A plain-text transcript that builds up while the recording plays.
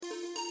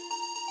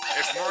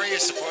If more of you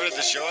supported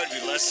the show, I'd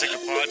be less sick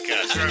of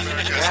podcasts. Blah, blah,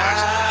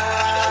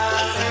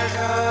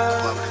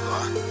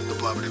 the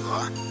blah, blah,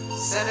 blah.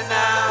 Sending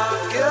out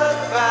good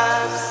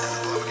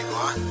vibes. Blah, blah,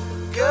 blah.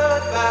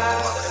 Good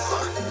vibes.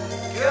 Blah,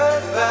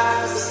 Good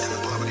vibes.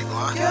 blah,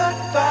 blah. Good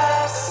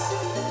vibes.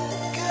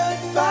 Good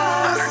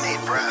vibes.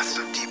 108 breaths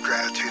of deep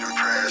gratitude and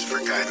prayers for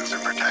guidance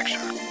and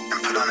protection.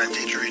 And put on a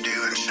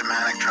didgeridoo and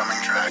shamanic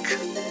drumming track.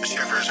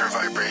 Shivers or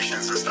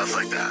vibrations and stuff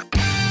like that.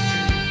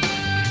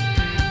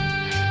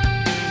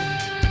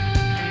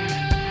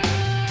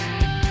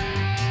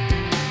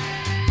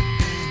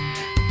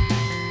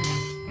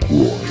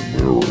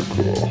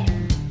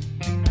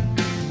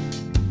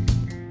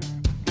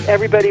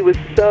 Everybody was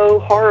so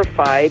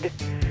horrified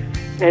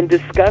and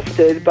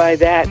disgusted by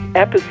that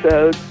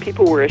episode.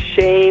 People were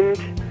ashamed,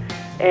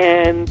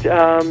 and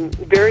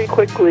very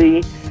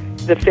quickly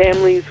the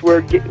families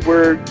were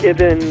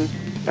given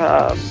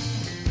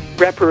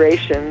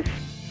reparations.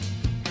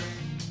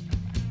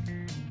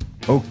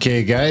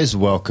 Okay, guys,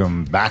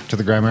 welcome back to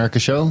the Grimerica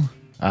Show.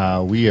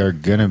 We are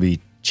going to be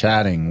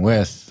chatting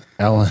with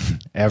Ellen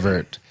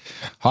Evert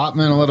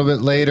Hopman a little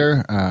bit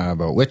later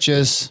about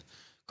witches.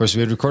 Of course,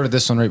 we had recorded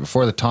this one right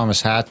before the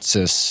Thomas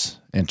Hatsis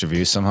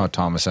interview. Somehow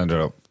Thomas ended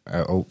up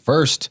out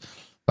first.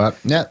 But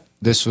yeah,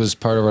 this was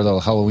part of our little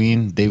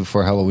Halloween. Day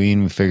before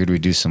Halloween, we figured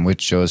we'd do some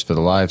witch shows for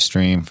the live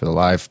stream, for the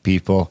live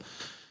people.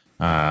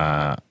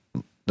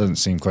 Doesn't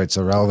seem quite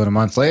so relevant a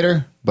month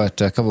later,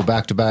 but a couple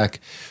back-to-back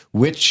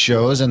witch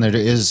shows, and there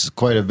is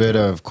quite a bit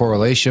of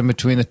correlation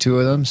between the two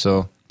of them.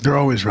 So They're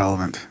always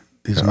relevant.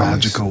 These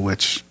magical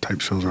witch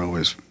type shows are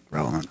always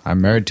relevant.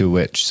 I'm married to a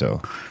witch,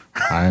 so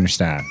I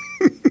understand.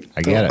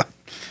 I get it.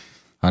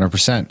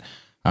 100%.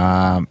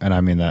 And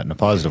I mean that in a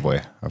positive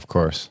way, of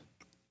course.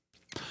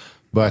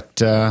 But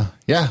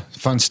yeah,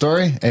 fun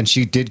story. And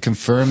she did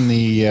confirm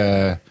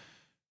the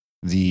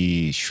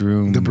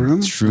shroom, The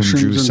broom? shroom The shrooms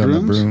juice and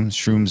on the brooms?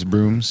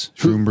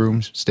 shroom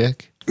brooms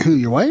stick. Who,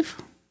 your wife?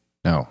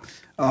 No,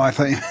 Oh, I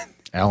thought you,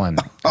 Ellen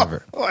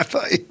Evert. I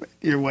thought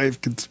your wife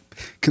could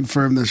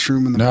confirm the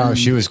shroom and the No, broom.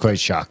 she was quite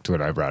shocked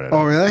when I brought it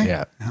Oh, up. really?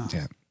 Yeah,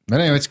 yeah.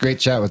 But anyway, it's a great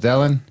chat with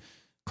Ellen.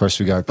 Of course,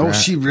 we got Oh, Grant.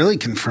 she really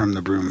confirmed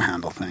the broom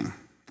handle thing.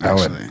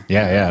 Actually.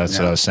 Yeah, that's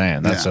what Yeah. I was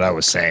saying. That's Yeah. what I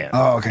was saying.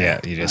 Oh, okay. Yeah,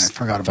 you just I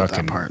forgot about that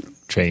fucking part.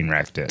 train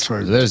wrecked it.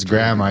 Sorry. There's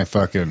Graham. I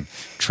fucking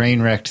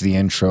train wrecked the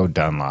intro.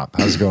 Dunlop.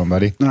 How's it going,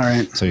 buddy? All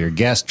right. So your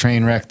guest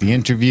train wrecked the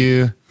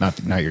interview.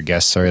 Not your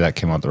guest. Sorry, that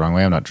came out the wrong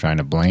way. I'm not trying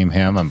to blame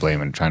him. I'm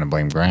trying to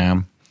blame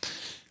Graham.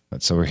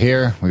 But so we're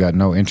here. We got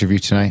no interview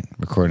tonight.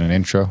 Recording an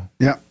intro.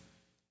 Yeah.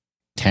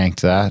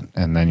 Tanked that,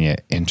 and then you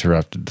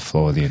interrupted the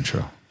flow of the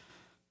intro.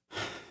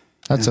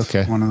 That's It's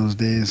okay. one of those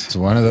days. It's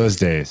one of those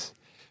days.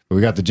 But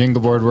we got the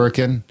jingle board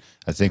working.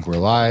 I think we're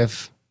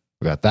live.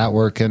 We got that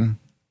working.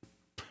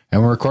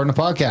 And we're recording a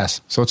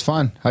podcast. So it's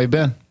fun. How you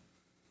been?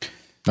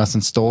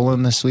 Nothing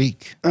stolen this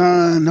week?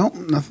 No,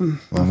 nothing.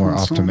 A little more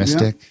nothing so-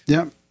 optimistic?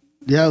 Yeah.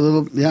 Yeah, a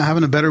little. Yeah,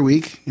 having a better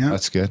week. Yeah.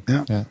 That's good.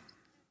 Yeah.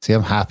 See,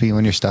 I'm happy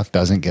when your stuff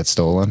doesn't get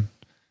stolen.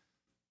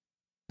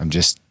 I'm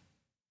just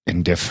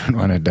indifferent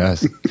when it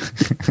does.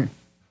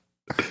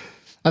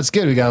 That's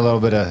good. We got a little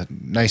bit of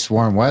nice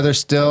warm weather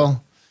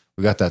still.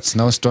 We got that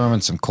snowstorm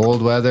and some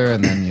cold weather.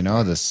 And then,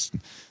 this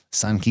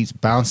sun keeps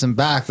bouncing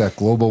back. That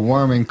global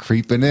warming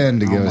creeping in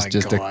to give us my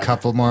just God. a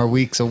couple more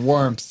weeks of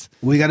warmth.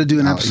 We got to do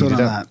an I'll episode eat on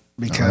it up. that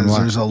because what?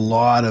 there's a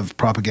lot of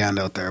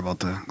propaganda out there about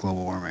the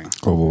global warming.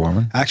 Global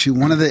warming? Actually,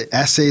 one of the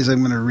essays I'm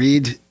going to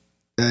read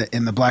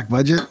in the Black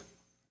Budget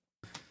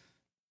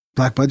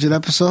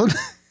episode,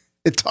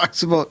 it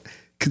talks about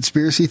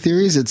conspiracy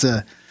theories. It's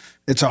a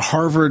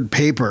Harvard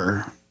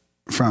paper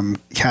from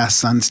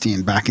Cass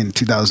Sunstein back in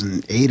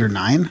 2008 or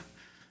 9.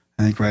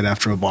 I think right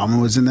after Obama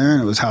was in there,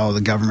 and it was how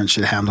the government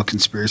should handle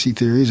conspiracy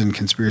theories and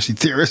conspiracy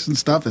theorists and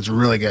stuff. It's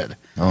really good.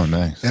 Oh,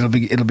 nice. It'll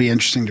be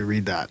interesting to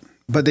read that.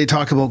 But they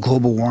talk about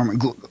global warming.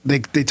 They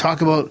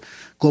talk about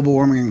global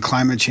warming and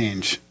climate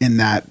change in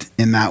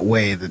that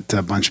way that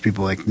a bunch of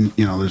people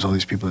there's all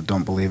these people that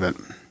don't believe it.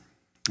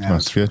 And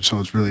That's good. So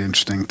it's really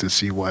interesting to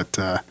see what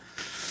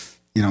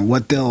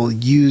what they'll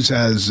use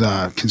as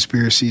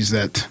conspiracies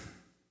that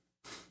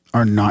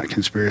are not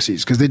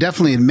conspiracies, because they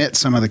definitely admit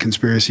some of the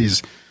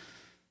conspiracies,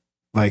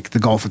 like the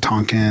Gulf of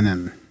Tonkin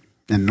and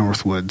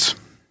Northwoods.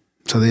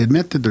 So they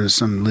admit that there's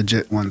some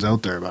legit ones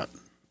out there, but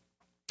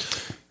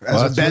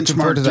as a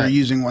benchmark, they're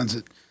using ones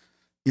that,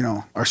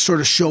 are sort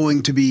of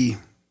showing to be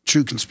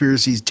true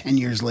conspiracies 10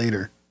 years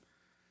later.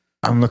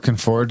 I'm looking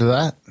forward to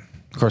that.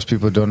 Of course,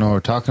 people don't know what we're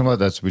talking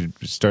about. We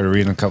started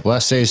reading a couple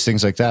essays,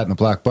 things like that in the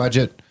Black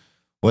Budget.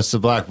 What's the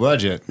Black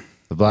Budget?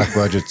 The Black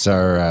Budget's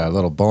our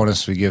little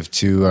bonus we give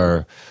to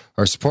our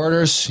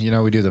supporters. We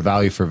do the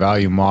value for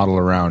value model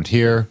around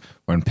here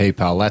when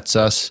PayPal lets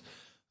us.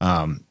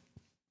 Of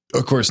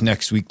course,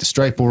 next week the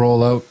Stripe will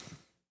roll out,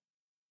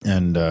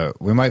 and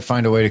we might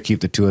find a way to keep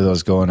the two of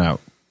those going at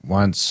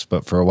once,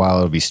 but for a while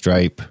it'll be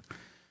Stripe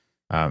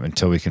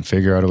until we can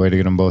figure out a way to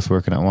get them both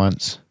working at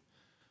once.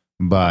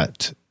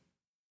 But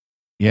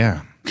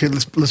yeah. Okay,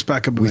 let's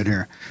back up a bit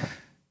here.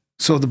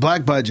 So the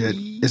black budget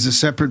is a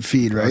separate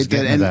feed, right?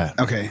 getting to that.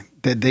 Okay,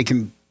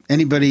 that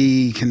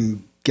anybody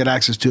can get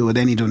access to it with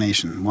any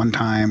donation, one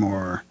time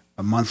or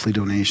a monthly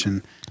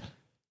donation.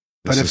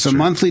 But if the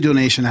monthly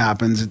donation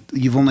happens,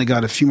 you've only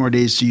got a few more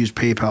days to use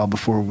PayPal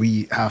before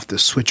we have to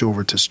switch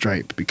over to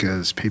Stripe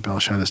because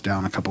PayPal shut us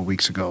down a couple of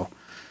weeks ago.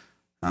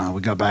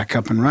 We got back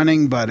up and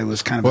running, but it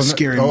was kind of a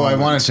scary moment. I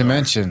wanted to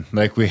mention,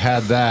 like we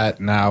had that.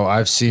 Now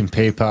I've seen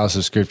PayPal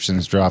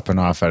subscriptions dropping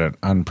off at an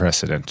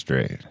unprecedented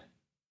rate.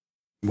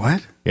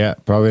 What? Yeah,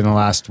 probably in the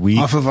last week.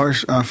 Off of our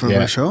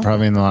show?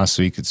 Probably in the last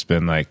week it's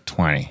been like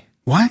 20.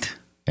 What?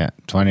 Yeah,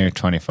 20 or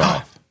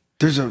 25.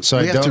 So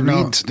I don't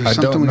know. I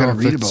don't know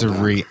if it's a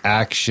that.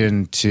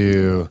 reaction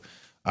to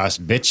us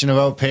bitching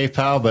about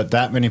PayPal, but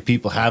that many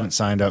people haven't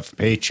signed up for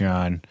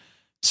Patreon.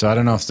 So I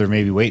don't know if they're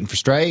maybe waiting for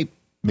Stripe.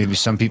 Maybe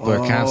some people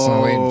are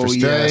canceling, waiting for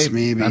Stripe. Yes,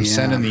 maybe, I'm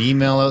sending the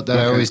email out that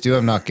I always do.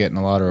 I'm not getting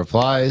a lot of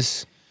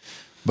replies.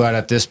 But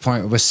at this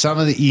point, with some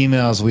of the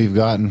emails we've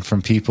gotten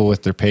from people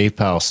with their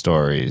PayPal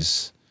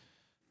stories,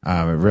 it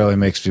really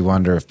makes me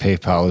wonder if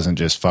PayPal isn't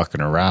just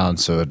fucking around.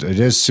 So it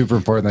is super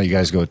important that you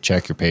guys go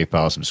check your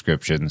PayPal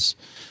subscriptions,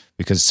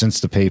 because since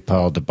the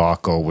PayPal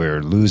debacle,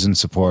 we're losing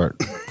support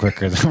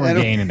quicker than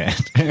we're gaining it.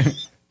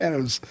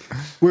 And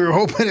we were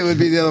hoping it would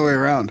be the other way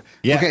around.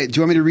 Yeah. Okay, do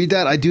you want me to read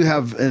that? I do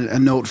have a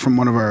note from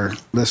one of our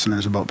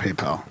listeners about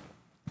PayPal.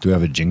 Do we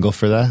have a jingle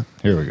for that?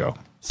 Here we go.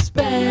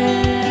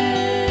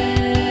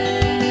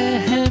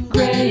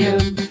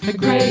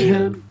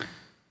 Graham.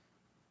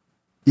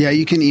 Yeah,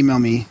 you can email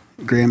me,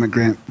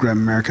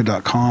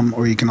 graham@grahamamerica.com,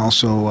 or you can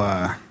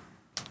also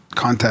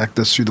contact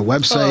us through the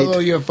website. Oh,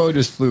 your phone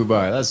just flew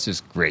by. That's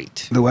just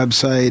great. The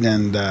website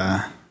and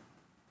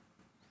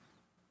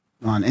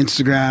on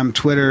Instagram,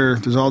 Twitter.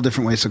 There's all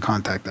different ways to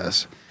contact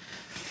us.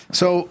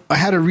 So I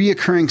had a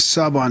reoccurring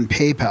sub on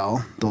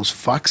PayPal. Those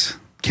fucks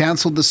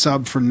canceled the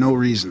sub for no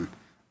reason,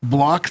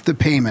 blocked the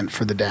payment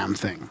for the damn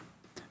thing,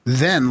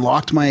 then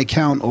locked my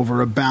account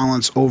over a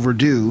balance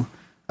overdue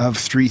of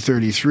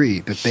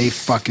 $333 that they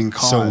fucking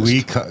caused.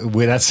 So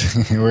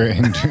we're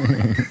in.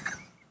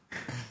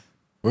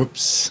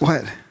 Whoops.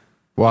 What?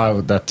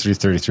 Wow, that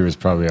 $333 was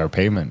probably our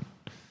payment.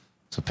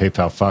 So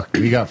PayPal fucked.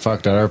 We got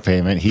fucked at our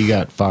payment. He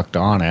got fucked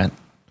on it,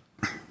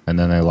 and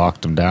then they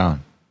locked him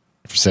down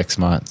for 6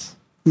 months.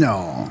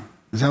 No,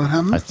 is that what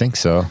happened? I think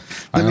so.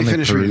 Let me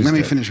finish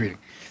reading.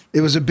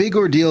 It was a big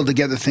ordeal to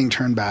get the thing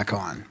turned back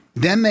on.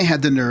 Then they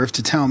had the nerve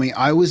to tell me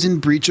I was in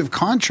breach of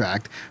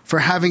contract for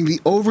having the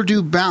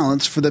overdue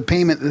balance for the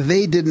payment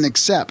they didn't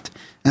accept,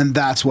 and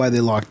that's why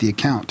they locked the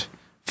account.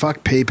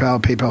 Fuck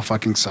PayPal. PayPal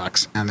fucking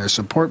sucks, and their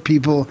support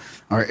people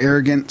are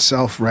arrogant,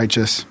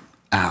 self-righteous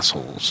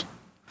assholes.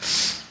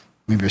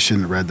 Maybe I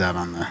shouldn't have read that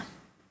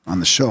on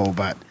the show,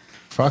 but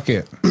fuck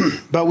it.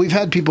 But we've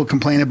had people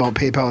complain about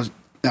PayPal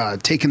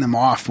taking them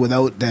off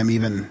without them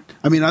even.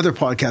 I mean, other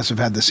podcasts have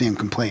had the same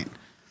complaint.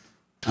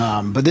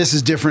 But this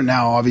is different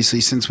now, obviously,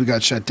 since we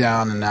got shut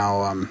down, and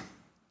now,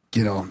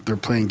 they're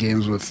playing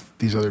games with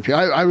these other people.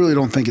 I really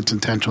don't think it's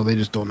intentional. They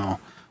just don't know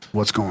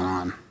what's going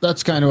on.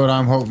 That's kind of what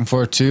I'm hoping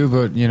for too.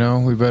 But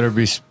we better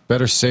be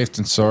better safe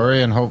than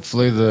sorry, and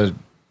hopefully the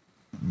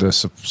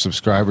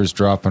subscribers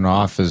dropping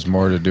off is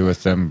more to do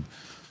with them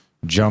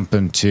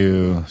jumping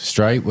to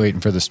Stripe,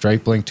 waiting for the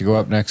Stripe link to go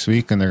up next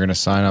week, and they're going to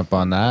sign up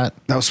on that.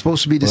 That was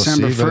supposed to be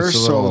December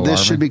 1st, so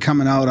this should be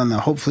coming out on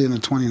hopefully on the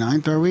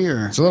 29th, are we?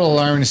 Or it's a little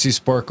alarming to see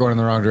sport going in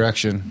the wrong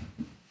direction.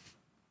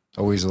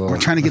 Always a little. We're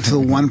trying to get to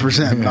the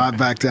 1%, not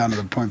back down to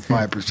the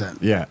 0.5%.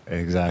 Yeah,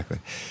 exactly.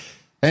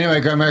 Anyway,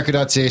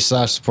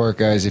 grahamerica.ca/support,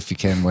 guys, if you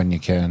can, when you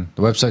can.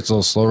 The website's a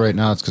little slow right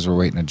now. It's because we're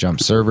waiting to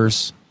jump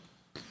servers.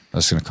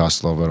 That's going to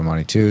cost a little bit of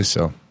money too,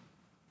 so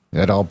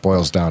it all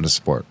boils down to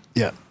support.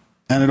 Yeah.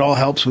 And it all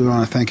helps. We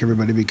want to thank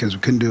everybody because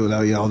we couldn't do it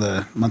without you. All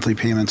the monthly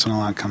payments and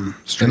all that come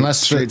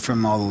straight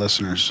from all the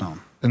listeners. So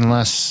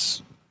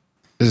unless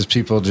there's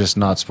people just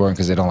not supporting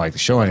because they don't like the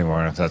show anymore,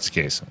 and if that's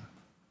the case,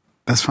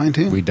 that's fine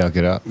too. We dug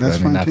it up.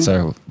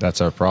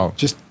 That's our problem.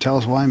 Just tell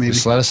us why, maybe.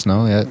 Just let us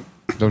know. Yeah,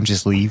 don't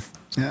just leave.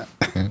 Yeah,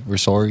 we're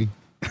sorry.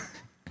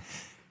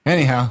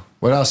 Anyhow,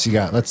 what else you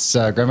got? Let's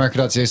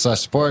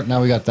grahamerica.ca/support.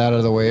 Now we got that out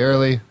of the way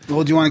early.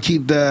 Well, do you want to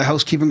keep the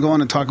housekeeping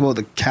going and talk about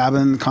the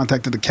cabin,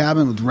 contact at the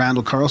cabin with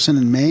Randall Carlson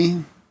in May?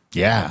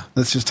 Yeah.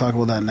 Let's just talk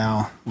about that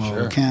now while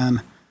we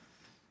can.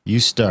 You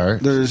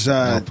start.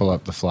 I'll pull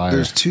up the flyer.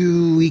 There's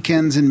 2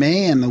 weekends in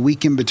May, and the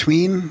week in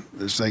between,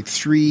 there's like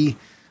 3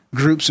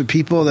 groups of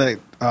people that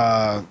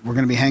we're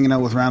going to be hanging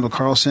out with Randall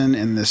Carlson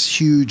in this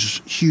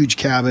huge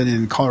cabin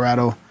in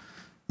Colorado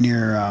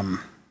near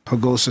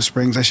Pagosa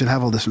Springs. I should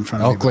have all this in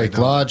front of me. Elk Lake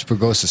Lodge,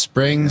 Pagosa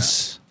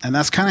Springs. Yeah. And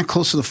that's kind of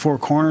close to the Four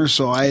Corners,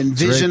 so I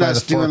envision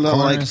us doing a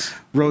little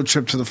road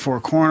trip to the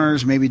Four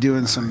Corners, maybe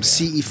doing some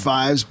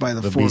CE5s by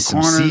the Four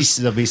Corners.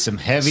 There'll be some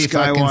heavy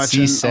fucking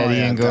sea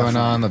setting going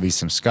on. There'll be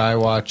some sky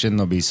watching.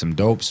 There'll be some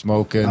dope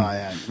smoking.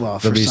 Well,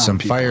 there'll be some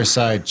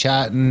fireside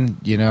chatting.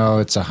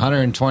 It's a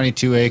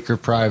 122-acre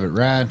private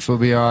ranch we'll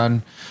be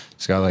on.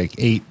 It's got like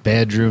 8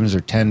 bedrooms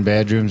or 10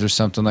 bedrooms or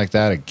something like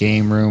that. A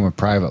game room, a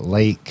private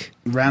lake.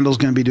 Randall's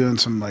going to be doing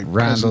some like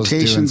Randall's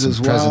presentations doing as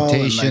some well.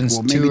 presentations,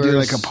 and, like, we'll maybe do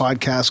tours. like a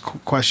podcast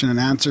question and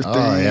answer thing.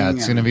 Oh yeah,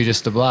 it's going to be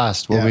just a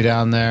blast. We'll be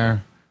down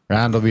there.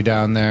 Randall will be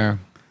down there.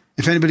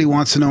 If anybody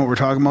wants to know what we're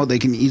talking about, they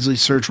can easily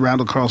search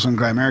Randall Carlson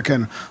Grimerica,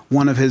 and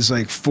one of his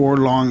like 4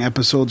 long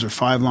episodes or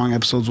 5 long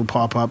episodes will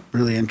pop up.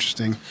 Really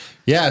interesting.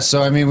 Yeah,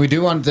 so I mean, we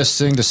do want this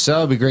thing to sell.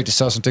 It'd be great to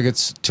sell some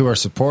tickets to our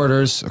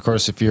supporters. Of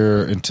course, if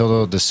you're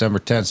until December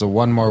 10th, so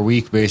one more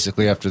week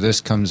basically after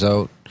this comes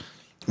out,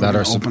 that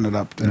are open it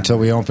up there. until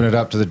we open it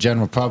up to the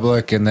general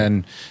public. And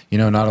then, you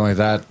know, not only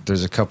that,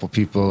 there's a couple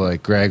people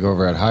like Greg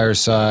over at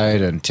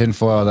Higherside and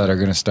Tinfoil that are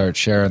going to start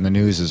sharing the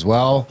news as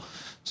well.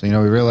 So, you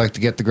know, we really like to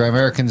get the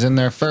Grimericans in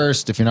there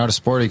first. If you're not a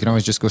supporter, you can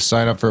always just go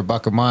sign up for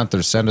 $1 a month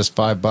or send us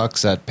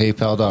 $5 at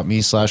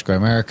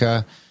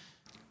paypal.me/Grimerica.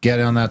 Get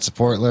on that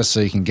support list so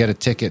you can get a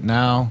ticket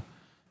now.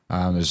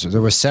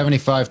 There was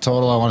 75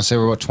 total. I want to say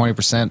we're about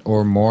 20%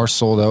 or more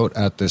sold out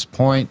at this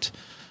point.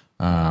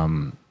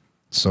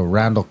 So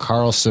Randall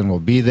Carlson will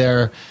be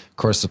there. Of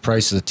course, the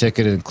price of the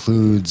ticket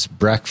includes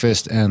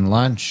breakfast and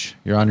lunch.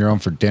 You're on your own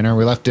for dinner.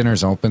 We left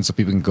dinners open so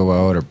people can go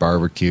out or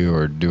barbecue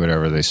or do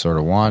whatever they sort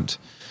of want.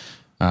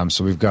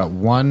 So we've got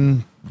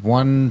one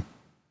group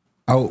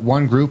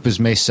is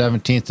May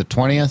 17th to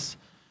 20th,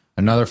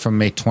 another from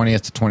May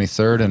 20th to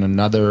 23rd, and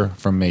another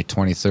from May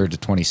 23rd to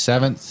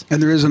 27th.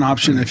 And there is an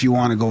option if you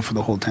want to go for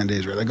the whole 10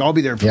 days, right? Like I'll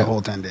be there for the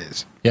whole 10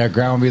 days. Yeah,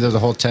 Grant will be there the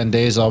whole 10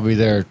 days. I'll be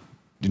there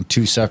in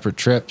 2 separate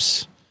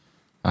trips.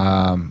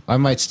 I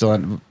might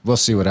still, we'll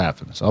see what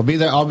happens. I'll be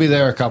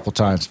there a couple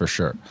times for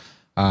sure.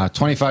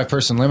 25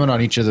 person limit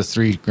on each of the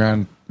 3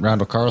 Grand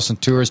Randall Carlson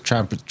tours.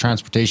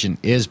 Transportation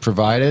is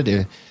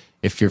provided.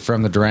 If you're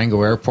from the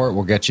Durango airport,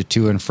 we'll get you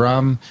to and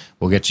from.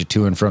 We'll get you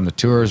to and from the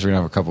tours. We're going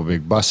to have a couple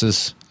big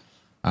buses.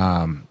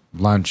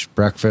 Lunch,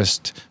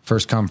 breakfast,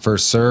 first come,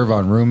 first serve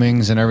on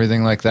roomings and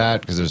everything like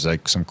that, because there's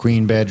like some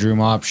queen bedroom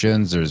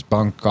options, there's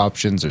bunk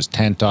options, there's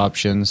tent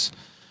options.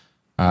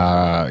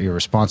 You're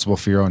responsible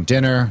for your own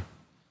dinner.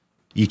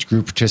 Each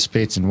group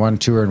participates in 1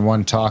 tour and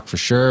 1 talk for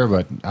sure,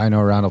 but I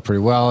know Randall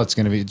pretty well. It's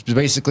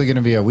basically going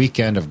to be a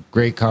weekend of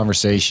great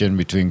conversation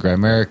between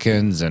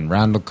Grimericans and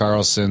Randall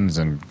Carlsons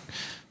and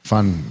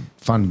fun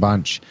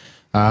bunch.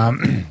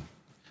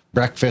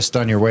 Breakfast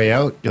on your way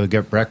out. You'll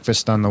get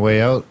breakfast on the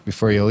way out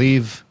before you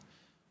leave.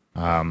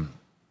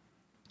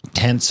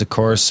 Tents, of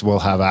course, will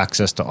have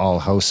access to all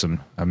house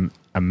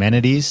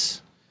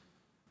amenities.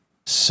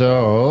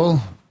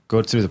 So,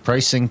 go through the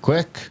pricing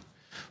quick.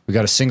 We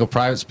got a single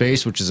private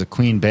space, which is a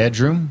queen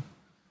bedroom.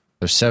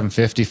 There's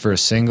 $750 for a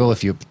single.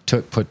 If you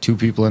put 2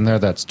 people in there,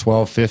 that's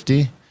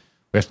 $1,250.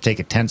 We have to take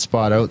a tent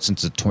spot out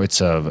since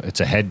it's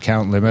a head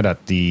count limit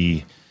at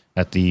the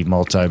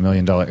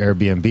multi-million-dollar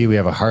Airbnb. We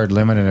have a hard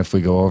limit, and if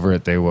we go over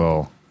it, they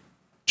will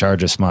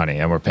charge us money,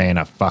 and we're paying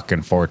a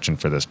fucking fortune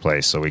for this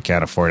place, so we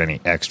can't afford any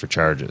extra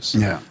charges.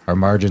 Yeah. Our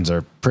margins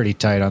are pretty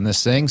tight on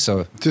this thing,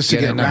 so Just to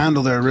get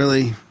Randall there,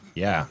 really.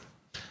 Yeah.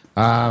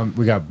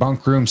 We got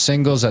bunk room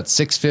singles at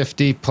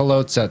 $650,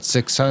 pullouts at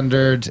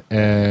 $600,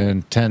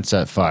 and tents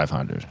at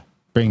 $500.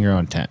 Bring your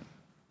own tent.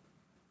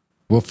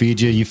 We'll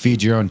feed you. You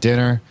feed your own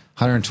dinner.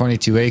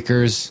 122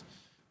 acres.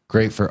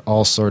 Great for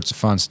all sorts of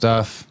fun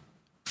stuff.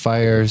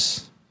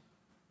 Fires.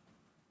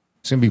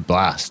 It's going to be a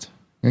blast.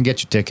 You're going to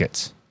get your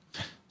tickets.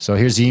 So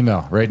here's the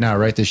email. Right now,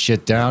 write this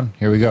shit down.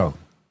 Here we go.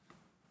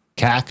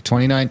 CAC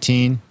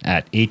 2019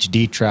 at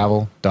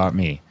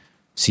hdtravel.me.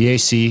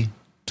 CAC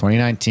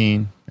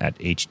 2019 at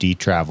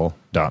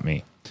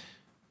hdtravel.me.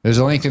 There's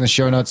a link in the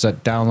show notes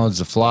that downloads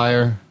the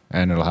flyer,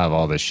 and it'll have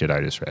all this shit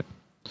I just read.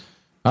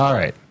 All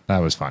right. That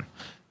was fun.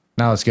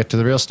 Now let's get to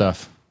the real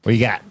stuff. What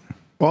you got?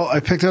 Well, I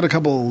picked out a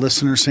couple of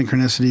listener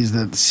synchronicities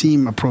that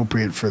seem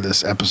appropriate for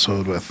this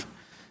episode with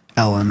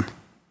Ellen.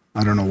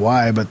 I don't know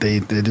why, but they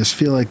just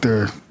feel like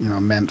they're, you know,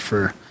 meant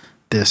for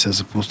this as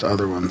opposed to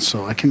other ones.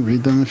 So I can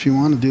read them if you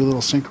want to do a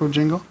little synchro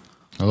jingle.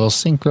 A little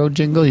synchro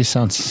jingle? You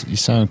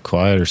sound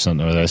quiet or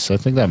something with this. I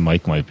think that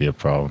mic might be a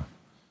problem.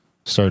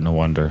 Starting to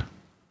wonder.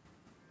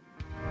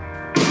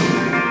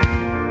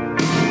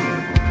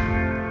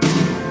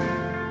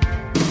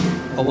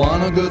 I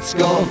want a good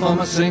score for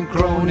my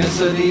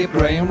synchronicity. If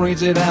Graham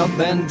reads it out,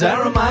 then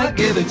Darren might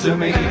give it to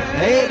me.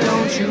 Hey,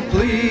 don't you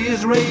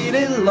please read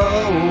it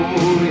low,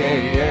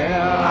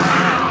 yeah.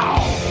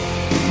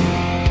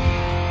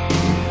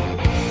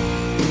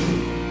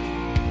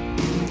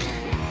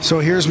 So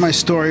here's my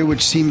story,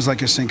 which seems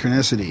like a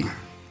synchronicity.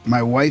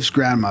 My wife's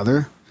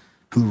grandmother,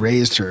 who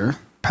raised her,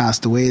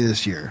 passed away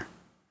this year.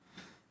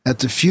 At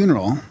the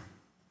funeral,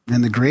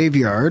 in the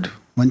graveyard,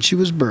 when she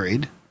was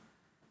buried,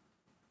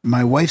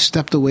 my wife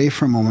stepped away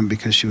for a moment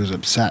because she was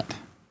upset.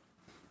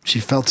 She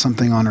felt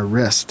something on her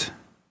wrist,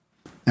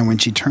 and when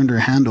she turned her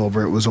hand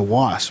over, it was a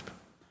wasp,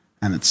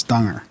 and it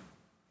stung her.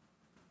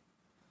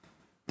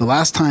 The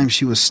last time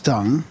she was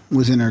stung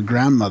was in her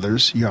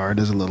grandmother's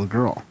yard as a little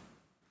girl.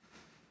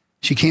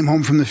 She came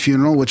home from the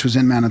funeral, which was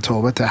in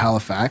Manitoba, to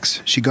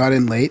Halifax. She got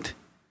in late.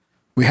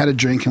 We had a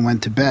drink and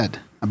went to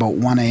bed about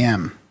 1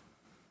 a.m.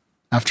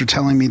 after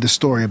telling me the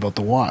story about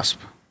the wasp.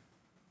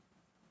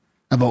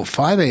 About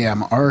 5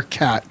 a.m., our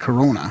cat,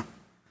 Corona,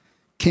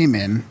 came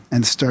in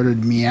and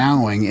started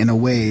meowing in a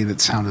way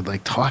that sounded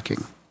like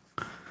talking.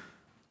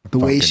 The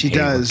way she hate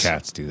when does.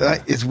 cats do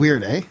that. It's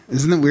weird, eh?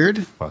 Isn't it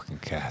weird? Fucking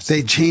cats.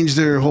 They changed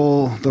their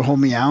whole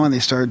meow and they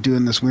started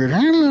doing this weird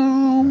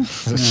hello.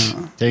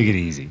 Yeah. Take it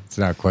easy. It's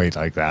not quite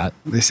like that.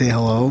 They say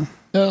hello.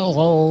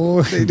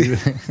 Hello. They do.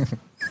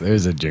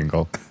 There's a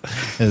jingle.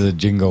 There's a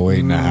jingle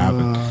waiting to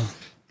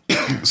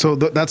happen. So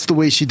that's the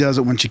way she does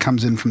it when she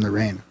comes in from the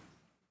rain.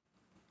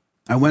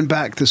 I went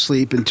back to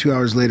sleep, and 2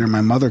 hours later,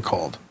 my mother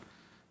called.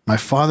 My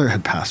father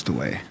had passed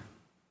away.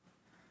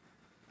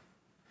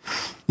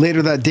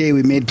 Later that day,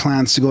 we made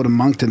plans to go to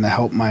Moncton to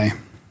help my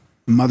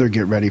mother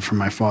get ready for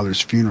my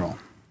father's funeral.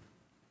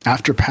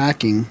 After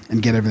packing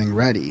and get everything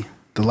ready,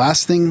 the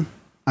last thing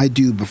I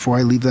do before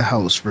I leave the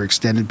house for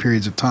extended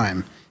periods of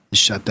time is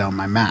shut down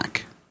my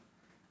Mac.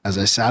 As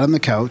I sat on the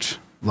couch,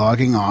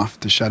 logging off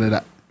to shut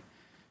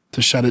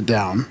it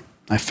down,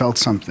 I felt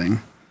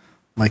something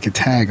like a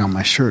tag on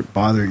my shirt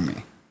bothering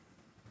me.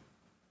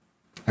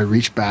 I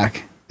reached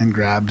back and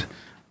grabbed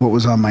what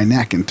was on my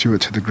neck and threw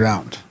it to the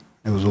ground.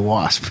 It was a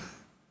wasp.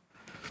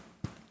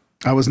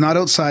 I was not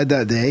outside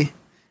that day,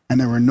 and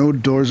there were no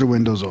doors or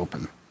windows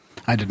open.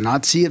 I did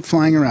not see it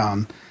flying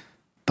around.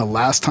 The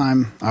last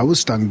time I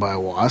was stung by a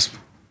wasp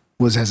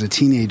was as a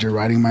teenager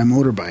riding my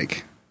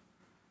motorbike,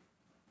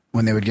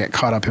 when they would get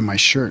caught up in my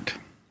shirt.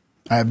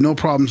 I have no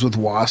problems with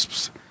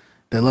wasps.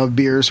 They love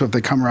beer, so if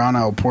they come around,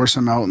 I'll pour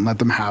some out and let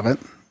them have it.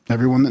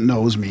 Everyone that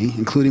knows me,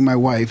 including my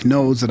wife,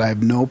 knows that I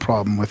have no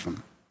problem with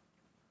them.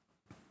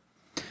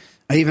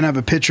 I even have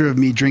a picture of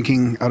me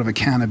drinking out of a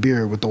can of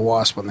beer with the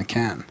wasp on the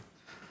can.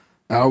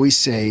 I always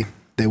say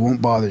they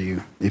won't bother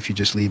you if you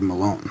just leave them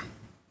alone.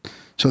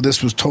 So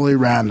this was totally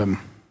random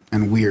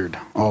and weird,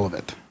 all of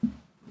it.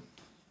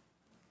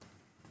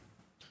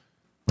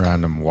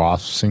 Random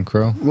wasp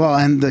synchro. Well,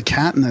 and the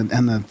cat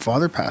and the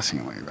father passing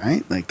away,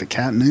 right? Like the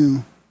cat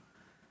knew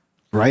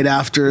right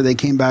after they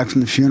came back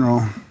from the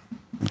funeral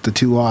with the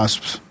two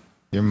wasps.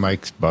 Your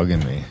mic's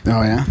bugging me.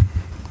 Oh, yeah?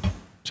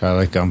 Try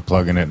like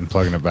unplugging it and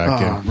plugging it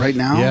back in. Right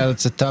now? Yeah,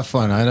 that's a tough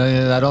one.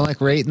 I don't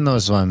like rating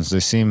those ones. They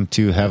seem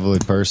too heavily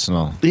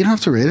personal. You don't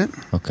have to rate it.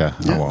 Okay,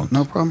 Yeah, I won't.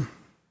 no problem.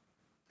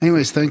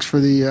 Anyways, thanks for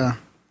the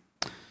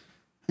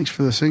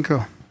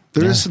synco.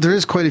 There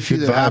is quite a few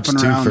Good that happen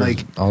vibes, too, around for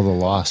like all the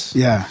loss.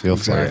 yeah, Feel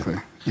exactly.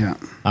 for Yeah.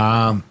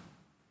 it.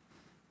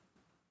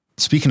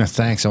 Speaking of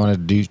thanks, I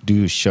want to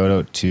do a shout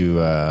out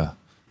to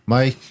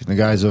Mike and the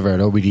guys over at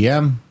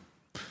OBDM.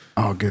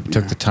 Oh, good.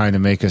 Took the time to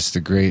make us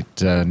the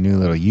great new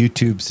little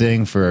YouTube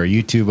thing for our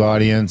YouTube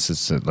audience.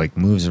 It's like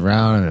moves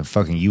around and a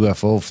fucking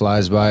UFO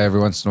flies by every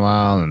once in a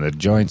while and the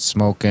joint's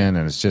smoking and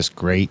it's just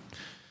great.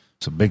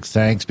 So big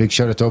thanks. Big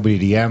shout out to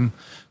OBDM.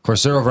 Of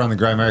course, they're over on the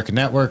Grimerica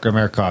Network,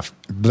 Grimerica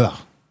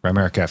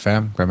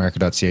FM,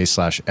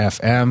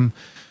 grimerica.ca/FM,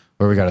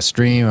 where we got a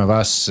stream of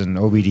us and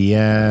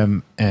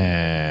OBDM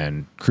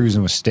and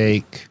Cruising with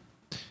Steak,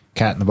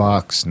 Cat in the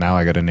Box. Now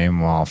I got to name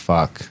them all.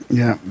 Fuck.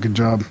 Yeah, good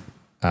job.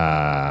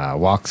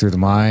 Walk Through the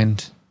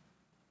Mind.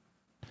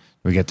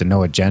 We get the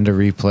No Agenda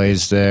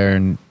replays there.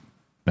 And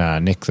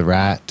Nick the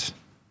Rat.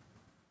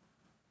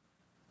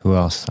 Who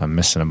else? I'm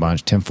missing a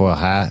bunch. Tinfoil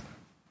Hat.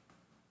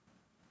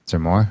 Is there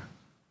more?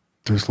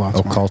 There's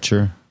lots more.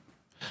 Culture.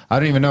 I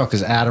don't even know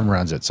because Adam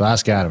runs it. So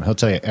ask Adam. He'll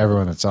tell you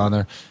everyone that's on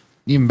there.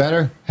 Even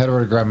better, head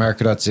over to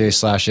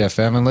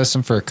grimerica.ca/FM and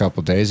listen for a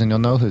couple days and you'll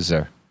know who's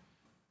there.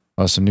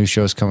 Some new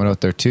shows coming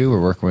out there too.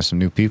 We're working with some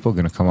new people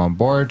going to come on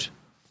board.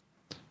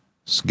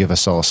 Just give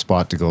us all a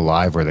spot to go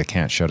live where they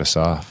can't shut us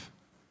off.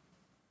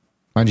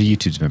 Mind you,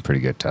 YouTube's been pretty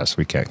good to us.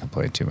 We can't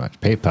complain too much.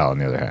 PayPal, on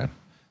the other hand,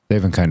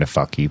 they've been kind of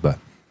fucky, but...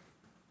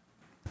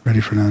 Ready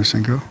for another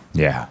synco?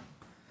 Yeah.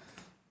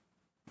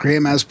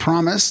 Graham, as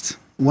promised,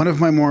 one of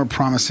my more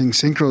promising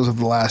synchros of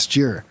the last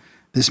year.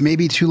 This may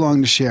be too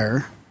long to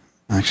share.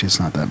 Actually, it's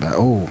not that bad.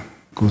 Oh,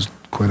 goes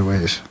quite a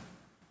ways.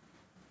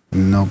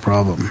 No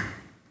problem.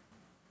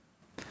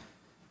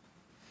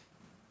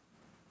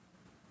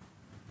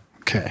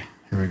 Okay,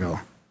 here we go.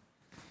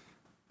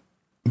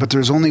 But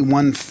there's only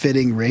one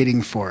fitting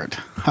rating for it.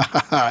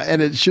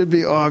 And it should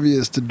be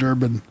obvious to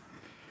Durbin.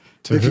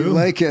 To if who? you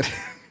like it,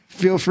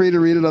 feel free to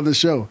read it on the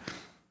show.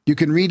 You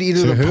can read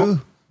either To the... who?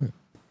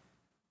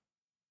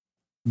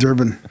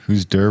 Durbin.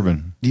 Who's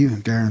Durbin? You,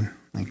 Darren.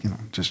 Like,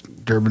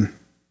 just Durbin.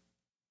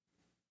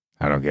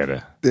 I don't get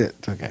it.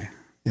 It's okay.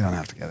 You don't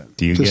have to get it.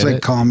 Do you just get like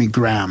it? calling me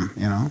Graham,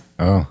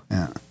 Oh.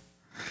 Yeah.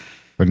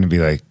 Wouldn't it be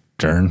like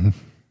Dern?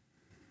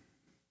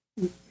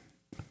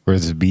 Where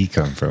does the B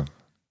come from?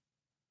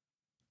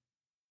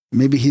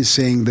 Maybe he's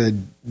saying the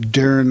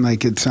Dern,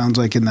 like it sounds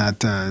like in that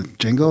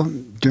jingle.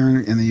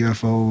 Dern in the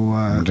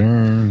UFO.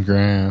 Dern,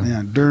 Graham.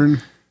 Yeah,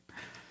 Dern.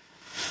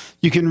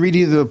 You can read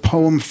either the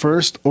poem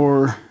first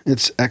or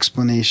its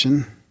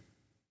explanation,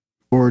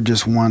 or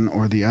just one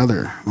or the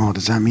other. Oh,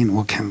 does that mean,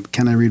 well,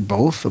 can I read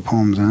both the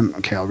poems and?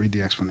 Okay, I'll read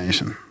the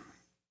explanation.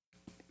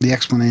 The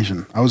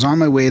explanation. I was on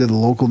my way to the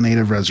local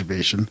native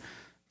reservation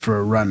for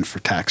a run for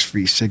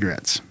tax-free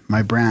cigarettes.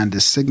 My brand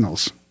is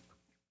Signals.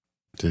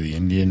 To the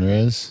Indian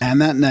res. And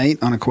that night,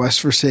 on a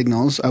quest for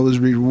signals, I was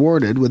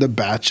rewarded with a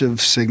batch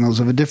of signals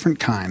of a different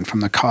kind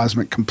from the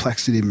cosmic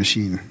complexity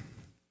machine.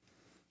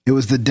 It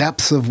was the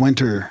depths of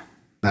winter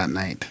that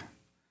night.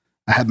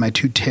 I had my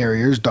 2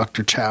 terriers,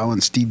 Dr. Chow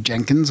and Steve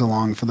Jenkins,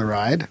 along for the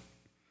ride.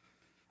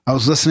 I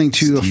was listening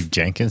to... Steve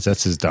Jenkins?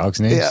 That's his dog's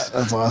name? Yeah,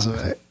 that's awesome.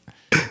 Right?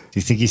 Do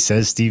you think he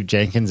says Steve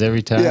Jenkins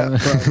every time? Yeah,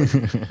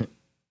 probably.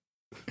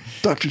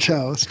 Dr.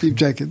 Chow, Steve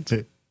Jenkins.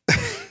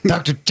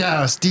 Dr.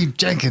 Chow, Steve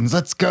Jenkins,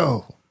 let's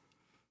go.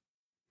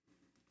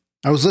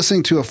 I was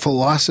listening to a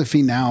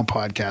Philosophy Now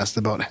podcast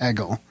about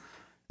Hegel,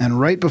 and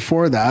right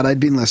before that, I'd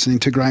been listening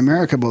to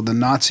Grimerica about the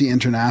Nazi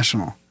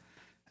International.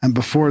 And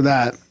before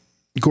that,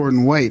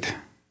 Gordon White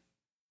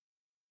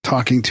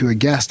talking to a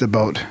guest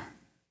about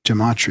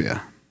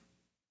gematria.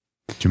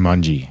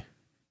 Jumanji.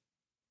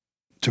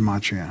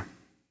 Gematria.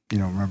 You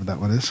don't remember that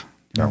what is?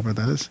 You know what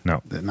that is?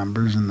 No. The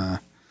numbers and the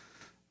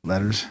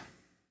letters.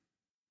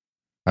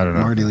 I don't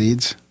know. Marty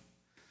Leeds.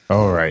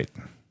 Oh, right.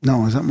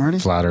 No, is that Marty?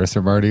 Flat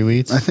Earther Marty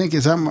Leeds? I think,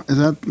 is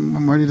that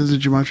Marty does the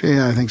gematria?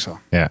 Yeah, I think so.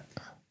 Yeah.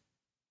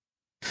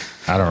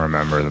 I don't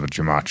remember the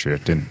gematria.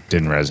 It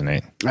didn't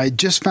resonate. I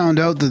just found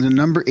out that the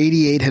number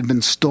 88 had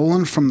been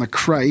stolen from the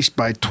Christ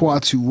by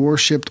twats who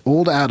worshipped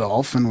old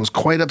Adolf and was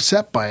quite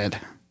upset by it.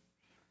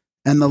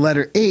 And the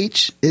letter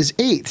H is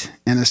 8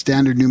 in a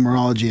standard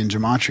numerology in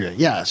gematria.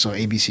 Yeah, so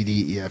A, B, C,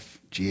 D, E, F,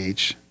 G,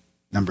 H,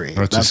 number 8.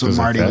 Oh, That's what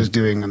Marty was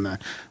doing on the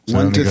So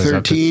 1 it to only goes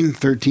up 13,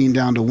 13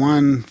 down to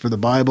 1 for the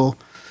Bible.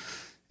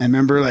 And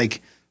remember,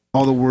 like,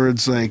 all the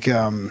words like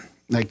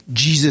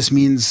Jesus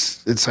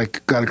means, it's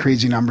like got a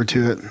crazy number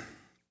to it.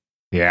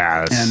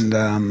 Yeah. And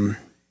I'm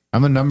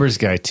a numbers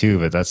guy too,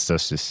 but that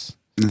stuff's just...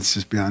 it's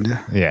just beyond you.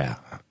 Yeah.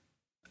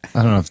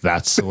 I don't know if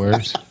that's the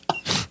word.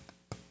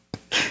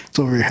 It's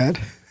over your head.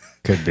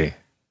 Could be.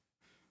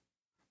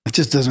 It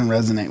just doesn't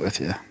resonate with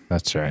you.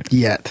 That's right.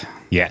 Yet.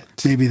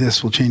 Maybe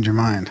this will change your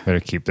mind. Better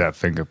keep that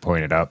finger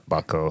pointed up,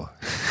 bucko.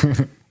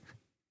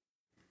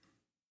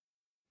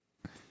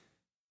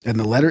 And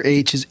the letter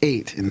H is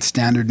 8 in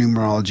standard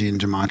numerology and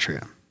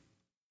gematria.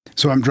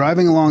 So I'm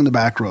driving along the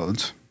back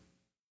roads,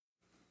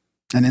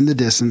 and in the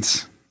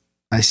distance,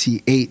 I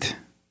see 8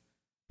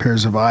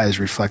 pairs of eyes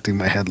reflecting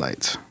my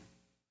headlights.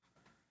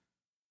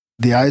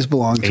 The eyes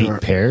belong to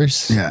 8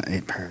 pairs? Yeah,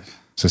 8 pairs.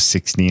 So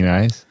 16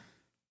 eyes?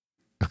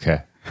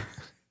 Okay.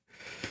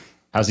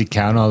 How's he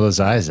count all those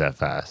eyes that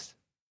fast?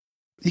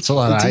 It's a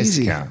lot of eyes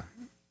to count.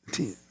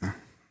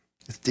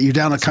 You're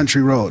down a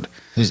country road.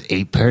 There's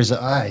 8 pairs of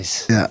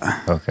eyes.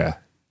 Yeah. Okay.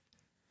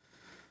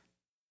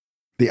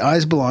 The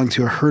eyes belong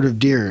to a herd of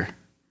deer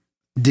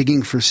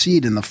digging for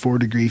seed in the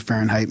 4-degree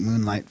Fahrenheit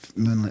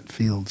moonlit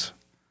fields.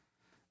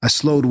 I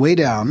slowed way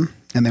down,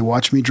 and they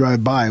watched me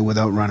drive by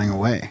without running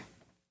away.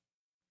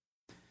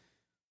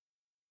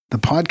 The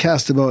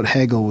podcast about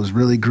Hegel was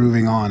really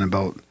grooving on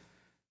about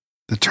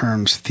the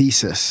terms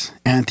thesis,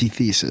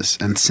 antithesis,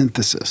 and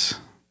synthesis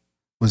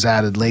was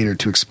added later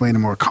to explain a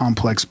more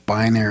complex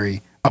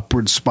binary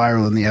upward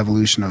spiral in the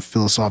evolution of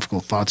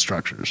philosophical thought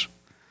structures.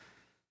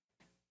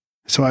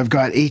 So I've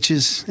got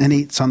H's and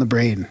 8's on the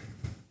brain,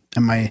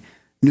 and my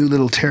new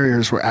little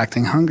terriers were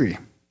acting hungry.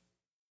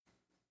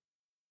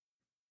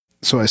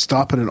 So I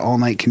stopped at an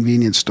all-night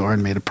convenience store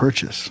and made a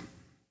purchase.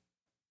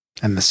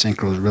 And the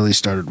synchros really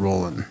started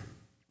rolling.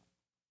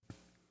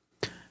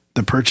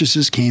 The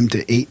purchases came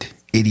to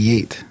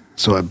 $8.88,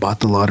 so I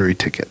bought the lottery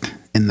ticket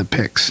in the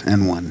picks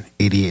and won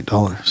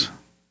 $88.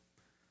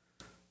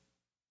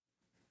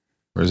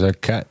 Where's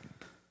that cut?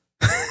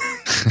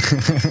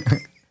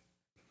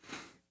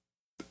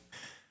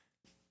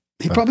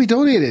 He probably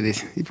donated it.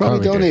 He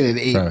probably donated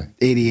did.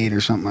 $8.88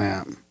 or something like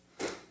that.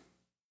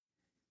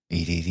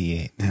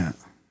 888. Yeah.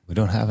 We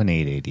don't have an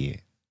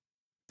 888.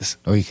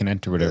 Oh, you can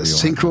enter whatever you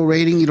want. Synchro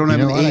rating? You don't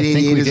have an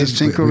 888 as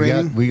a synchro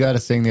rating? We got a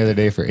thing the other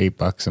day for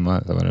 $8 a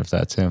month. I wonder if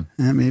that's him.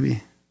 Yeah,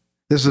 maybe.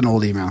 This is an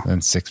old email.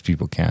 Then 6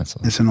 people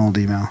canceled. It's an old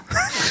email.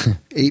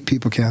 8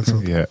 people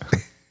canceled. Yeah.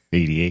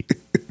 88.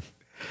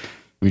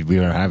 We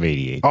don't have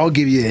 88. I'll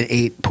give you an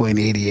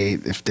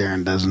 8.88 if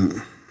Darren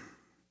doesn't.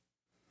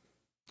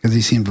 Because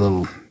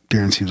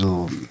Darren seems a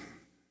little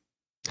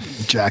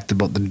jacked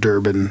about the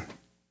Durban.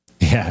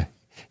 Yeah.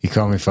 You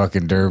call me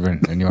fucking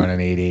Durban and you want an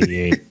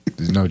 888.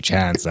 There's no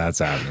chance that's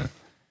happening.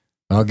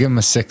 I'll give him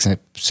a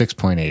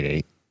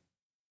 6.88.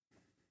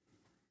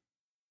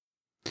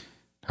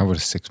 How about a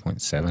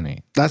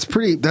 6.78? That's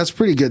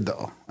pretty good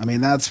though. I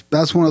mean, that's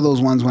one of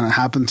those ones when it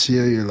happens to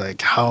you, you're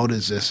like, how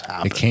does this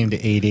happen? It came to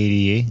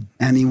 888.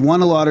 And he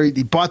won a lottery.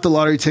 He bought the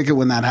lottery ticket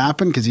when that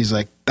happened because he's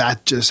like,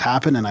 that just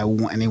happened, and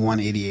he won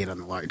 88 on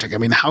the lottery ticket. I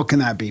mean, how can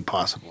that be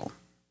possible?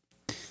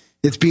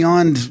 It's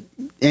beyond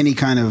any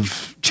kind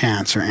of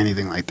chance or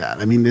anything like that.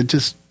 I mean, it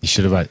just... You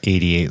should have bought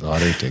 88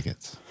 lottery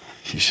tickets.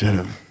 You should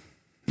have.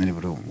 Then he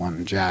would have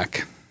won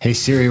Jack. Hey,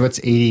 Siri, what's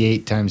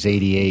 88 times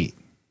 88?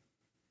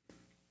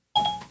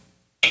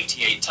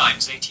 88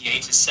 times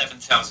 88 is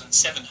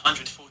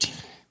 7,744.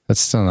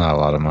 That's still not a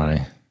lot of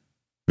money.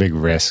 Big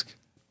risk.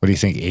 What do you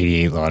think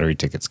 88 lottery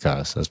tickets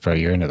cost? That's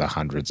probably, you're into the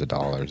hundreds of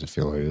dollars if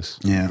you lose.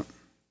 Yeah.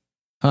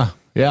 Huh.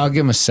 Yeah, I'll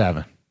give him a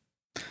 7.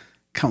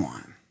 Come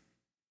on.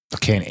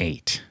 Okay, an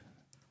 8.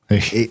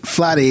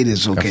 Flat 8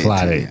 is okay. A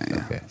flat too. 8.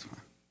 Yeah. Okay.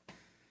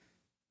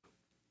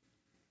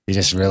 You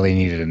just really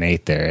needed an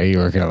 8 there. Eh? You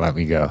weren't going to let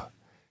me go.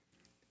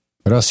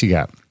 What else you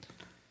got?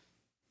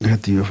 I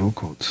got the UFO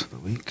quotes of the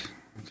week.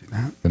 See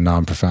that? The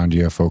non-profound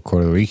UFO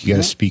quote of the week. You got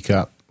to speak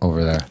up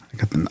over there. I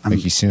got the. I'm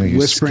Like you seem like you're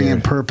whispering in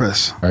scared.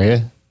 purpose. Are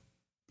you?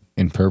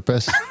 In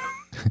purpose?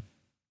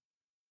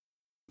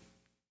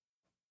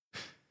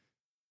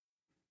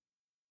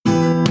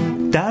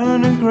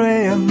 Darren and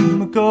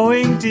Graham are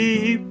going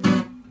deep.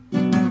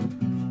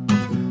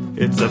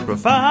 It's a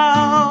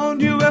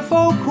profound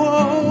UFO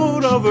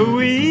quote of the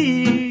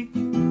week.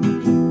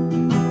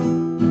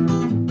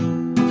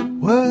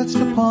 Words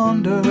to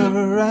ponder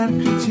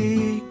and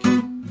critique.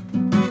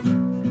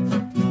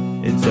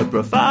 It's a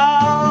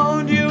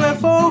profound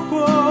UFO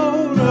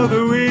quote of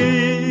the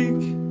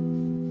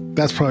week.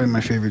 That's probably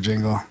my favorite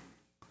jingle.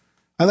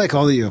 I like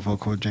all the UFO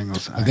quote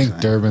jingles. I think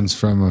Durbin's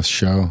from a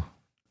show,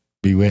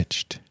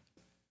 Bewitched.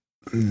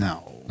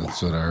 No.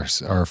 That's what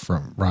our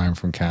from Ryan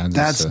from Kansas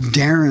That's says.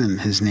 Darren,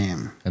 his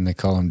name. And they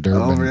call him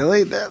Durbin. Oh,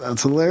 really?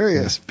 That's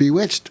hilarious.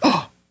 Bewitched.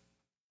 Oh,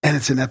 and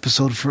it's an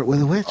episode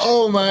with a witch.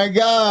 Oh, my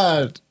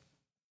God.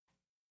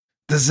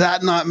 Does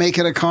that not make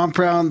it a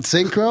compound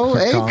synchro?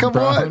 Hey, come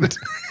on.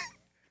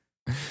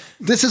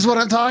 This is what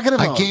I'm talking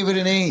about. I gave it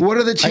an 8. What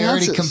are the chances? I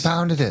already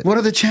compounded it. What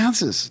are the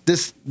chances?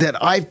 That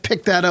I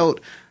picked that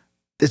out.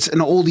 It's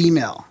an old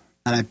email,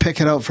 and I pick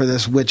it out for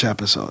this witch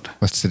episode.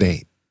 What's the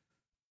date?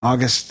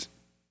 August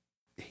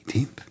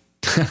 18th.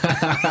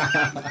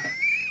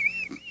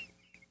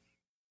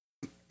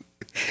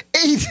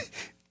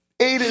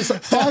 8 is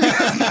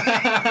August.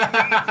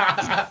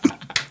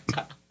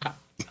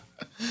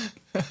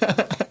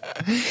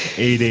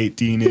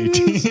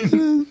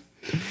 8/18/18.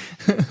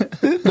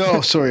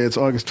 No, sorry, it's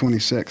August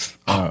 26th.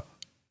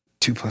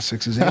 2 plus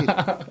 6 is 8.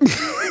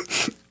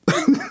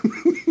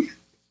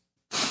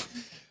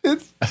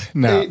 It's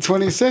No.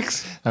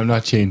 8:26. I'm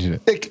not changing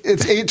it.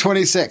 It's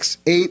 8:26.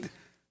 8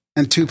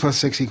 and 2 plus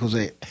 6 equals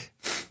 8.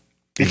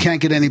 It can't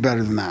get any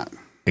better than that.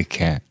 It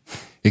can't.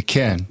 It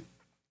can.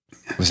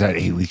 Was that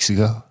 8 weeks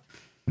ago?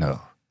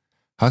 No.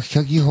 How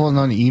you holding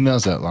on to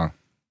emails that long?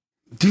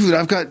 Dude,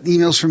 I've got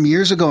emails from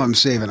years ago I'm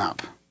saving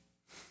up.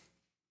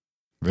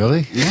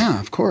 Really? Yeah,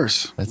 of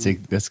course.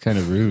 That's kind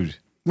of rude.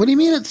 What do you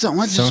mean it's not?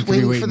 I'm Someone just could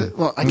be waiting for the... waiting-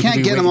 Well, I someone can't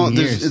could be get them all. waiting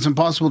years. It's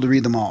impossible to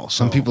read them all.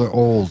 Some so. people are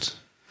old.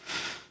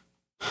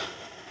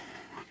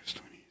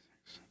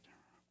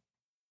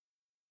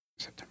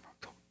 September,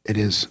 October. It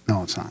is.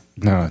 No, it's not.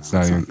 No, it's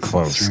not even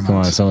close. 3 Come on,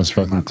 months. it's almost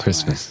 3 fucking months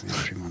Christmas. away.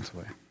 Yeah, 3 months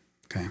away.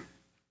 Okay.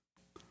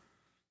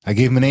 I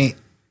gave him an 8.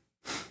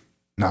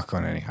 Not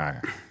going any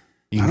higher.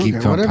 You I can don't keep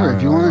care, whatever. compounding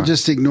If you all want to want.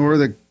 just ignore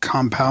the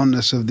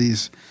compoundness of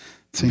these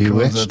synchros,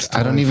 Bewitched. that's I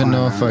don't totally even fine,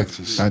 know man. if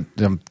It's just-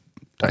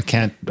 I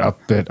can't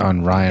up it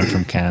on Ryan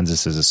from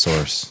Kansas as a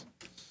source.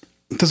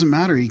 It doesn't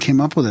matter. He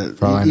came up with it.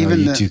 For all I know, Even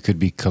you the- two could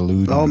be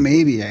colluding. Oh,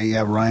 maybe.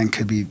 Yeah, Ryan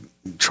could be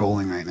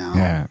trolling right now.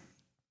 Yeah.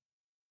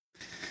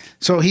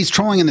 So he's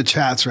trolling in the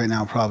chats right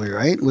now, probably,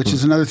 right? Which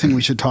is another thing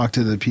we should talk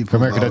to the people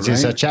about,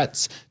 America.ca right?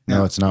 chats. No,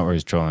 Yeah. it's not where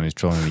he's trolling. He's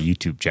trolling the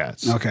YouTube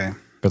chats. Okay.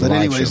 For the But live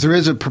anyways, show. there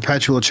is a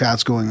perpetual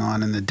chats going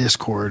on in the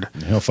Discord.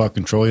 He'll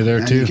fucking troll you there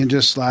And too. you can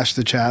just slash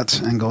the chats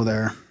and go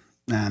there.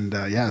 And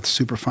yeah, it's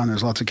super fun.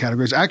 There's lots of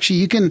categories. Actually,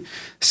 you can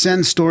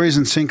send stories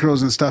and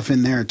synchros and stuff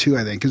in there too,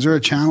 I think. Is there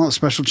a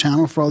special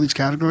channel for all these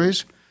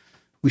categories?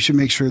 We should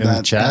make sure the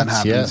that chats,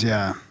 happens.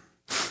 yeah.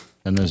 Yeah.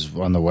 And there's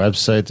on the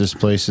website, there's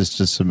places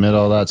to submit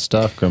all that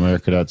stuff.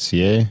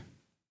 America.ca.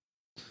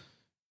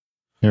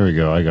 Here we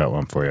go. I got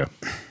one for you.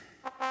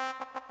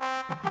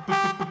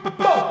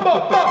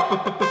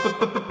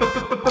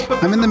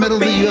 I'm in the middle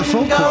of the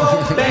UFO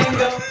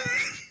quote.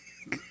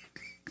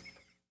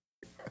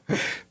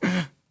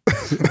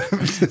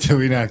 Did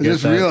we not I get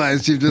just that?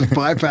 realized you just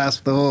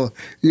bypassed the whole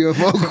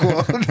UFO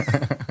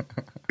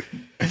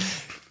quote.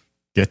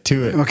 Get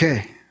to it.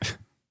 Okay.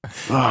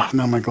 Oh,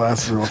 now my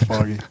glasses are all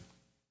foggy.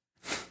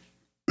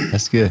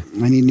 That's good.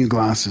 I need new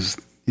glasses.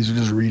 These are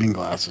just reading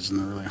glasses, and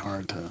they're really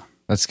hard to...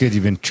 That's good.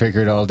 You've been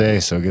triggered all day,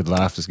 so a good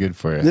laugh is good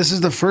for you. This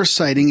is the first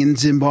sighting in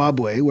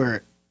Zimbabwe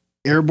where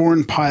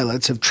airborne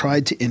pilots have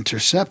tried to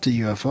intercept a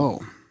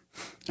UFO.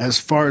 As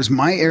far as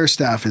my air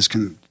staff is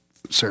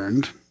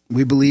concerned,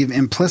 we believe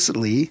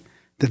implicitly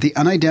that the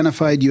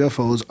unidentified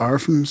UFOs are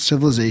from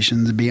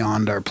civilizations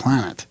beyond our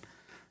planet.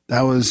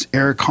 That was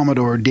Air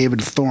Commodore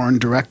David Thorne,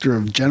 Director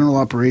of General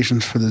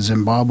Operations for the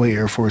Zimbabwe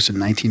Air Force in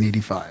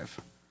 1985.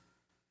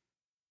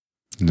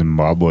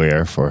 Zimbabwe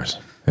Air Force.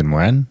 And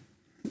when?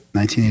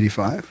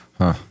 1985.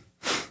 Huh.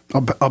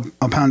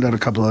 I'll pound out a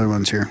couple other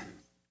ones here.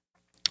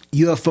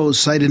 UFOs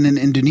sighted in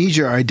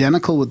Indonesia are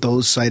identical with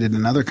those sighted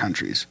in other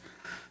countries.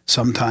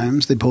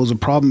 Sometimes they pose a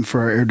problem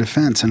for our air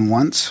defense, and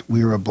once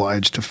we were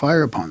obliged to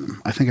fire upon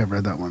them. I think I've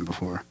read that one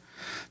before.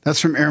 That's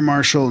from Air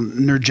Marshal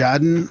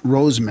Nurjadin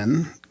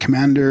Rosman,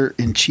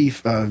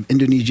 Commander-in-Chief of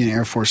Indonesian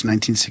Air Force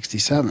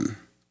 1967.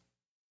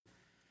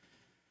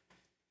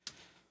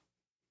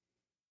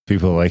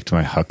 People liked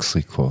my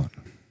Huxley quote.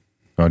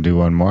 Want to do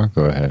one more?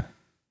 Go ahead.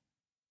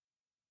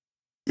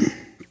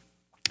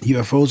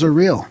 UFOs are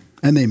real,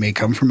 and they may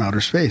come from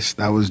outer space.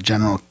 That was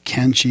General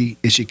Kenshi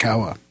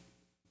Ishikawa,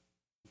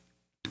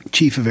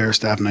 Chief of Air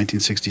Staff,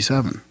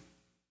 1967.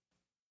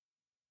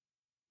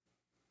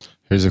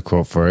 Here's a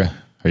quote for you.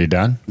 Are you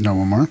done? No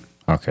one more?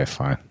 Okay,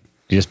 fine.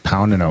 You're just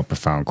pounding out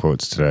profound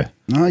quotes today.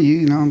 No,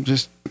 I'm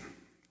just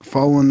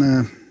following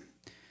the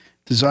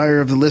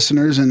desire of the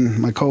listeners and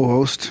my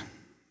co-host.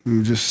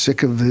 I'm just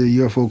sick of the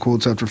UFO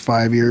quotes after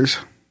 5 years.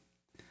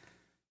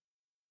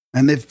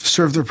 And they've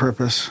served their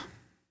purpose.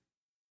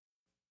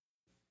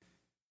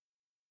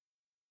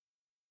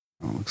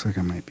 Oh, looks like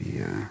I might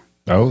be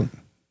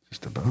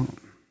just about.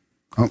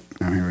 Oh,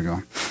 now here we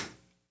go.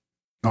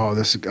 Oh,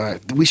 this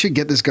guy. We should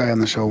get this guy on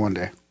the show one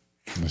day.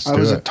 I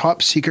was a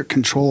top secret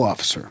control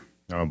officer.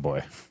 Oh,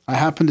 boy. I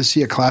happened to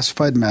see a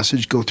classified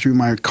message go through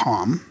my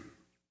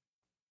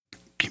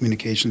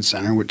communication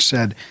center, which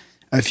said,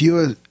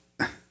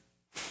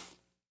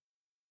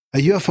 a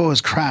UFO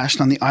has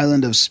crashed on the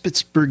island of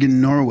Spitsbergen,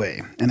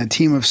 Norway, and a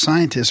team of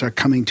scientists are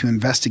coming to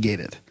investigate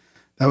it.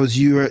 That was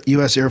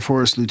U.S. Air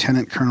Force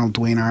Lieutenant Colonel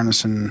Dwayne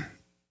Arneson.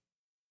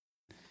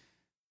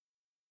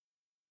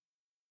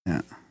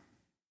 Yeah.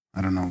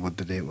 I don't know what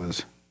the date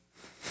was.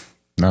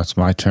 Now it's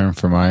my turn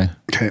for my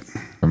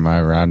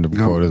random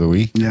quote of the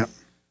week. Yeah.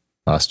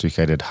 Last week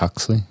I did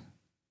Huxley.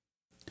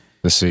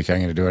 This week I'm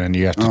going to do it, and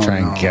you have to try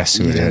and guess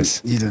who it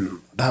is. You didn't.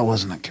 That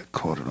wasn't a good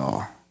quote at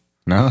all.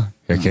 No?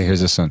 Okay,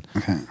 here's this one.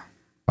 Okay.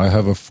 I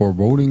have a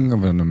foreboding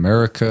of an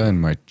America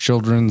in my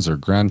children's or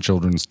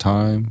grandchildren's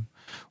time,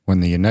 when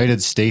the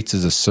United States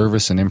is a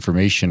service and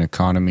information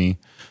economy,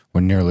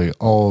 when nearly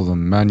all the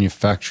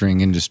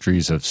manufacturing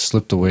industries have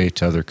slipped away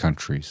to other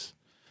countries,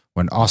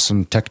 when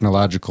awesome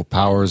technological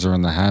powers are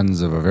in the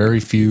hands of a very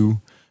few,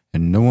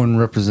 and no one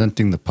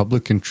representing the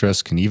public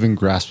interest can even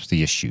grasp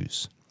the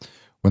issues,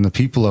 when the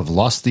people have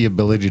lost the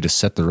ability to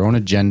set their own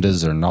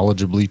agendas or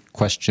knowledgeably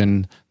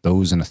question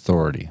those in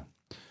authority,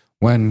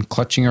 when,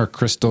 clutching our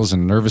crystals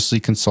and nervously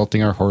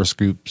consulting our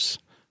horoscopes,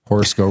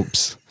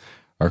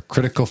 our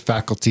critical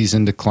faculties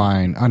in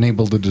decline,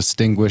 unable to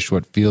distinguish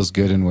what feels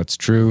good and what's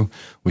true,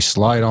 we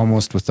slide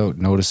almost without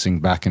noticing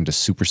back into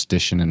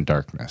superstition and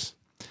darkness.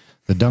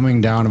 The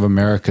dumbing down of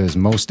America is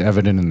most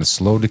evident in the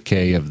slow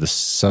decay of the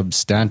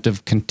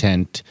substantive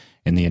content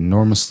in the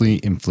enormously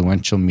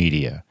influential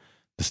media,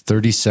 the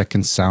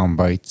 30-second sound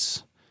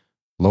bites,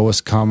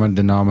 lowest common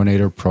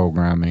denominator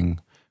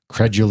programming,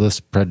 credulous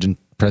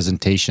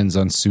presentations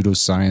on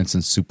pseudoscience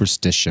and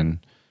superstition,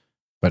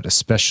 but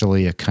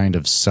especially a kind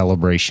of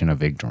celebration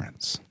of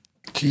ignorance.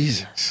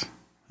 Jesus.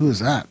 Who is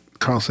that?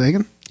 Carl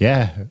Sagan?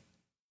 Yeah.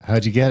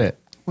 How'd you get it?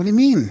 What do you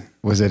mean?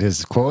 Was it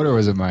his quote or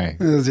was it my... It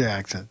was your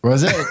accent.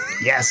 Was it?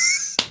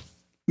 Yes.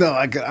 No,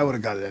 I would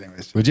have got it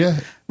anyways. Would you?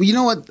 Well, you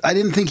know what? I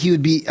didn't think he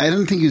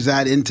was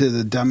that into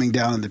the dumbing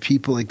down of the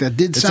people. Like that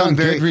did sound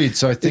very... Goodreads,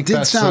 so I think it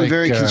did sound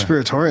very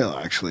conspiratorial,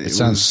 actually. It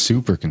sounds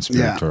super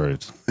conspiratorial.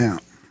 Yeah.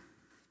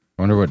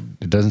 I wonder what...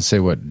 It doesn't say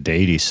what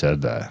date he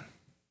said that.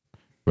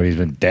 But he's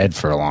been dead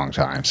for a long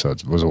time, so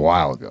it was a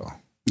while ago.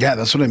 Yeah,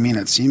 that's what I mean.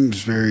 It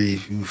seems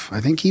very... I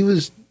think he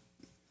was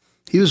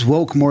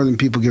woke more than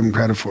people give him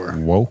credit for.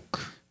 Woke?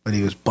 But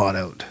he was bought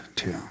out,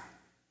 too.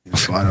 He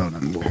was bought out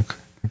and woke.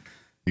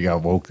 You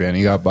got woke then?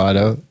 He got bought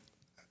out?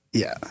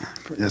 Yeah.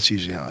 That's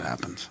usually how it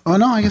happens. Oh,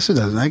 no, I guess it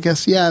doesn't. I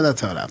guess, yeah, that's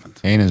how it happens.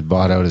 Ain't as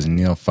bought out as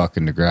Neil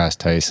fucking deGrasse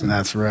Tyson.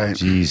 That's right.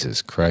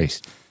 Jesus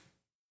Christ.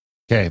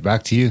 Okay,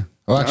 back to you.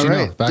 Oh,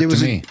 actually, no. Back to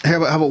me.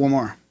 How about one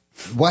more?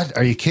 What?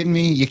 Are you kidding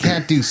me? You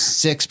can't do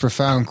 6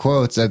 profound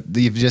quotes.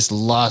 You've just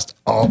lost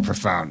all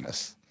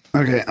profoundness.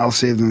 Okay, I'll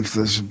save them.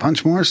 There's a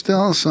bunch more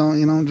still, so,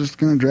 I'm just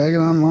going to drag it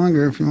on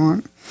longer if you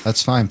want.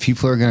 That's fine.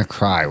 People are going to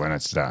cry when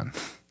it's done.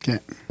 Okay.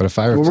 But if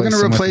I we're going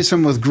to replace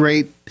them with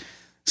great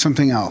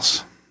something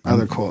else,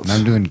 other quotes.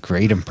 I'm doing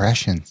great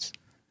impressions.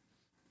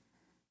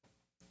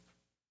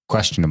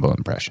 Questionable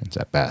impressions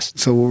at best.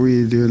 So what were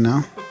you doing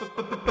now?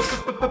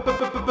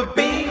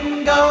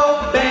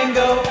 Bingo,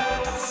 bango,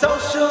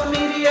 social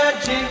media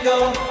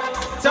jingle.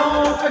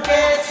 Don't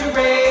forget to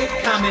rate,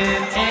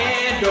 comment,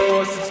 and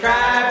or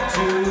subscribe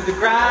to the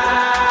Grimerica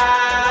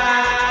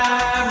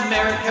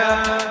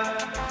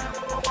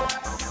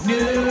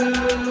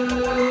newsletter.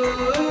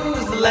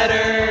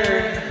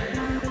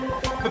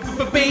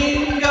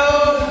 Bingo,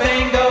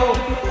 bango,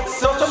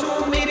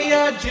 social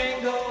media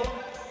jingle.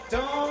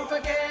 Don't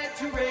forget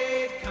to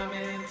rate,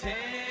 comment,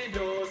 and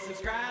or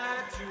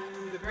subscribe to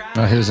the Grimerica.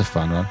 Oh, here's a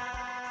fun one.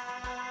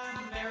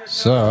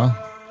 So,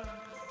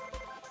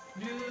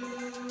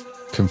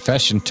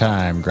 confession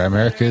time.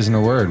 Grimerica isn't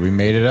a word. We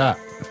made it up.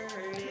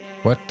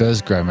 What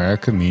does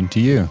Grimerica mean to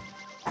you?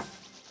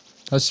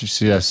 Let's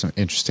see. Have some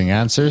interesting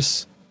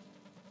answers.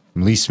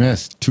 From Lee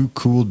Smith, 2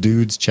 cool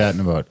dudes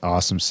chatting about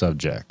awesome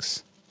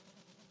subjects.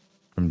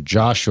 From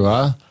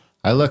Joshua,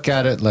 I look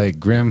at it like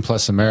Grim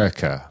plus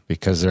America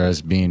because there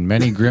has been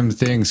many grim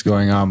things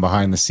going on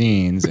behind the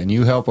scenes, and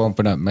you help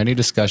open up many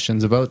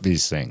discussions about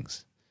these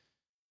things.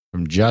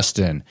 From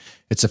Justin,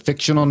 it's a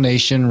fictional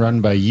nation run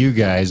by you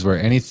guys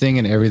where anything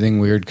and everything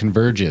weird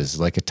converges,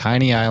 like a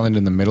tiny island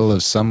in the middle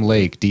of some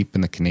lake deep in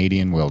the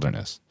Canadian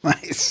wilderness.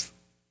 Nice.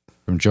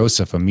 From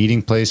Joseph, a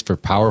meeting place for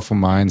powerful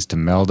minds to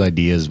meld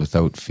ideas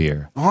without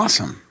fear.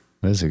 Awesome.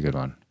 This is a good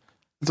one.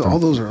 All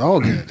those are all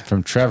good.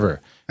 From Trevor.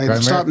 Hey,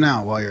 stop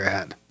now while you're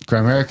ahead.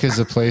 Grimerica is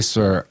a place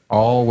where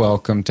all are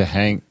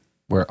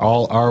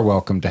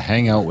welcome to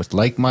hang out with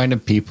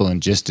like-minded people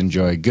and just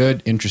enjoy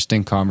good,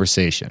 interesting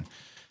conversation.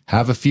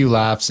 Have a few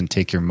laughs and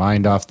take your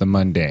mind off the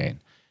mundane.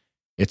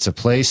 It's a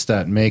place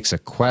that makes a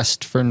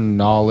quest for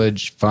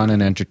knowledge fun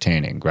and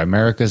entertaining.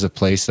 Grimerica is a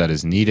place that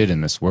is needed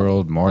in this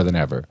world more than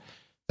ever.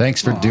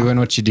 Thanks for doing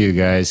what you do,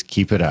 guys.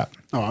 Keep it up.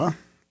 Aw.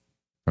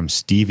 From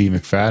Stevie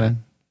McFadden.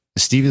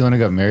 Is Stevie the one who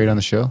got married on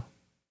the show?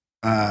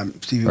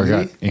 Stevie Or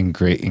Weeby?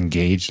 got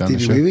engaged on the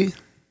show? Stevie Weeby?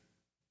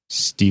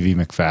 Stevie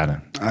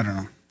McFadden. I don't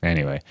know.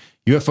 Anyway,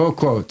 UFO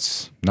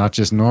quotes, not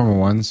just normal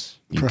ones.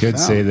 You could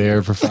say they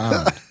are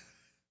profound.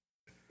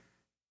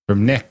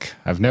 From Nick,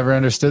 I've never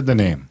understood the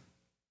name.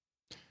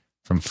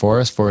 From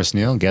Forrest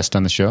Neal, guest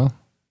on the show,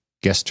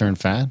 guest turned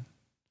fan.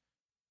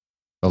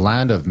 The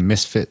land of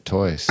misfit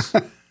toys.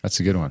 That's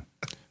a good one.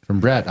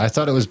 From Brett, I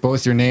thought it was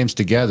both your names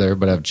together,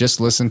 but I've just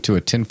listened to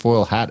a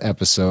tinfoil hat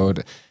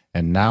episode,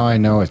 and now I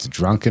know it's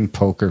drunken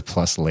poker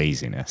plus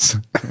laziness.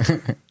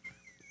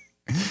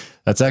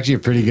 That's actually a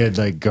pretty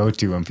good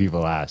go-to when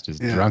people ask, is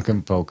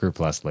drunken poker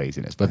plus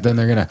laziness. But then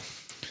they're going to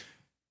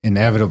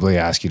inevitably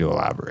ask you to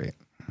elaborate.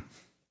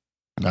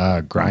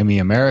 Grimy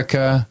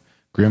America,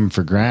 Grim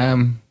for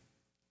Graham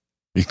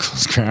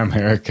equals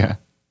Grimerica.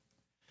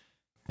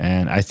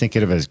 And I think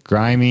of it as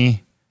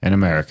Grimy and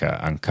America,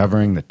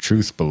 uncovering the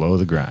truth below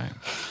the grime.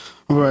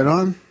 Right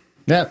on.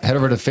 Yep. Head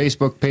over to the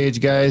Facebook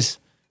page, guys.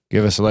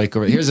 Give us a like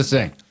over. Here's the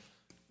thing.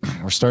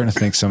 We're starting to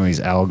think some of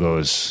these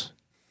algos,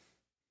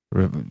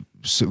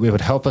 so it would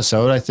help us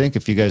out, I think,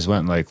 if you guys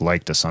went and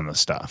liked us on the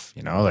stuff,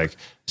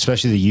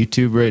 especially the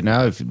YouTube right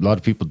now. If a lot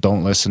of people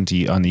don't listen to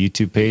you on the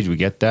YouTube page, we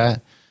get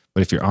that.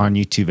 But if you're on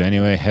YouTube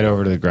anyway, head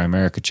over to the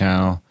Grimerica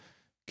channel.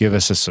 Give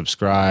us a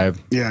subscribe.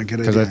 Yeah,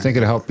 good idea. Because I think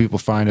it'll help people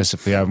find us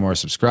if we have more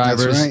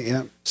subscribers. That's right,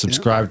 yeah.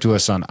 Subscribe to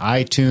us on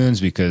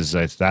iTunes because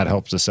that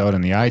helps us out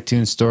in the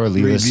iTunes store.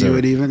 Leave us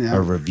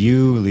a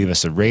review. Leave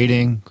us a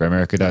rating.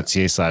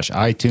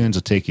 Grimerica.ca/iTunes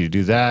will take you to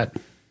do that.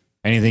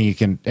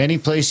 Any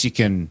place you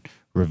can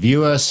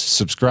review us,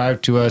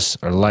 subscribe to us,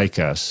 or like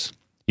us.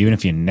 Even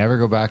if you never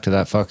go back to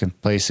that fucking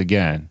place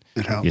again,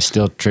 it helps. You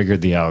still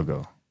triggered the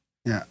algo.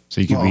 Yeah. So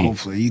you could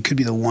hopefully you could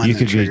be the one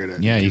that triggered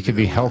it. Yeah, you could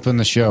be helping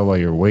the show while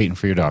you're waiting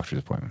for your doctor's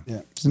appointment.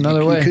 Yeah. It's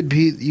another way.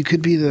 You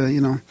could be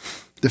the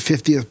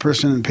 50th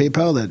person in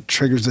PayPal that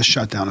triggers the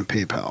shutdown of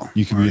PayPal.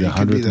 You could be the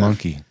 100th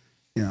monkey.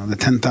 The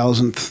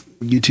 10,000th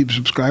YouTube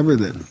subscriber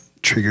that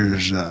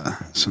triggers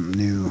some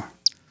new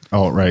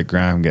alt-right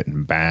Graham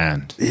getting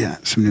banned. Yeah,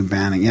 some new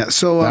banning. Yeah.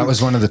 So that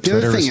was one of the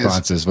Twitter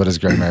responses. What does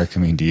Grimerica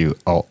mean to you?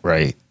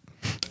 Alt-right.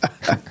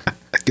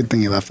 Good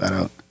thing you left that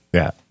out.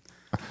 Yeah.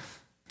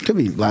 Could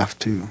be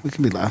laughed too. We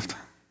can be laughed.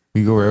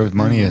 We go where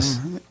money is.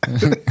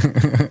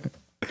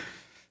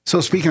 So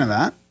speaking of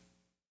that,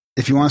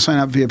 if you want to sign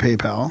up via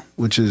PayPal,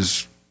 which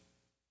is,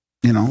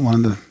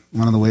 one of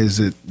the ways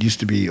that used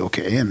to be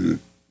okay, and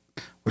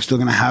we're still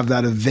going to have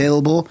that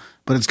available,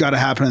 but it's got to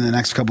happen in the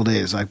next couple of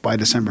days, like by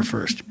December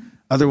 1st.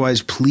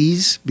 Otherwise,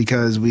 please,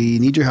 because we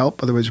need your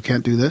help. Otherwise, we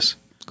can't do this.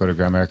 Go to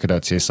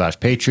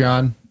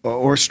grimerica.ca/Patreon.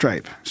 Or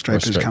Stripe.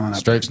 Stripe is coming up.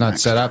 Stripe's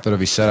not set up. It'll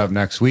be set up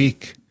next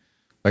week.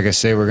 Like I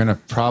say, we're going to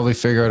probably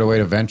figure out a way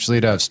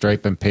eventually to have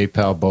Stripe and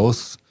PayPal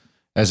both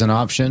as an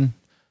option.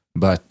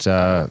 But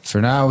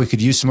for now, we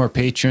could use some more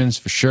patrons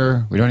for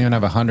sure. We don't even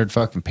have 100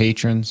 fucking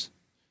patrons.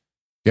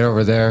 Get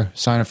over there,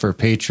 sign up for a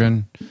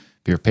patron. If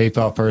you're a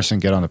PayPal person,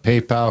 get on the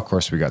PayPal. Of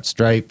course, we got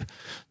Stripe.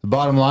 The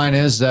bottom line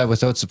is that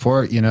without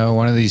support,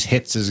 one of these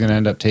hits is going to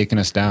end up taking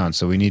us down.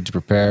 So we need to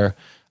prepare.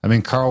 I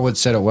mean, Carl Wood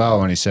said it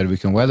well when he said we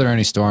can weather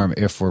any storm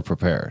if we're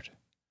prepared.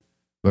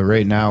 But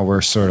right now,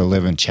 we're sort of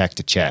living check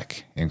to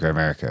check in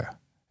Grimerica.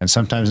 And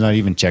sometimes not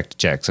even check to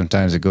check.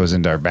 Sometimes it goes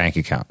into our bank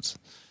accounts,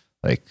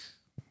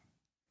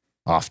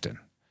 often.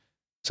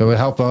 So it would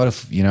help out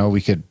if, we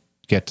could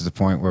get to the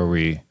point where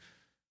we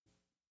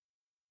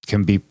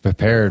can be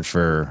prepared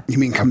for... You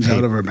mean comes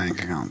out of our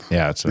bank account?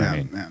 Yeah, that's what I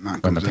mean. Yeah,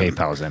 when the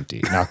PayPal is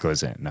empty. Not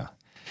goes in, no.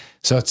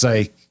 So it's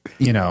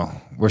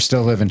we're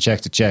still living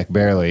check to check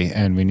barely,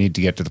 and we need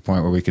to get to the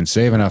point where we can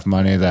save enough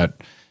money that...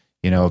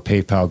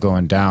 PayPal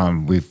going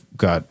down, we've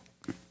got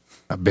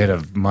a bit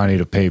of money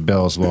to pay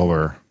bills while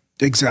we're...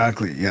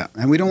 Exactly, yeah.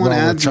 And we don't want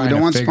ads, we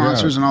don't want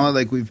sponsors and all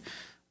that.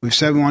 We've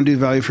said we want to do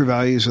value for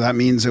value, so that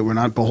means that we're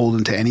not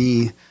beholden to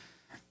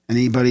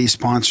anybody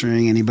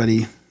sponsoring,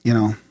 anybody,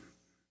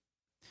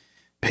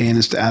 paying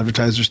us to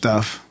advertise their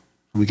stuff.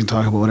 We can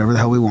talk about whatever the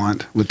hell we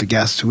want with the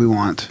guests who we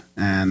want,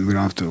 and we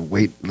don't have to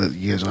wait.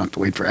 You guys don't have to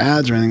wait for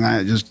ads or anything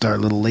like that. Just our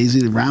little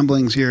lazy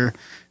ramblings here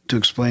to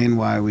explain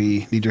why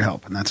we need your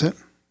help, and that's it.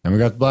 And we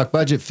got the Black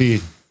Budget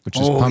feed, which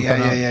is pumping up.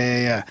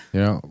 Yeah.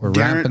 We're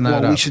ramping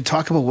that up. We should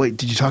talk about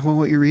did you talk about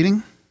what you're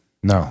reading?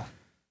 No.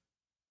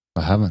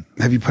 I haven't.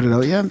 Have you put it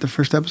out yet? The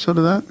first episode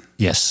of that?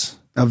 Yes.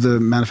 Of the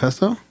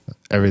manifesto?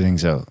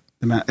 Everything's out.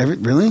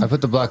 Really? I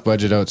put the black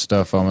budget out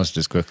stuff almost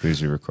as quickly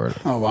as we recorded.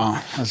 Oh,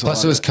 wow.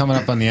 Plus, it was coming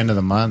up on the end of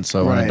the month, so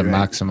I wanted to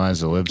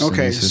maximize the libs.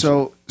 Okay,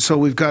 so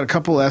we've got a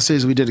couple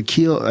essays. I did a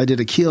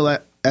Keel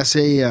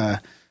essay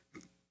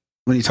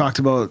when he talked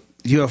about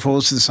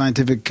UFOs to the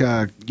Scientific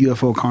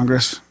UFO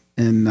Congress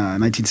in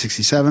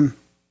 1967.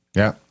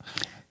 Yeah.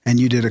 And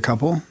you did a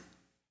couple?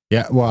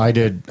 Yeah, well, I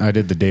did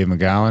the Dave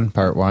McGowan,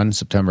 part 1,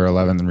 September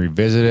 11th, and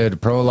revisited a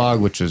prologue,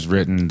 which was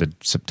written the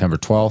September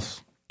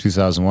 12th,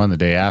 2001, the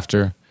day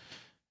after,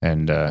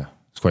 and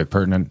it's quite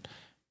pertinent.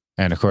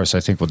 And, of course, I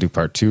think we'll do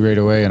part 2 right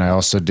away, and I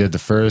also did the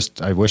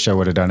first. I wish I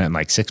would have done it in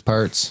like 6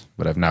 parts,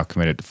 but I've now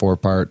committed to 4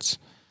 parts.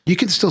 You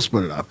can still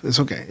split it up.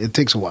 It's okay. It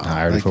takes a while.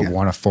 I already put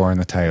 1 of 4 in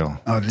the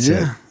title. Oh, did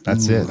you?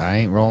 That's it. I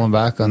ain't rolling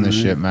back on this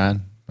shit,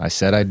 man. I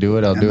said I'd do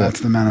it. I'll do it. That's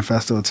the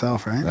manifesto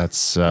itself, right?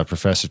 That's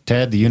Professor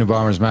Ted, the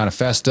Unabomber's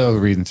Manifesto,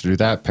 reading through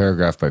that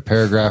paragraph by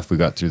paragraph. We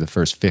got through the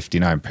first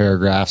 59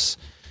 paragraphs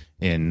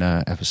in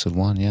episode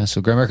 1. Yeah.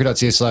 So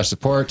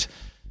grimerica.ca/support.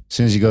 As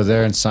soon as you go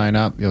there and sign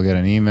up, you'll get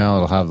an email.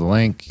 It'll have the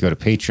link. You go to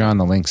Patreon.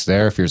 The link's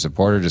there. If you're a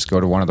supporter, just go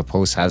to one of the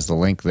posts, has the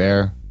link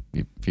there.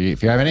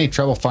 If you have any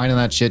trouble finding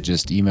that shit,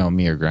 just email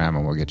me or Graham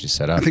and we'll get you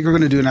set up. I think we're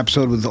going to do an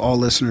episode with all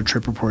listener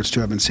trip reports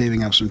too. I've been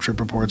saving up some trip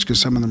reports because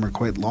some of them are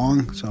quite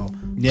long. So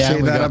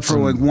save that up for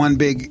like one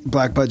big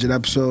black budget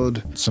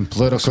episode. Some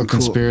political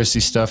conspiracy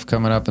stuff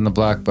coming up in the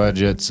black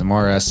budget, some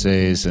more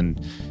essays, and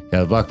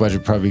the black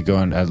budget probably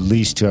going at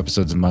least 2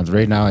 episodes a month.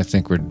 Right now, I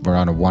think we're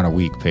on a 1 a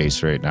week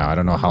pace right now. I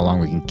don't know how long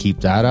we can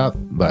keep that up,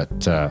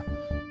 but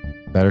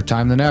better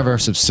time than ever.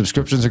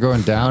 Subscriptions are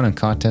going down and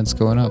content's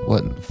going up.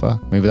 What the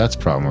fuck? Maybe that's a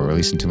problem. We're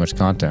releasing too much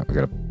content. We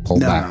got to pull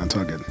back. No, it's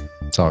all good.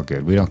 It's all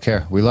good. We don't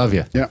care. We love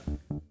you. Yeah.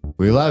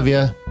 We love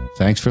you.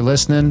 Thanks for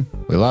listening.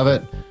 We love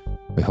it.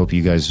 We hope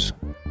you guys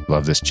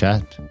love this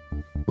chat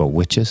about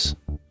witches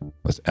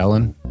with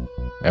Ellen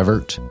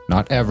Evert,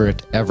 not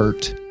Everett,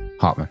 Evert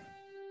Hopman.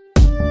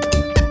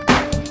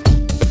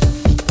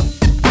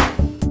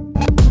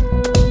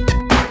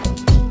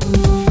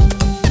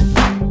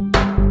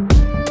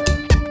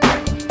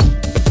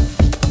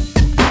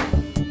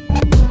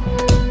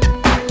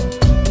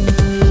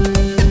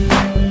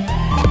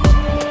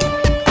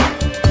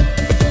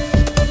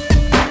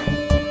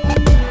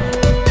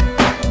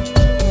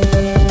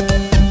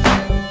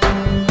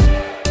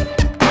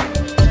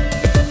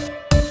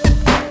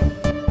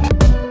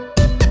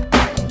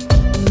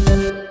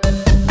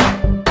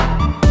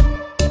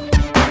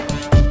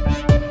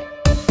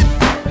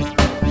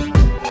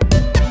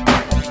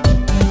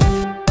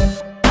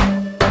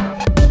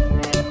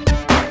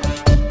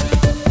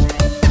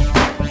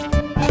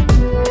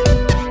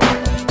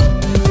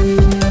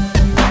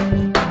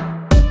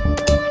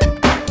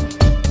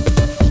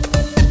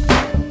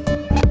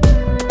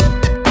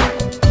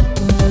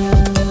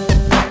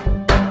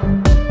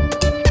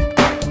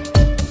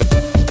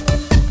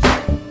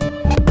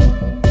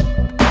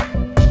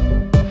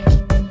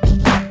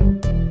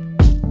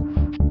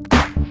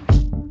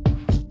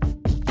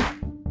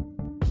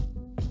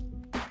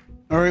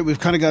 We've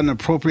kind of got an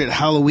appropriate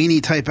Halloween-y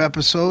type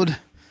episode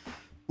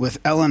with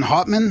Ellen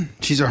Hopman.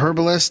 She's a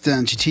herbalist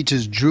and she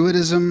teaches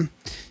druidism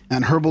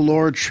and herbal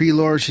lore, tree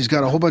lore. She's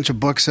got a whole bunch of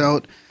books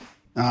out.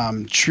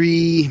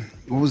 Tree,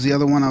 what was the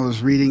other one I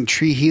was reading?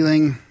 Tree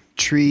healing,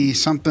 tree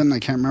something. I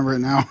can't remember it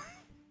now.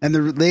 And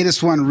the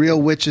latest one,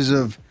 Real Witches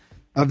of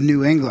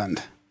New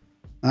England.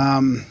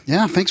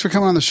 Yeah, thanks for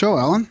coming on the show,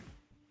 Ellen.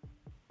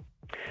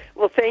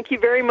 Well, thank you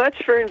very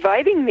much for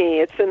inviting me.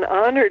 It's an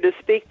honor to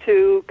speak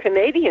to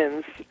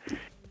Canadians.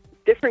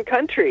 Different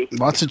country.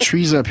 Lots of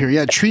trees up here.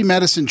 Yeah, tree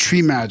medicine,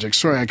 tree magic.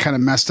 Sorry, I kind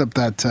of messed up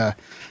that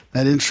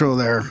intro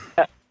there.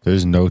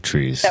 There's no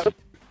trees. That was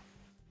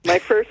my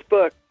first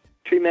book,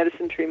 Tree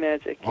Medicine, Tree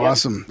Magic.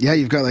 Awesome. Yeah,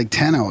 you've got like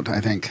 10 out, I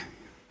think.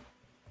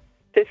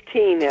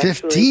 15, actually.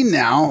 15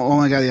 now? Oh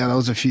my God, yeah, that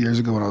was a few years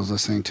ago when I was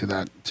listening to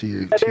that.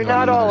 They're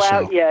not all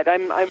out yet.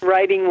 I'm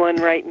writing one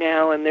right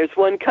now, and there's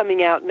one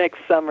coming out next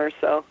summer,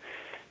 so...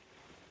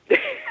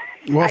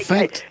 Well,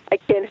 I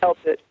can't help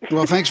it.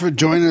 Well, thanks for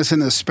joining us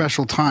in this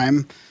special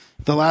time.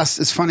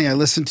 It's funny, I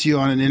listened to you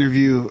on an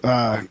interview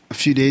a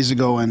few days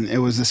ago, and it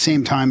was the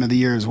same time of the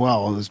year as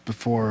well. It was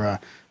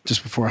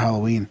just before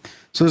Halloween.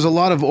 So there's a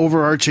lot of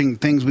overarching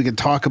things we could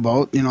talk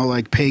about,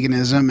 like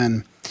paganism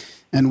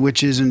and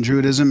witches and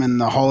druidism and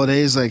the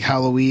holidays like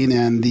Halloween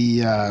and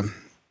the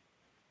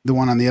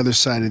one on the other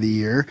side of the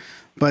year.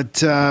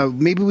 But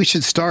maybe we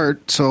should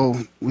start so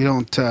we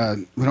don't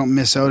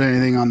miss out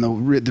anything on the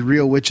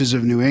Real Witches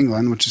of New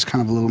England, which is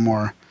kind of a little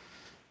more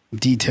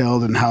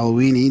detailed and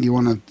Halloween-y. Do you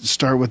want to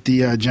start with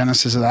the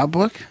genesis of that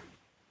book?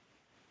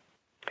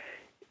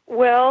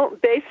 Well,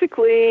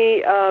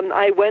 basically,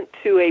 I went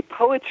to a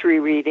poetry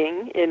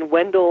reading in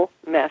Wendell,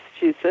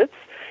 Massachusetts,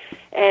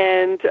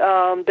 and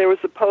there was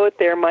a poet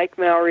there, Mike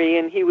Mowry,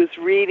 and he was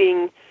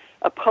reading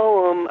a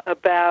poem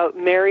about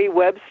Mary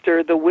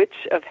Webster, the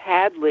Witch of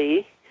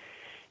Hadley.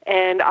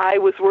 And I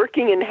was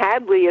working in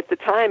Hadley at the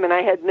time, and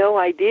I had no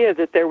idea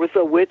that there was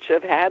a Witch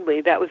of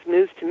Hadley. That was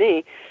news to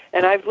me.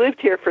 And I've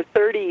lived here for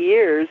 30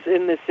 years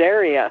in this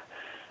area.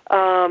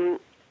 And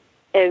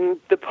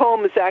the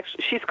poem is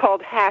actually, she's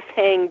called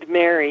Half-Hanged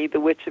Mary, the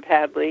Witch of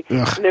Hadley.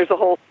 Ugh. And there's a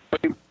whole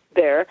story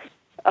there.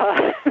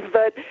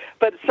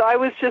 But so I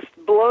was just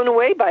blown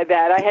away by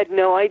that. I had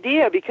no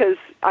idea, because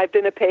I've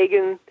been a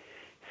pagan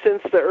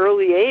since the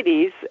early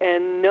 80s,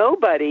 and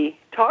nobody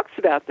talks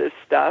about this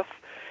stuff.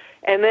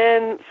 And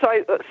then, so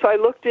I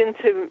looked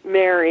into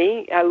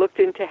Mary. I looked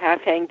into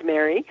Half-Hanged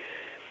Mary.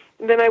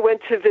 And then I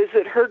went to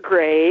visit her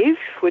grave,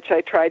 which I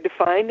tried to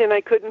find, and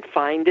I couldn't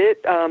find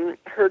it.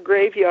 Her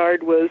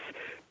graveyard was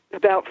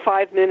about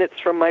 5 minutes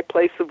from my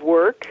place of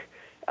work,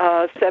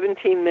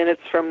 17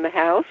 minutes from the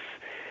house.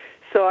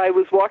 So I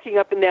was walking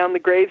up and down the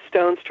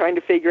gravestones trying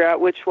to figure out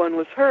which one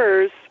was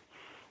hers,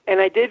 and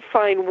I did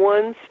find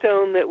one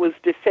stone that was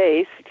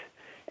defaced,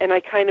 and I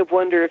kind of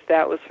wonder if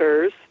that was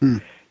hers.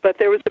 But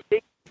there was a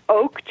big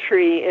oak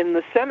tree in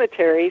the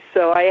cemetery,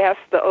 so I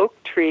asked the oak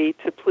tree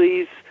to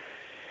please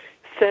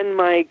send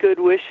my good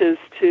wishes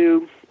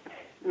to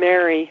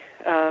Mary,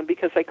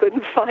 because I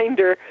couldn't find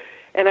her.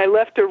 And I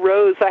left a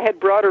rose. I had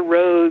brought a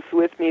rose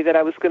with me that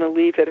I was going to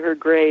leave at her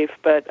grave,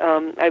 but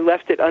I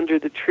left it under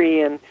the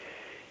tree and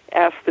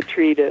asked the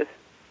tree to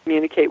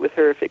communicate with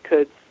her if it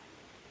could.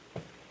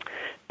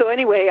 So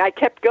anyway, I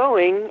kept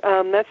going.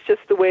 That's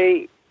just the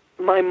way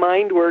my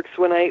mind works.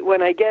 When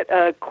I get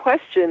a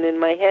question in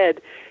my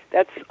head,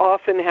 that's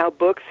often how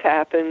books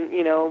happen.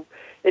 You know,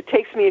 it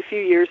takes me a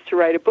few years to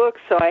write a book,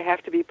 so I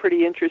have to be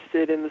pretty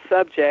interested in the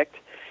subject.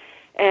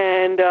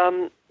 And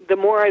the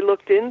more I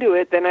looked into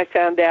it, then I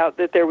found out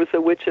that there was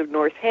a witch of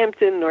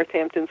Northampton.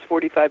 Northampton's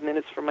 45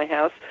 minutes from my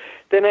house.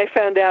 Then I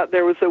found out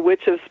there was a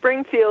witch of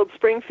Springfield.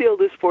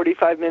 Springfield is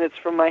 45 minutes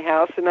from my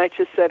house. And I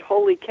just said,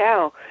 holy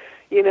cow,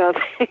 you know.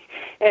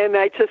 And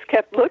I just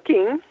kept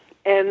looking.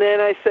 And then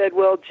I said,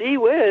 well, gee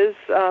whiz,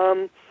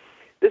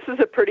 this is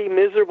a pretty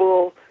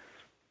miserable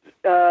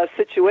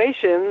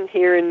situation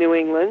here in New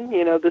England,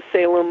 you know, the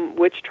Salem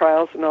witch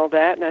trials and all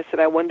that. And I said,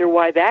 I wonder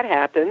why that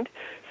happened.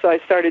 So I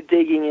started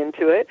digging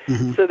into it.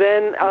 So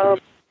then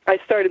I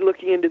started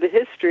looking into the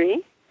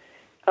history,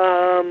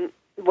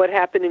 what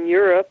happened in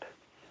Europe,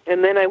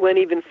 and then I went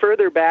even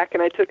further back,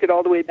 and I took it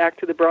all the way back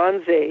to the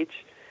Bronze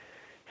Age.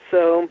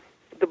 So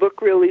the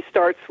book really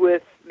starts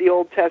with the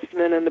Old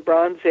Testament and the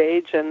Bronze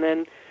Age, and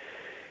then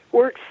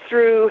works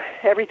through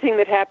everything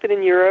that happened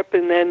in Europe,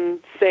 and then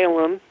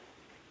Salem.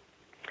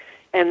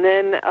 And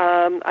then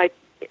I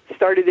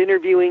started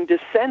interviewing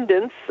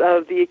descendants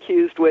of the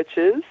accused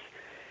witches.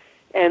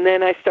 And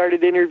then I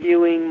started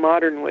interviewing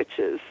modern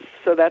witches.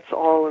 So that's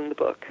all in the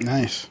book.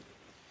 Nice.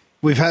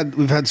 We've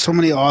had so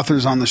many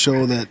authors on the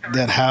show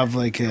that have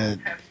like a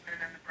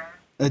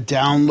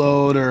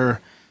download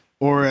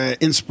or a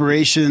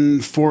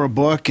inspiration for a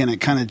book, and it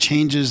kind of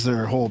changes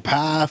their whole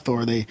path,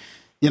 or they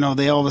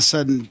all of a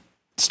sudden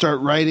start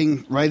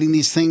writing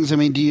these things. I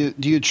mean, do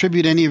you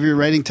attribute any of your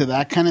writing to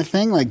that kind of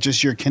thing, like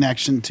just your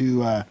connection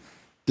to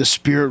the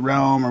spirit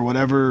realm or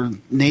whatever,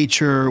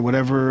 nature, or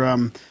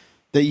whatever?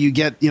 That you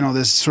get,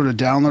 this sort of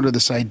download or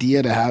this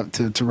idea to have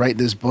to write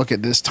this book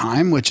at this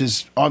time, which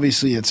is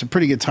obviously it's a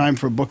pretty good time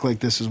for a book like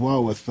this as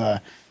well, with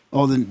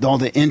all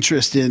the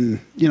interest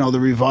in the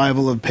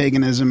revival of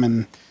paganism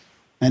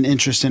and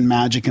interest in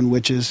magic and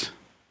witches.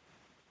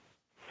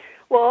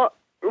 Well,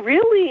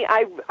 really,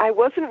 I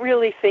wasn't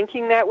really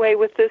thinking that way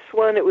with this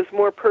one. It was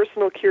more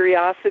personal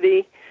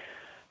curiosity.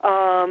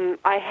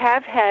 I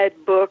have had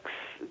books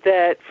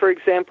that, for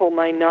example,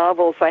 my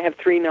novels. I have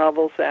 3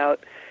 novels out.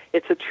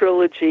 It's a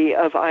trilogy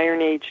of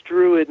Iron Age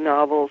Druid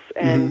novels.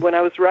 And when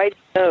I was writing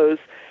those,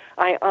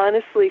 I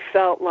honestly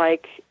felt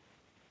like,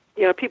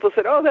 people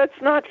said, oh, that's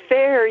not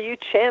fair. You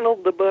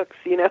channeled the books,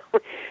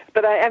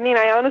 But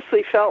I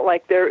honestly felt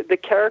like the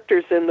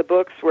characters in the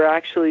books were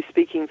actually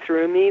speaking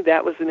through me.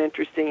 That was an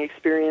interesting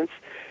experience.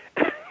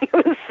 It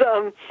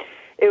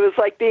was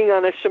like being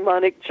on a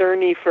shamanic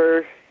journey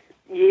for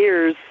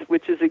years,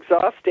 which is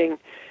exhausting.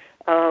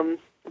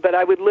 But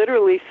I would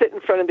literally sit in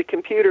front of the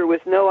computer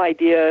with no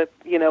idea,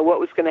 what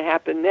was going to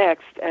happen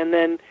next. And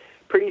then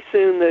pretty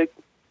soon the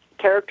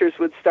characters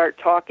would start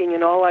talking,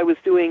 and all I was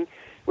doing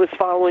was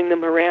following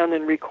them around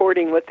and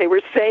recording what they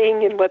were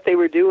saying and what they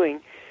were doing.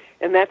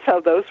 And that's how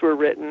those were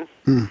written.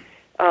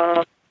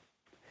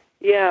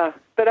 Yeah.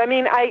 But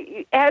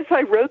as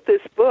I wrote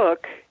this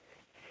book,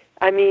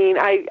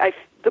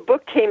 the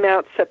book came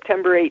out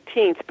September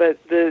 18th, but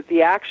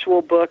the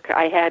actual book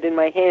I had in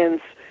my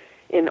hands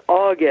in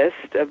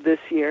August of this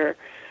year.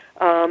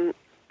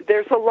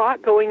 There's a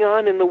lot going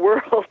on in the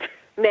world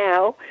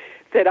now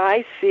that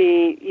I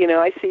see,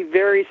 I see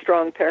very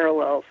strong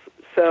parallels.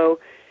 So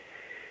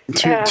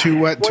to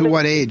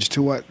what age?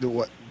 To what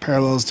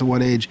parallels to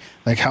what age?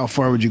 Like how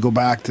far would you go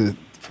back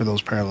for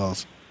those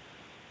parallels?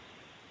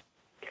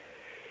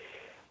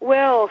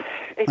 Well,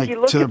 if you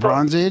look to at the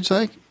Bronze Age,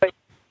 like?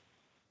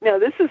 No,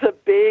 this is a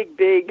big,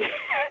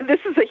 this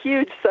is a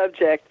huge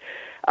subject.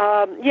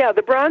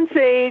 The Bronze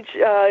Age,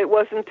 it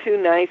wasn't too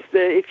nice.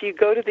 If you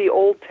go to the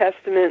Old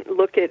Testament,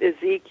 look at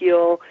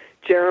Ezekiel,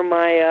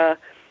 Jeremiah,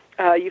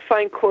 you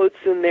find quotes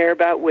in there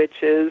about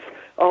witches,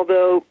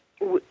 although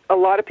a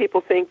lot of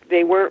people think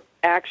they weren't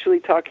actually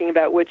talking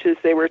about witches,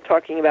 they were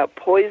talking about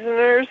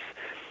poisoners.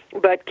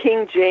 But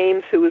King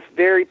James, who was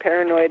very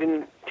paranoid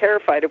and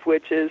terrified of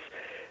witches,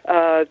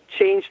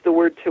 changed the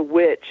word to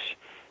witch.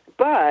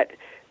 But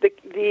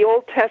the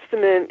Old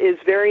Testament is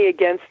very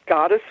against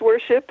goddess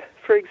worship,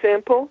 for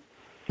example.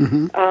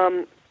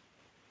 Mm-hmm.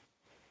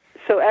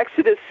 So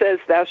Exodus says,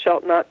 "Thou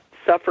shalt not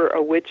suffer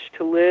a witch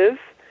to live."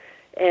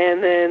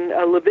 And then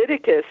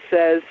Leviticus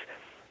says,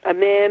 "A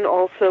man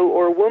also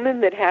or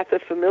woman that hath a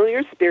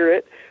familiar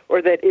spirit,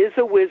 or that is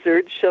a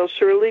wizard, shall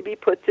surely be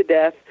put to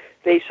death.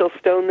 They shall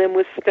stone them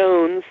with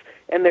stones,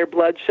 and their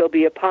blood shall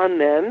be upon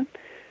them."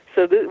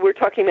 So we're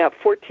talking about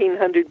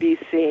 1400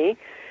 BC.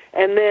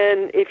 And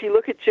then if you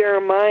look at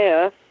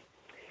Jeremiah,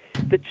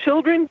 "The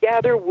children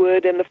gather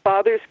wood, and the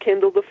fathers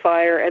kindle the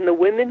fire, and the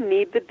women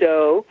knead the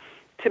dough,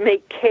 to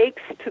make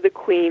cakes to the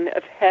Queen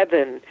of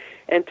Heaven,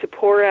 and to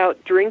pour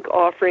out drink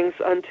offerings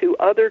unto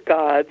other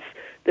gods,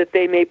 that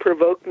they may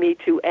provoke me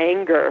to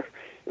anger."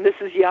 And this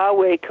is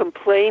Yahweh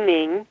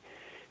complaining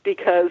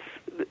because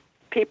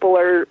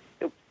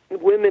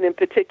women in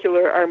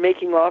particular, are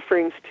making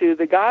offerings to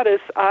the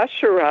goddess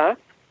Asherah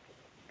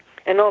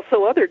and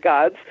also other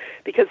gods,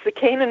 because the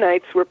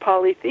Canaanites were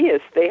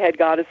polytheists. They had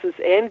goddesses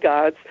and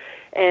gods.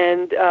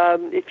 And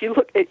if you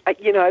look at,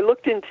 I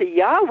looked into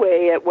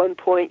Yahweh at one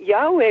point.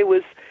 Yahweh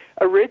was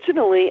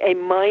originally a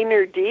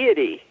minor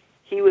deity.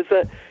 He was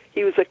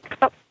a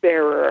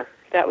cupbearer.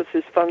 That was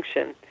his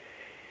function.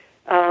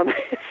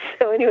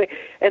 So anyway,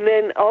 and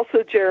then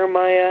also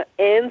Jeremiah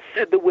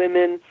answered the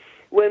women,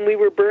 "When we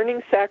were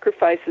burning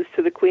sacrifices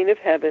to the Queen of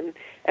Heaven,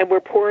 and were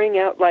pouring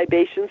out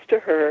libations to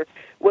her,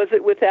 was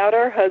it without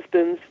our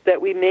husbands that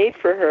we made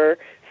for her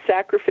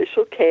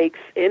sacrificial cakes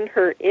in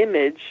her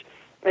image,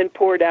 and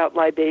poured out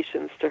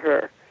libations to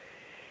her?"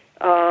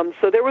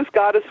 So there was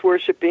goddess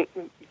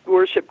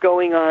worship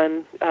going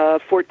on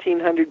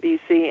 1400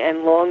 BC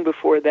and long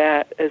before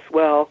that as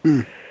well.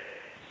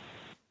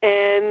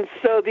 And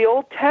so the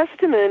Old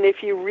Testament,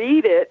 if you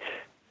read it,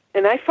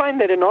 and I find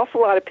that an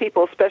awful lot of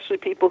people, especially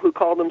people who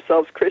call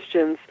themselves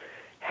Christians,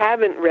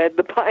 haven't read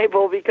the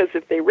Bible, because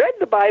if they read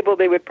the Bible,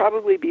 they would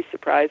probably be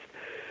surprised.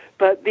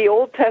 But the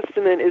Old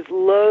Testament is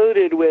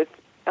loaded with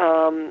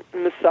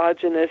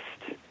misogynist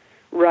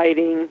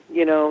writing,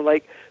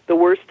 like the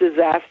worst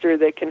disaster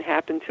that can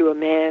happen to a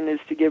man is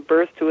to give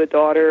birth to a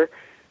daughter.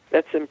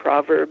 That's in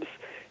Proverbs.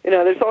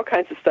 There's all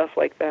kinds of stuff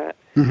like that.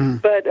 Mm-hmm.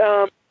 But,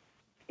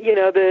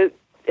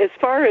 as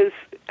far as,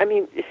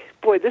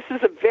 this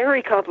is a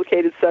very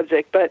complicated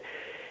subject, but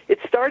it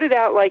started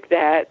out like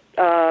that.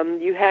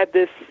 You had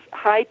this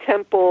high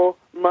temple,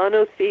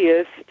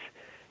 monotheist,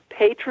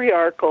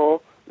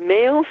 patriarchal,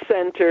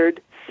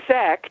 male-centered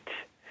sect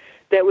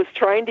that was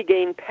trying to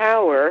gain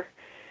power,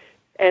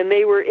 and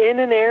they were in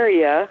an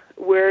area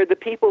where the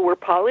people were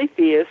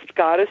polytheist,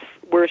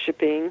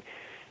 goddess-worshipping.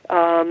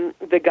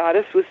 The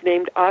goddess was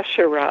named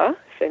Asherah,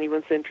 if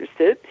anyone's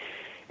interested.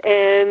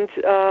 And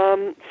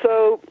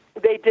so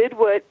they did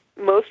what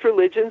most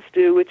religions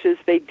do, which is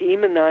they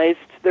demonized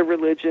the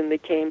religion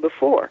that came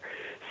before.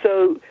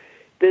 So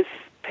this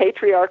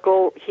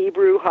patriarchal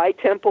Hebrew high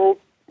temple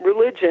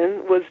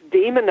religion was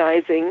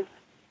demonizing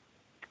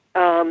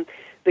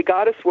the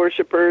goddess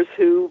worshippers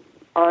who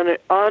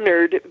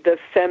honored the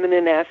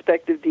feminine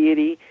aspect of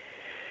deity.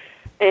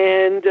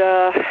 And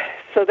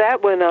so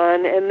that went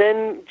on. And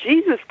then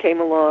Jesus came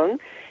along,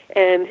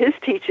 and his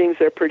teachings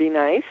are pretty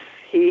nice.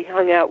 He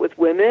hung out with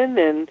women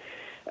and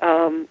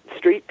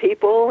street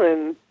people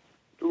and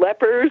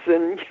lepers,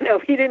 and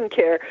he didn't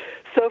care.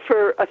 So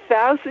for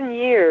 1,000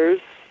 years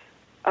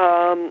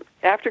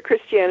after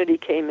Christianity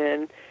came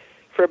in,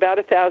 for about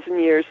 1,000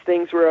 years,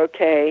 things were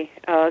okay.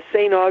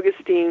 St.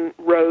 Augustine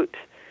wrote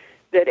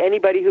that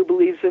anybody who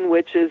believes in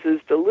witches is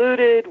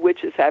deluded.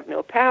 Witches have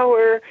no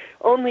power.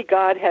 Only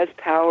God has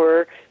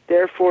power.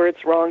 Therefore,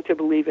 it's wrong to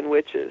believe in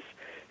witches.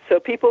 So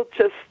people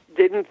just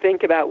didn't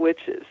think about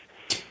witches.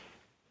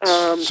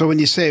 So when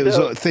you say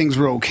things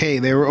were okay,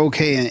 they were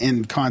okay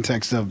in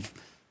context of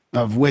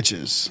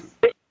witches.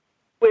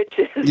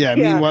 Witches. Yeah.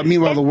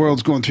 Meanwhile, the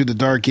world's going through the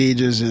Dark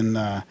Ages and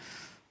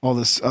all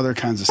this other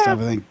kinds of stuff.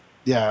 I think.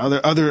 Yeah.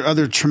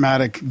 Other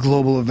traumatic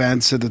global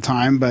events at the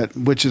time, but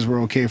witches were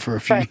okay for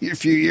a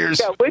few years.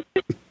 Yeah.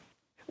 Witches.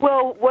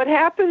 Well, what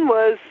happened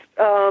was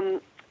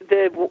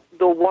the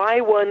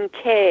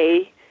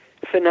Y1K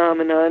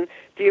phenomenon.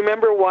 Do you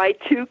remember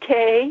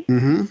Y2K?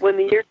 Mm-hmm. When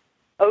the year.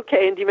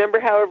 Okay, and do you remember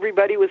how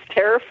everybody was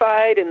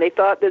terrified and they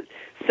thought that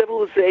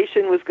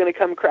civilization was going to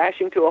come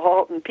crashing to a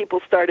halt, and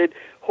people started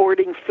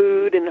hoarding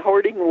food and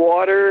hoarding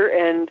water,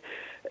 and,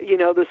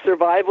 the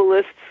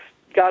survivalists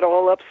got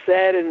all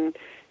upset, and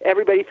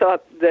everybody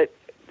thought that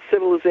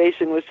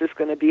civilization was just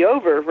going to be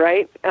over,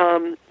 right?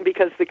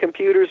 Because the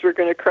computers were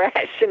going to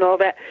crash and all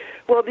that.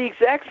 Well, the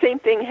exact same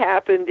thing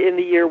happened in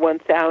the year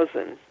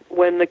 1000.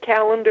 When the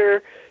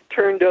calendar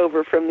turned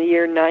over from the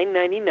year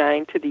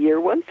 999 to the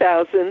year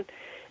 1000,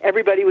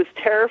 everybody was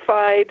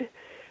terrified.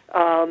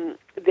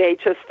 They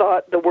just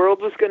thought the world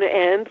was going to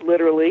end,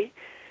 literally.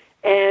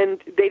 and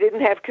they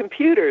didn't have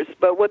computers.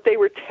 But what they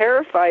were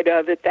terrified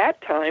of at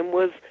that time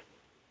was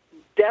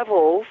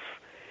devils.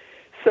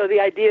 So the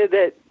idea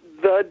that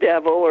the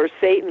devil or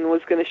Satan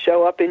was going to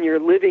show up in your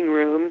living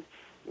room,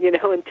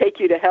 and take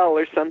you to hell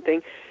or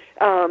something,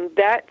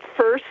 that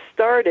first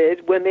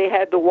started when they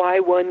had the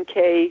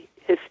Y1K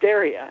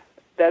hysteria.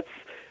 That's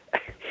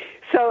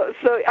so.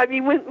 I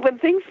mean,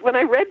 when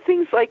I read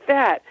things like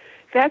that,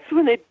 that's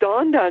when it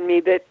dawned on me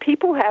that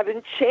people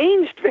haven't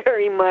changed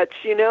very much.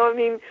 I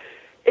mean,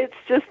 it's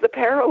just the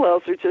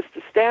parallels are just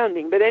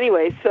astounding. But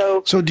anyway,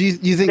 so do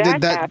you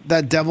think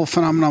that devil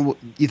phenomenon?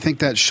 You think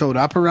that showed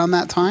up around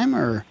that time,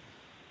 or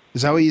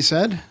is that what you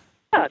said?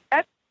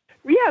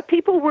 Yeah,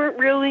 people weren't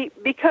really,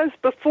 because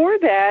before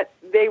that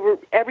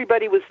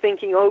everybody was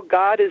thinking, oh,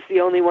 God is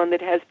the only one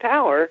that has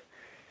power.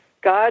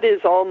 God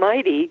is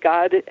almighty.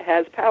 God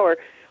has power.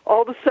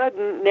 All of a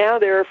sudden, now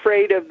they're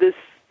afraid of this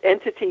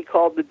entity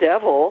called the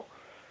devil.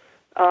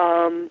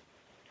 I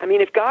mean,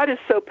 if God is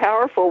so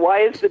powerful, why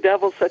is the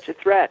devil such a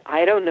threat?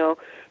 I don't know.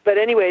 But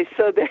anyway,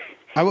 so they.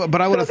 I would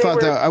have thought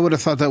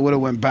that would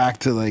have went back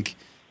to like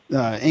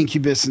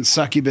incubus and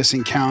succubus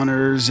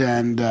encounters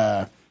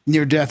and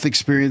near-death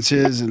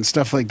experiences and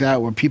stuff like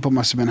that, where people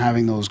must have been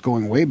having those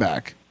going way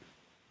back.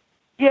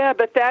 Yeah,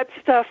 but that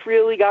stuff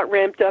really got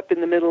ramped up in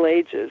the Middle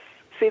Ages.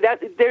 See,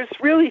 there's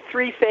really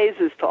three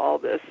phases to all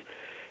this.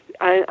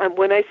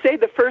 When I say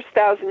the first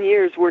 1,000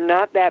 years were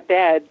not that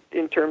bad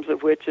in terms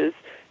of witches,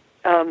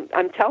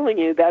 I'm telling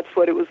you that's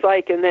what it was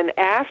like. And then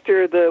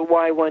after the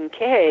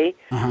Y1K,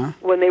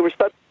 when they were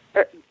so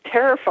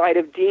terrified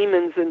of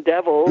demons and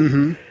devils,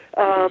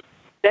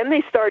 then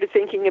they started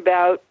thinking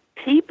about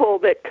people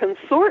that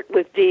consort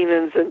with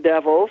demons and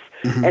devils,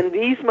 and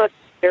these must be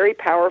very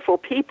powerful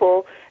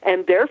people,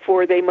 and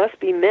therefore they must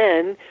be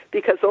men,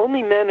 because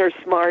only men are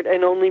smart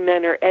and only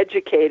men are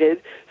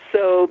educated.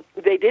 So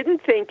they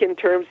didn't think in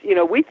terms,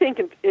 we think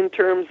in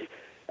terms,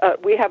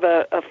 we have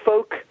a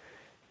folk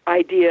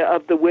idea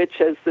of the witch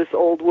as this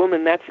old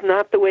woman. That's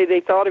not the way they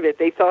thought of it.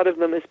 They thought of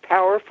them as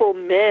powerful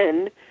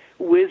men,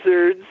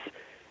 wizards,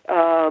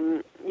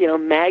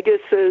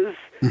 maguses,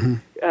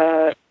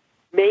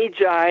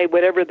 magi,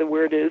 whatever the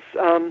word is.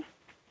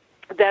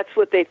 That's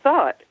what they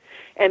thought.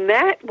 And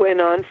that went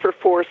on for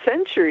 4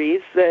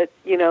 centuries, that,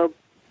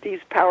 these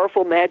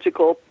powerful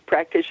magical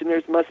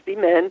practitioners must be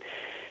men.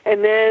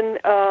 And then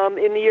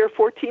in the year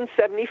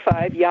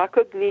 1475,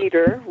 Jakob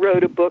Nieder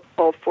wrote a book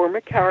called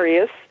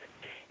Formicarius,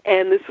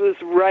 and this was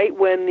right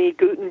when the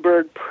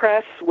Gutenberg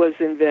press was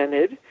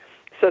invented.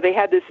 So they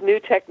had this new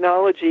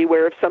technology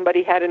where if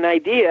somebody had an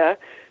idea,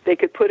 they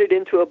could put it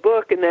into a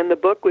book, and then the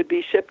book would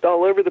be shipped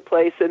all over the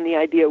place, and the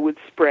idea would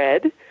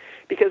spread.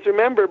 Because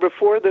remember,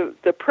 before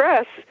the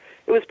press,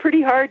 it was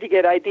pretty hard to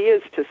get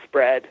ideas to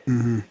spread,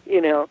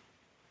 So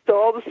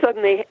all of a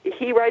sudden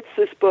he writes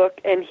this book,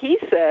 and he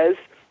says,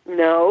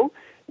 no,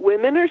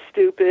 women are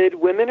stupid,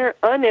 women are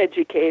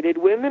uneducated,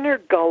 women are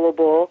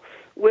gullible,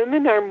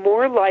 women are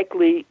more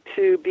likely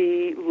to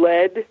be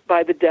led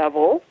by the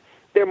devil.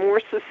 They're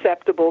more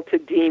susceptible to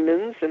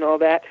demons and all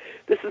that.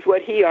 This is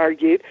what he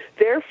argued.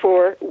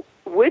 Therefore,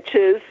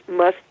 witches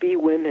must be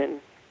women.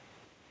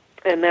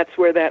 And that's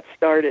where that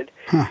started.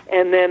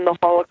 And then the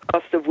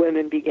Holocaust of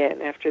women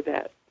began after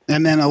that.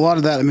 And then a lot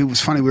of that, I mean, it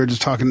was funny. We were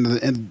just talking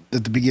at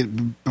the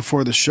beginning,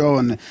 before the show,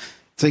 and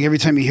it's like every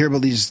time you hear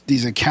about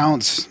these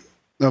accounts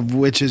of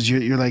witches,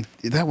 you're like,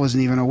 that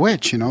wasn't even a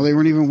witch, They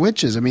weren't even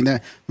witches. I mean,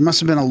 there must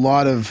have been a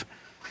lot of,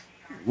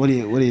 how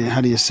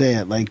do you say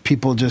it? Like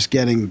people just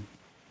getting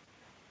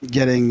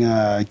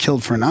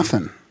killed for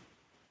nothing.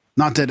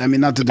 Not that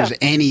there's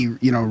any,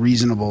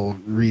 reasonable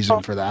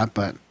reason for that,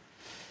 but.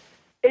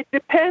 It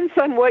depends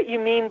on what you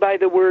mean by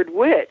the word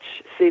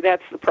witch. See,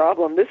 that's the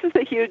problem. This is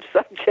a huge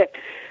subject.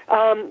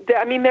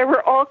 There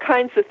were all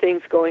kinds of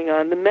things going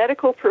on. The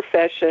medical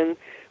profession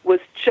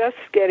was just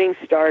getting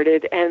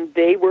started, and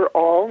they were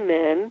all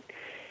men.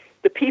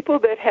 The people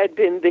that had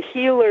been the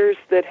healers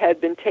that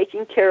had been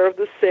taking care of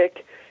the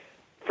sick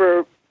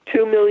for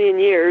 2 million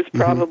years,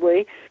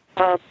 probably,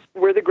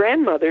 were the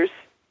grandmothers.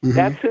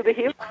 That's who the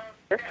healers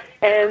were.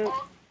 And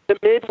the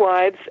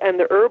midwives and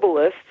the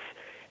herbalists.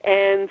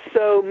 And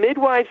so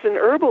midwives and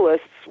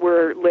herbalists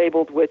were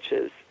labeled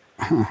witches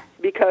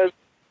because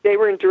they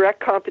were in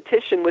direct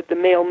competition with the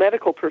male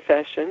medical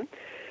profession.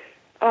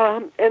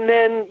 And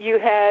then you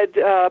had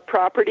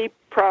property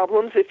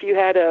problems. If you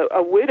had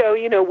a widow,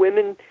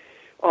 women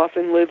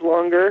often live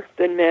longer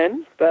than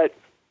men, but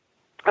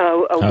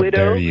a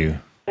widow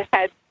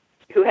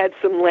who had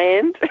some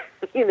land,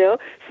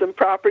 some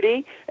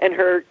property, and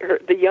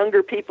the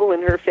younger people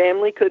in her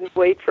family couldn't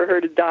wait for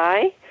her to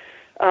die.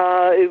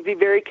 It would be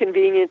very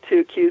convenient to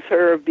accuse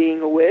her of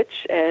being a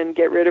witch and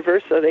get rid of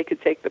her so they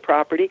could take the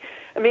property.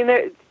 I mean,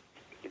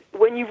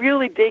 when you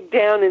really dig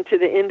down into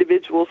the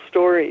individual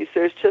stories,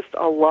 there's just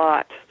a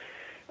lot.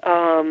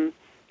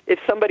 If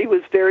somebody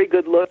was very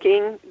good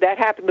looking, that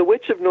happened. The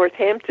Witch of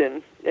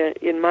Northampton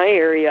in my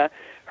area,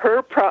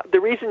 the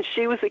reason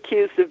she was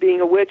accused of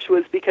being a witch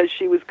was because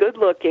she was good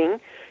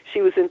looking,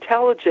 she was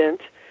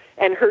intelligent,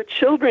 and her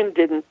children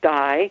didn't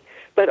die,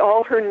 but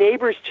all her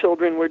neighbors'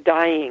 children were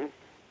dying.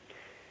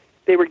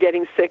 They were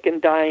getting sick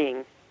and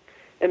dying,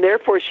 and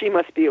therefore she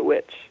must be a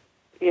witch,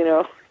 you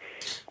know.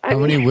 How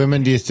many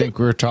women do you think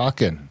we're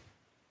talking?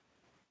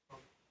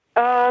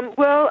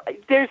 Well,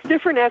 there's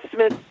different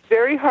estimates.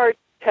 Very hard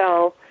to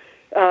tell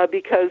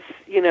because,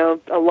 you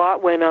know, a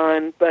lot went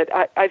on. But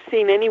I've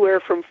seen anywhere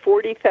from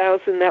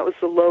 40,000. That was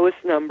the lowest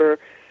number.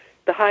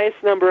 The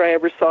highest number I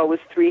ever saw was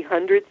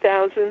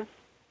 300,000.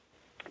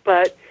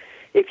 But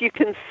if you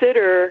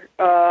consider,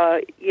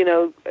 you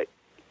know,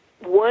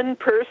 one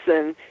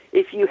person,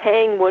 if you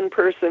hang one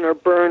person or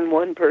burn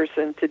one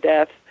person to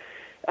death,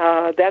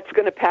 that's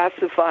going to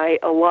pacify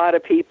a lot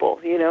of people.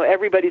 You know,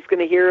 everybody's going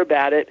to hear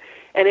about it.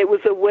 And it was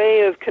a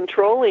way of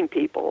controlling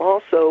people,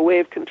 also a way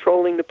of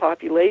controlling the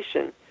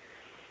population.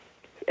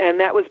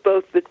 And that was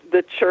both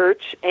the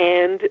church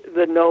and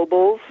the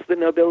nobles, the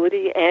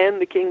nobility,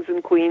 and the kings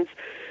and queens.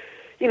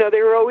 You know,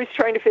 they were always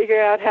trying to figure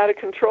out how to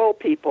control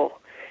people.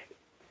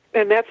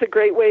 And that's a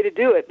great way to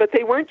do it. But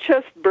they weren't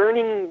just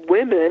burning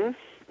women.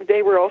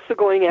 They were also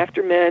going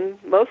after men,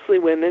 mostly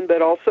women,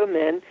 but also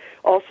men,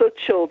 also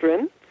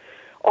children,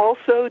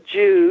 also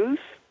Jews,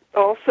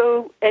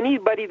 also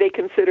anybody they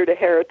considered a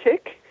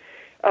heretic.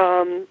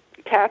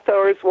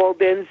 Cathars,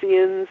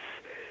 Waldensians,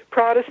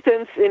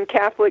 Protestants in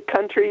Catholic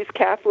countries,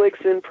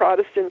 Catholics in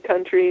Protestant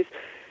countries.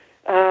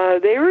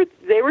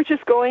 They were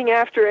just going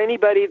after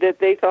anybody that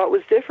they thought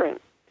was different.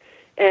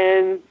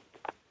 And,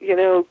 you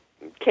know,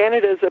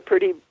 Canada's a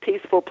pretty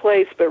peaceful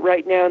place, but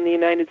right now in the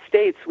United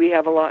States we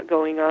have a lot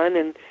going on,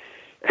 and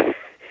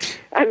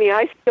I mean,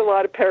 I see a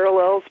lot of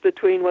parallels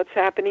between what's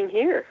happening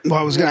here. Well,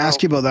 I was going to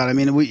ask you about that. I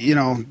mean, you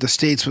know, the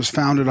States was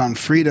founded on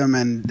freedom,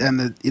 and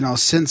the, you know,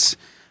 since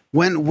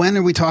when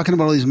are we talking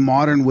about all these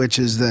modern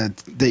witches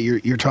that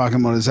you're talking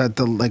about? Is that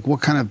like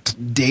what kind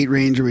of date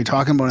range are we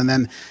talking about? And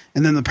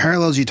then the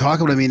parallels you talk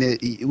about. I mean,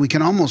 we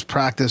can almost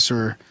practice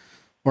or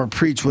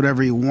preach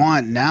whatever you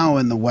want now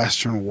in the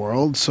Western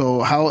world. So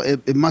how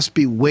it must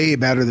be way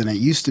better than it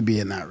used to be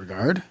in that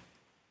regard.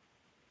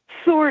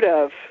 Sort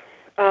of.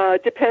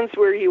 Depends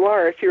where you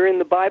are. If you're in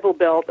the Bible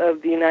Belt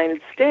of the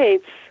United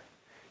States,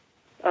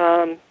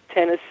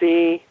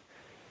 Tennessee,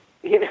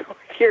 you know,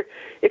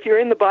 if you're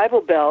in the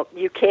Bible Belt,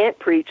 you can't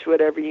preach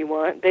whatever you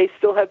want. They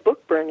still have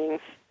book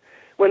burnings.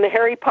 When the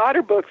Harry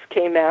Potter books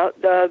came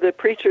out, the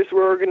preachers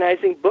were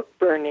organizing book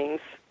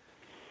burnings.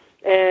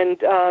 And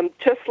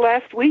just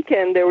last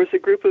weekend, there was a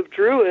group of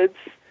Druids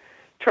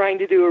trying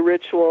to do a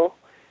ritual.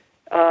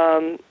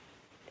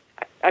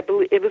 I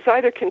believe it was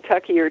either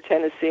Kentucky or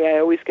Tennessee. I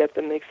always get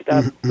them mixed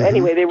up. Mm-hmm.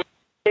 Anyway,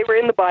 they were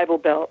in the Bible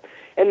Belt,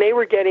 and they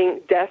were getting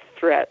death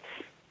threats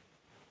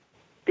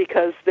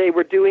because they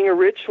were doing a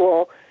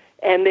ritual,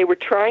 and they were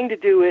trying to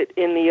do it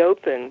in the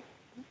open.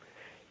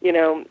 You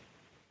know,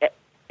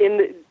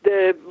 in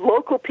the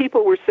local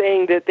people were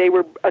saying that they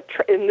were,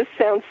 and this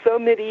sounds so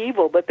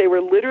medieval, but they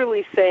were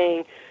literally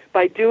saying,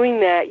 by doing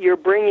that, you're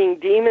bringing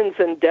demons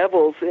and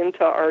devils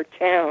into our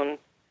town.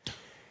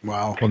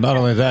 Wow. Well, not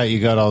only that, you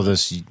got all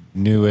this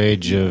new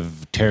age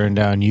of tearing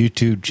down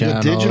YouTube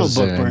channels digital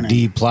book and burning.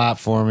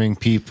 deplatforming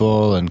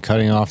people and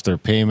cutting off their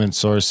payment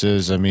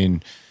sources. I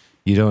mean,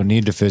 you don't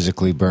need to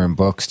physically burn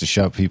books to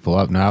shut people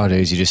up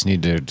nowadays. You just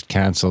need to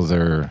cancel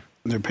their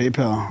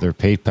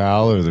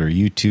PayPal or their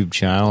YouTube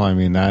channel. I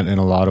mean, that in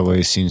a lot of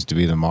ways seems to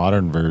be the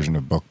modern version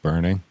of book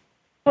burning.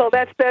 Well,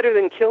 that's better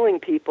than killing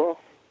people.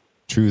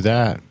 True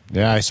that.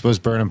 Yeah, I suppose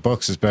burning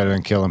books is better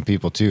than killing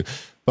people too.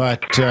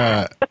 But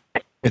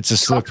it's a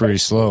slippery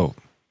slope.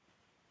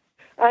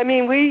 I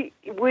mean,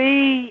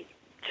 we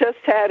just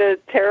had a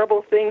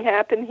terrible thing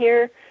happen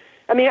here.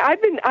 I mean,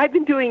 I've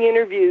been doing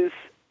interviews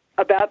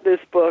about this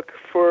book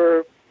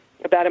for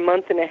about a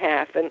month and a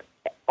half, and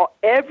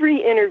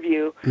every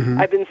interview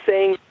I've been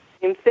saying the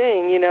same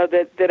thing, you know,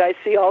 that I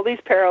see all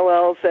these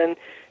parallels,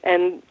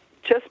 and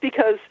just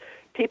because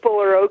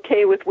people are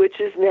okay with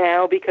witches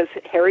now because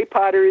Harry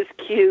Potter is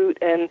cute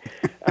and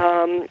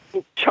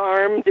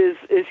Charmed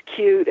is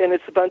cute and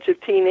it's a bunch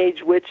of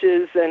teenage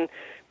witches and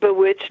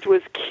Bewitched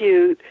was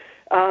cute.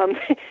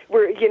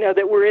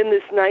 We're in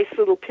this nice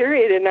little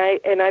period,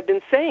 and I've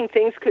been saying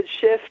things could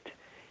shift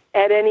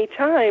at any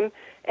time,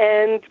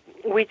 and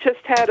we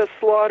just had a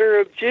slaughter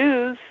of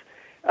Jews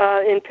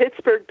in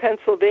Pittsburgh,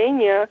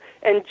 Pennsylvania,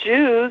 and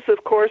Jews,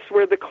 of course,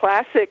 were the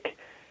classic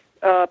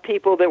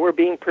people that were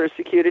being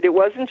persecuted. It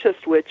wasn't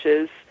just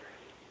witches,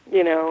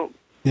 you know.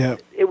 Yeah.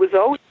 It was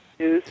always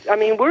Jews. I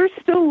mean, we're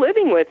still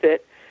living with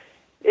it.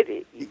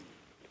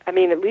 I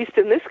mean, at least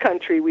in this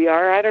country we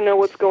are. I don't know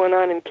what's going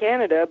on in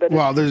Canada, but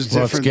there's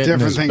different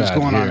things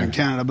going on in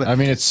Canada. But I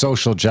mean, it's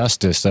social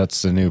justice.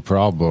 That's the new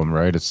problem,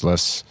 right? It's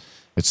less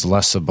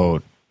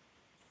about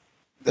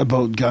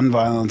gun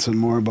violence and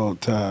more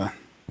about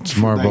it's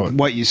more like about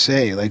what you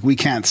say. Like, we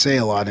can't say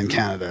a lot in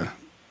Canada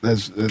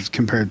as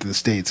compared to the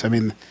States. I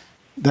mean,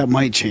 that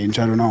might change.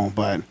 I don't know,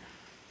 but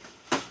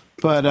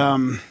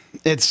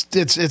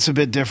it's a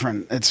bit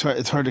different. It's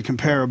hard to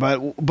compare.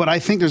 But I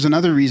think there's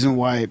another reason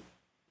why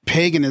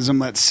paganism,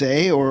 let's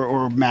say,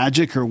 or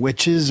magic or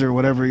witches or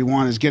whatever you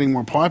want, is getting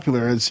more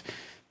popular. It's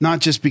not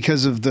just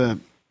because of the,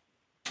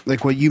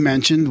 like what you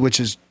mentioned, which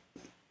is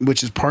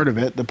part of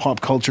it, the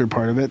pop culture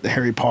part of it, the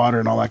Harry Potter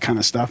and all that kind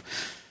of stuff.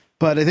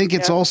 But I think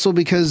it's also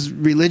because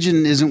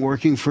religion isn't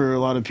working for a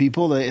lot of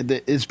people.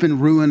 It's been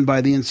ruined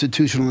by the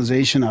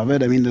institutionalization of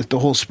it. I mean, the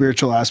whole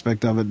spiritual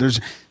aspect of it, there's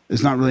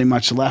not really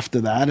much left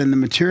of that. And the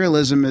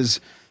materialism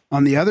is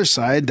on the other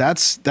side.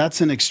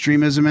 That's an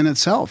extremism in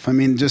itself. I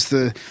mean, just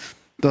the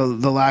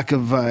lack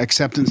of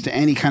acceptance to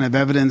any kind of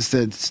evidence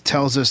that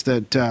tells us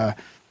that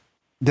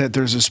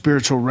there's a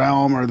spiritual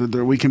realm, or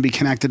that we can be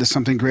connected to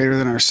something greater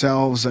than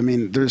ourselves. I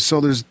mean,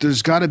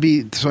 there's got to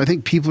be. So I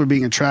think people are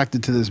being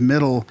attracted to this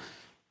middle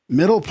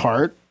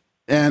part,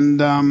 and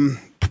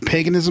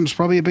paganism is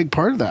probably a big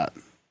part of that.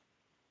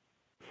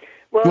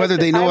 Well, whether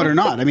they know it or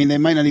not. I mean, they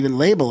might not even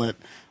label it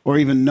or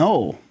even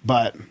know,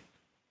 but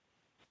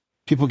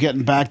people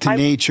getting back to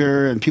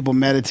nature and people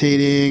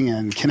meditating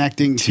and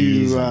connecting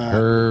to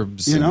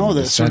herbs,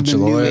 the sort of the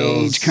new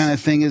oils. age kind of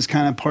thing is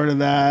kind of part of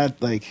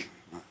that. Like,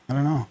 I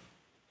don't know.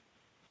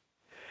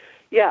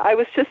 Yeah, I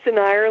was just in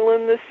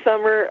Ireland this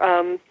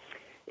summer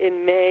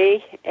in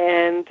May,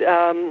 and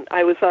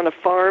I was on a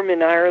farm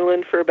in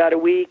Ireland for about a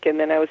week, and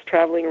then I was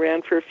traveling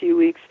around for a few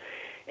weeks.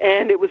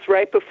 And it was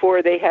right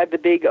before they had the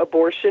big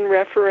abortion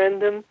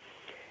referendum.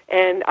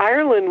 And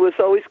Ireland was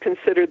always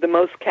considered the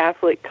most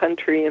Catholic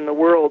country in the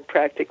world,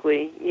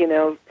 practically,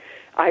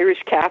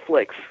 Irish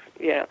Catholics,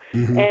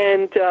 Mm-hmm.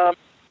 And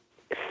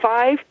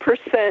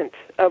 5%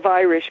 of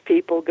Irish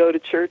people go to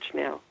church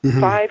now.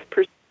 Mm-hmm.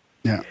 5%.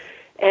 Yeah.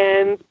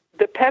 And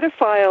the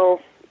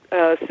pedophile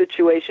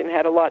situation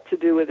had a lot to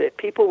do with it.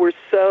 People were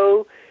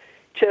so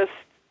just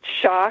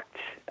shocked,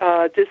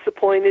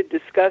 disappointed,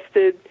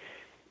 disgusted,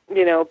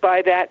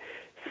 by that.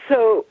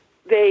 So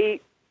they,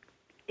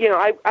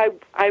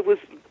 I was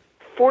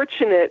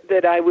fortunate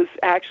that I was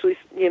actually,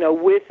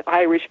 with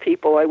Irish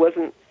people. I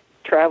wasn't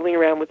traveling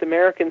around with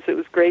Americans. It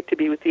was great to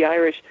be with the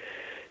Irish.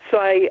 So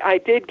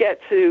I did get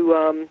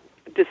to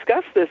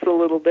discuss this a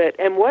little bit.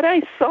 And what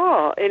I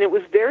saw, and it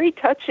was very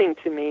touching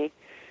to me,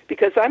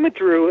 because I'm a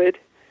Druid,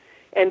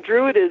 and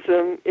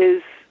Druidism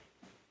is,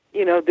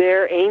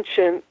 their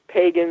ancient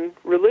pagan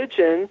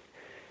religion.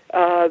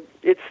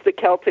 It's the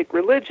Celtic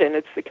religion.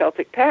 It's the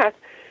Celtic path.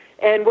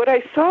 And what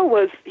I saw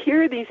was,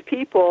 here are these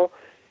people,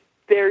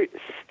 they're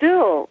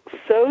still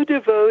so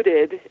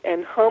devoted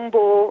and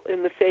humble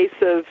in the face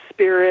of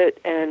spirit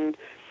and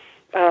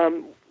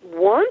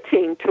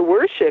wanting to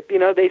worship.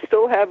 They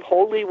still have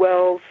holy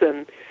wells,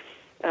 and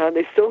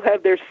they still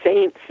have their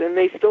saints, and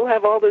they still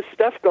have all this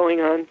stuff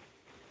going on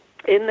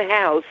in the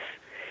house.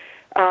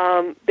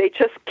 They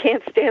just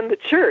can't stand the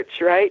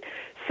church, right?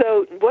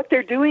 So what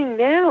they're doing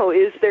now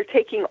is they're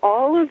taking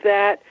all of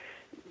that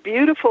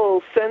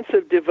beautiful sense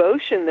of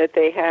devotion that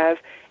they have,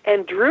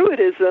 and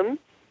Druidism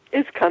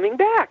is coming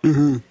back.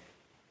 Mm-hmm.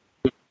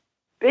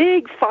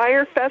 Big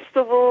fire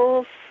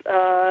festivals.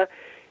 I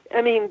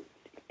mean,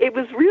 it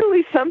was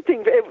really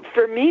something.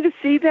 For me to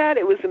see that,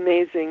 it was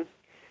amazing.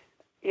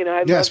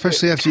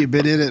 Especially after you've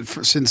been in it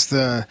since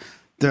the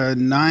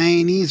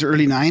 90s,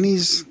 early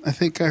 90s, I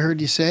think I heard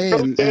you say.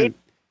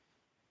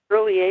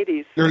 Early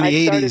 80s.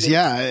 Early 80s,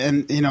 yeah.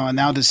 And, and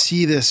now to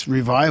see this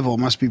revival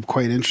must be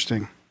quite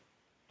interesting.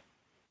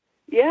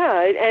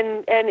 Yeah,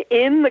 and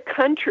in the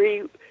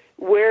country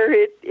where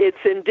it's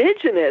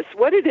indigenous,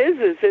 what it is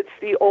it's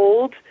the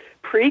old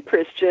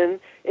pre-Christian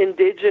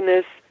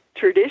indigenous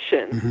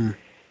tradition, mm-hmm.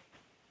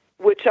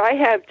 which I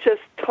have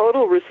just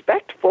total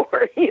respect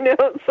for.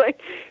 It's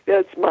like,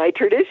 that's my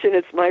tradition,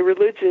 it's my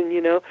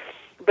religion,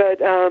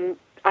 But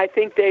I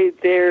think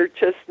they're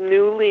just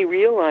newly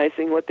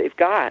realizing what they've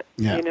got,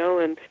 and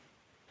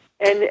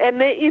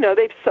they,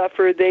 they've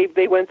suffered.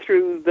 They went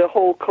through the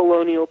whole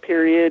colonial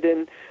period,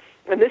 and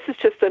this is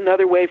just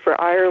another way for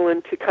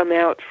Ireland to come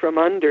out from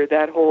under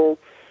that whole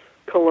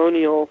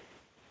colonial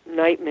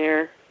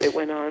nightmare that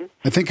went on.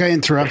 I think I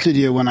interrupted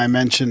you when I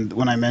mentioned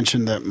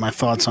that my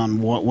thoughts on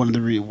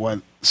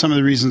some of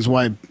the reasons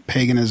why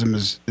paganism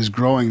is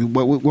growing.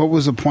 What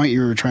was the point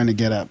you were trying to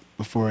get at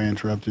before I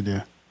interrupted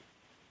you?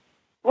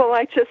 Well,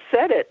 I just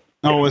said it.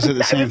 Oh, was it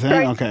the same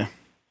thing? Okay.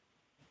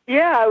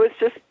 Yeah, I was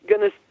just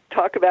going to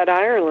talk about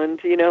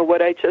Ireland,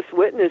 what I just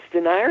witnessed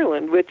in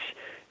Ireland, which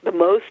the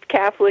most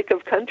Catholic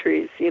of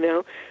countries,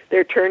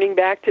 they're turning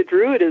back to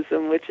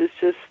Druidism, which is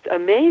just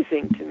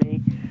amazing to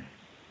me.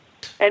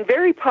 And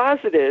very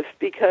positive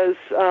because,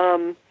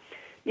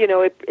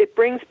 it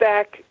brings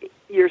back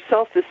your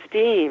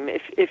self-esteem.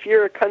 If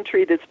you're a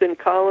country that's been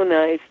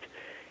colonized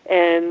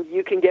and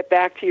you can get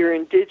back to your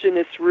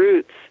indigenous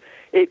roots,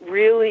 it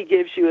really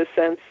gives you a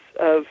sense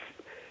of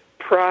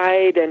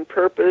pride and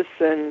purpose,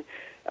 and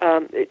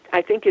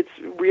I think it's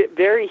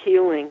very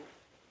healing.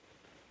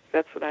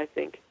 That's what I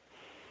think.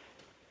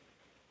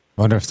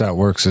 I wonder if that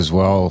works as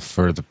well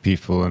for the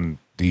people in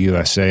the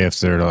USA, if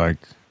they're like,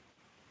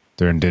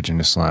 their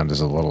indigenous land is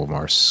a little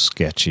more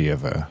sketchy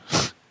of a...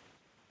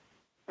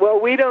 Well,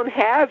 we don't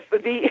have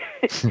the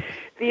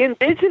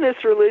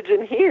indigenous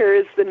religion here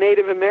is the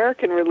Native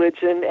American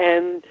religion,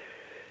 and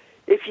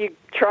if you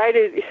try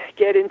to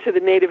get into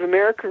the Native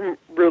American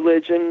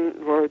religion,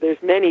 or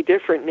there's many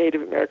different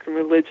Native American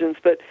religions,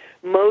 but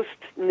most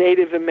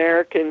Native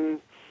American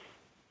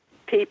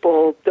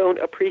people don't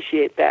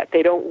appreciate that.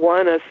 They don't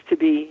want us to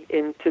be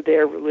into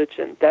their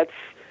religion. That's,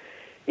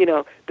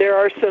 there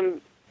are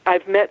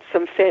I've met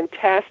some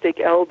fantastic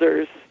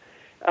elders,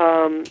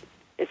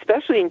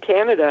 especially in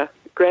Canada.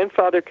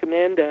 Grandfather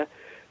Commanda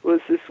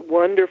was this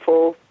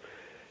wonderful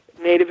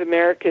Native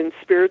American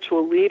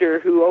spiritual leader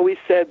who always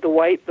said the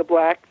white, the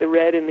black, the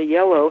red, and the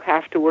yellow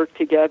have to work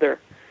together.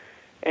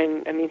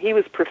 And, he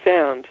was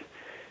profound.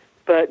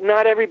 But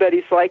not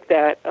everybody's like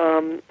that.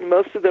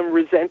 Most of them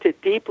resent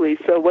it deeply.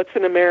 So what's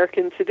an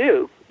American to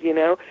do,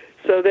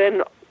 So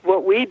then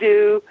what we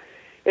do,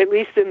 at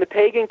least in the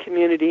pagan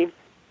community,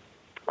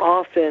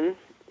 often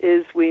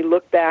is we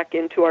look back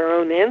into our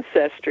own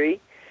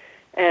ancestry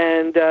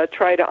and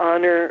try to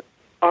honor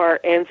our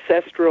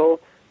ancestral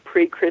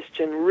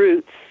pre-Christian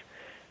roots.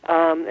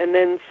 And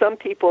then some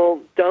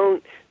people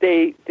don't,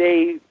 they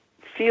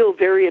feel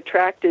very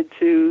attracted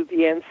to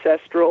the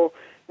ancestral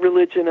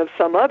religion of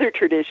some other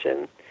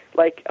tradition,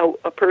 like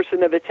a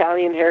person of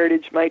Italian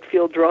heritage might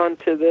feel drawn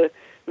to the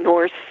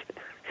Norse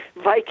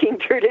Viking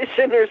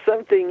tradition or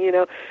something,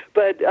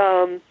 But,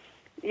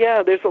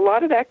 there's a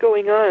lot of that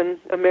going on.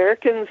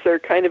 Americans are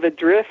kind of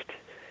adrift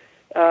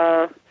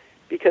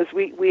because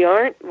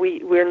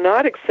we're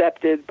not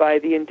accepted by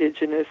the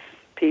indigenous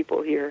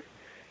people here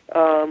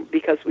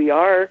because we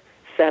are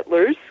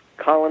settlers,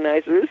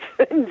 colonizers,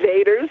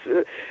 invaders.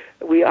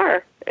 We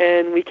are,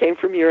 and we came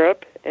from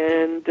Europe,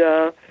 and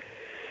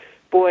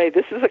boy,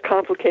 this is a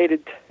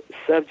complicated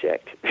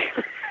subject.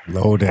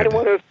 Loaded. I don't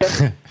want to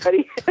offend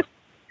anybody.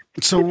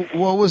 So,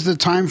 what was the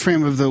time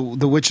frame of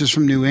the witches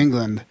from New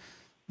England,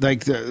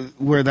 like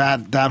where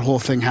that whole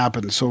thing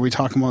happened? So, are we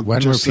talking about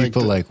when just were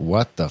people like,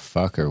 what the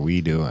fuck are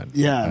we doing?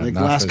 Yeah, like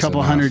the last couple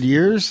enough. 100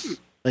 years,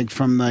 like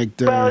from like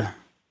the. Well,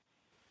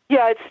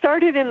 yeah, it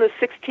started in the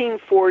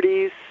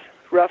 1640s,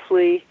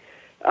 roughly.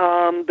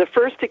 The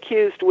first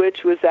accused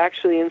witch was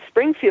actually in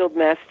Springfield,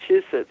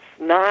 Massachusetts,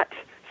 not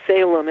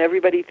Salem.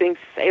 Everybody thinks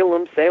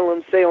Salem.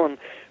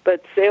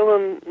 But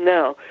Salem,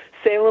 no.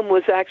 Salem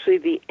was actually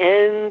the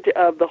end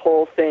of the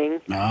whole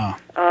thing.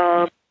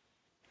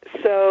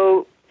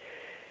 So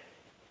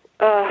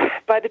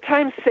by the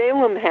time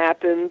Salem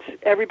happened,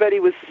 everybody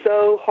was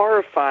so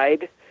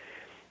horrified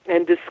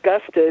and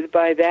disgusted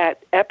by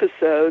that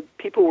episode.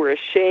 People were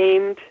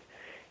ashamed,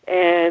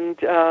 and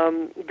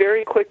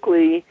very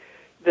quickly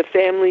the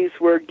families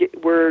were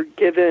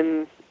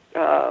given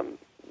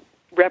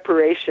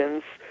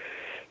reparations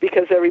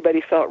because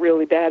everybody felt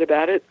really bad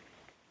about it.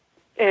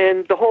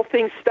 And the whole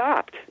thing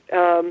stopped.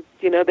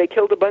 They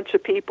killed a bunch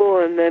of people,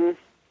 and then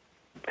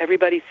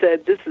everybody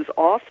said, this is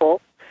awful,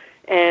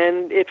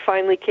 and it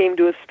finally came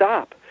to a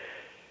stop.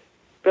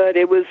 But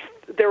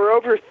there were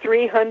over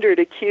 300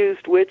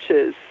 accused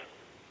witches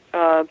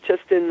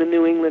just in the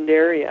New England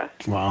area.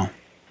 Wow.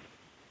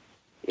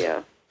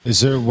 Yeah.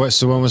 Is there what?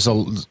 So when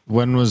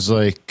was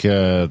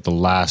the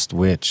last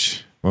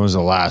witch? When was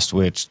the last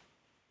witch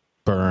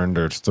burned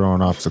or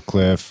thrown off the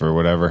cliff or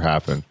whatever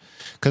happened?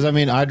 Because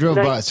I drove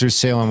by through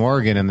Salem,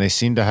 Oregon, and they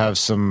seem to have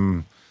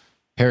some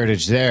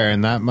heritage there,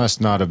 and that must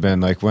not have been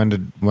like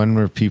when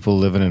were people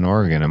living in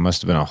Oregon? It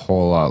must have been a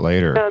whole lot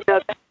later. No,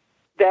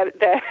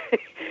 that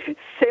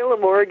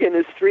Salem, Oregon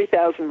is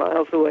 3,000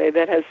 miles away.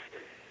 That's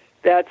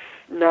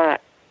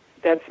not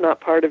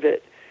part of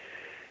it.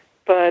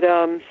 But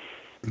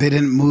they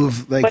didn't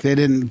move, like they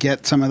didn't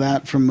get some of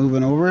that from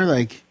moving over,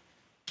 like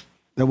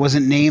that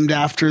wasn't named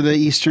after the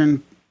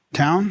eastern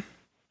town.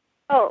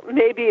 Oh,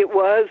 maybe it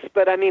was,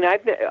 but I'm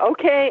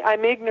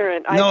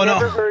ignorant. I've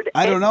never heard.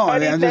 I don't know.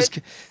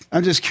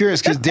 I'm just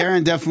curious because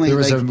Darren definitely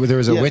there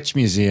was a witch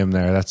museum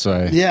there. That's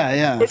why.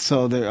 Yeah.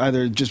 So they're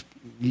either just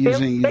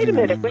using. Wait a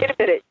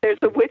minute. There's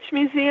a witch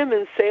museum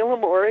in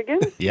Salem, Oregon.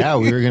 Yeah,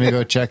 we were gonna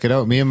go check it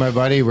out. Me and my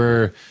buddy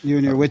were. You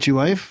and your witchy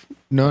wife?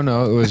 No,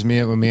 it was me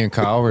and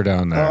Kyle were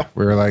down there.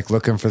 We were like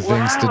looking for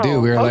things to do.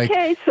 We were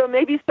so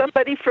maybe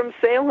somebody from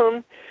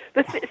Salem.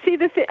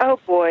 Oh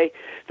boy.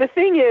 The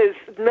thing is,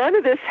 none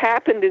of this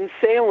happened in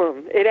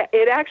Salem.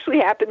 It actually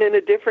happened in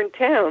a different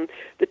town.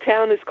 The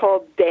town is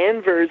called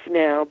Danvers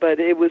now, but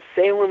it was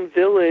Salem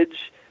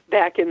Village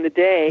back in the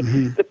day.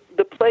 Mm-hmm.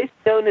 The place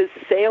known as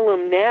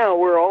Salem now,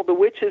 where all the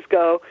witches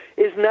go,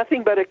 is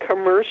nothing but a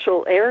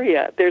commercial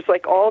area. There's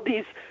like all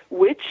these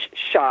witch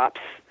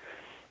shops,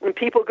 and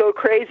people go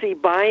crazy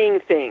buying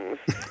things.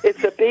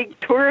 It's a big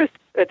tourist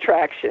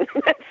attraction.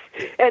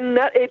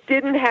 It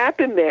didn't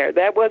happen there.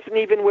 That wasn't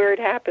even where it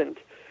happened.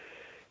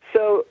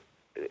 So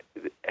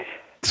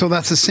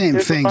that's the same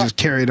thing, just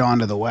carried on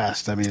to the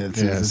West. I mean, it's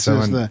just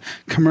the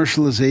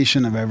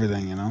commercialization of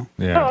everything,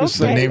 Yeah,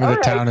 the name of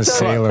the town is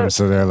Salem,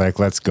 so they're like,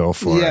 let's go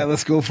for it. Yeah,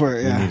 let's go for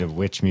it. Yeah. We need a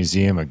witch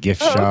museum, a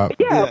gift shop.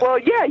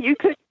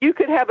 You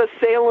could have a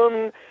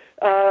Salem,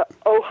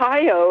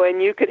 Ohio,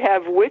 and you could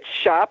have witch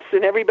shops,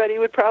 and everybody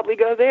would probably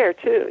go there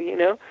too.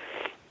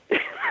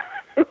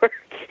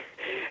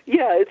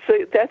 Yeah,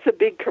 that's a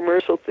big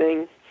commercial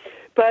thing.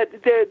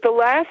 But the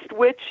last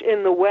witch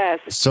in the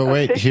West. So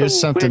wait, here's official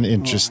something witch-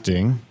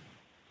 interesting.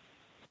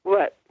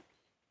 What?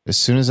 As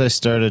soon as I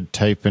started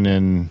typing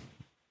in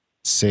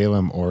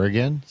Salem,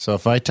 Oregon, so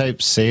if I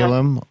type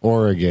Salem,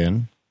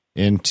 Oregon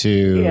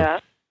into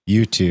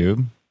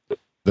YouTube,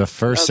 the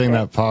first thing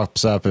that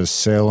pops up is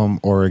Salem,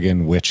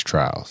 Oregon witch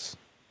trials.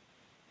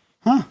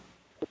 Huh.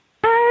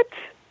 What?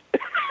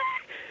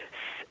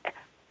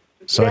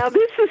 So now,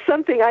 this is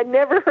something I'd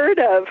never heard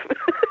of.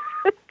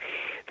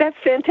 That's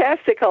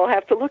fantastic. I'll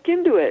have to look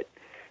into it.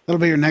 That'll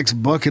be your next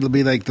book. It'll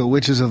be like The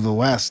Witches of the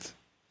West.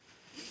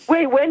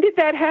 Wait, when did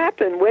that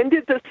happen? When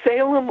did the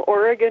Salem,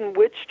 Oregon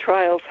witch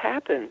trials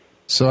happen?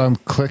 So I'm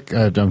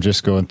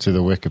just going through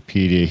the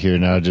Wikipedia here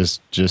now.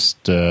 Just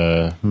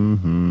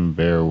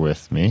bear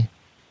with me.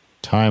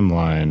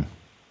 Timeline.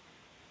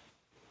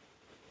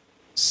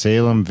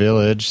 Salem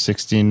Village,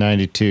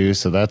 1692.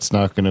 So that's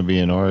not going to be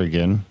in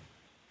Oregon.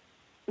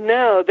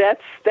 No,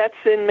 that's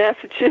in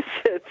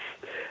Massachusetts.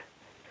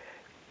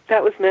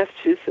 That was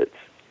Massachusetts.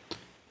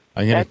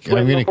 I'm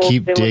gonna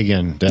keep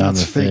digging down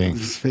the thing.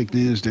 It's fake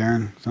news,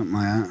 Darren. Something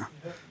like that.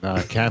 No,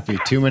 it can't be.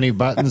 Too many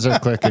buttons are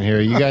clicking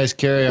here. You guys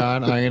carry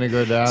on. I'm going to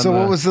go down. So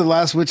what was the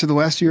last Witch of the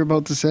West you were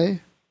about to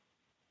say?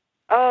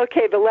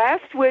 Okay, the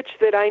last witch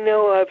that I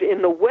know of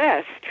in the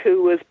West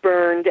who was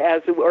burned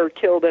or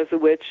killed as a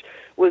witch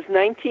was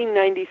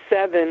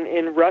 1997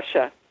 in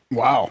Russia.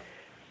 Wow.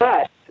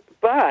 But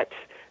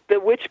the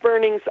witch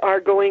burnings are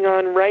going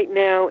on right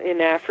now in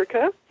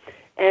Africa,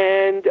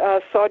 and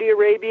Saudi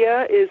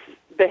Arabia is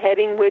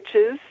beheading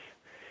witches.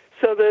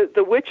 So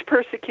the witch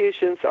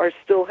persecutions are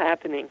still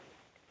happening.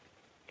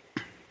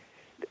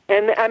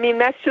 And, I mean,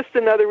 that's just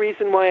another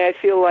reason why I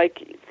feel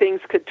like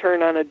things could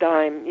turn on a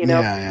dime. You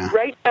know,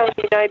 Right now in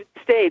the United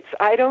States,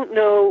 I don't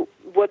know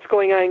what's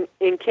going on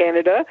in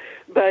Canada,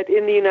 but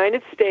in the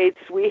United States,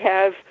 we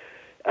have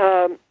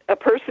a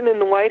person in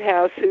the White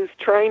House who's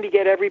trying to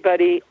get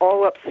everybody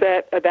all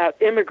upset about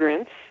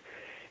immigrants,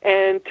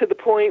 and to the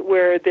point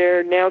where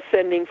they're now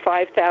sending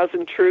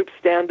 5,000 troops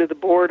down to the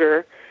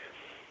border.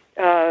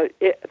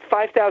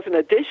 5,000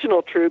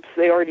 additional troops.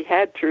 They already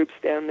had troops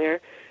down there.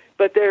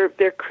 But they're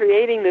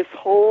creating this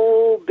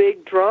whole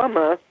big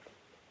drama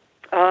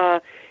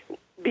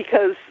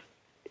because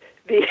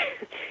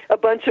a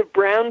bunch of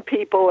brown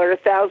people are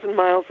 1,000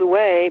 miles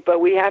away, but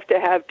we have to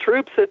have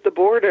troops at the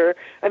border.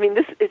 I mean,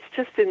 it's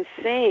just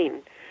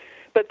insane.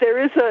 But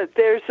there's a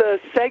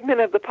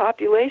segment of the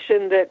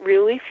population that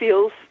really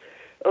feels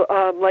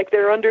like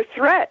they're under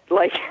threat.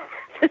 Like,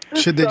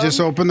 should they just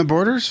open the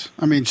borders?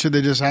 I mean, should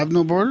they just have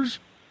no borders?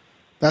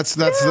 That's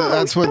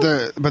what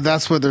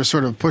they're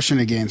sort of pushing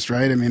against,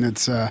 right? I mean,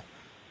 it's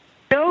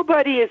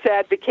nobody is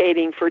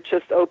advocating for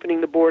just opening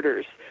the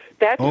borders.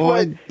 That's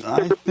I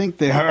think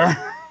they are.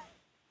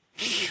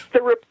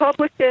 The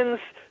Republicans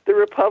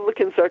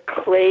are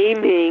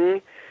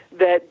claiming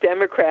that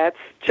Democrats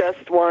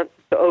just want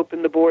to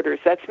open the borders.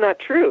 That's not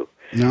true.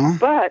 No,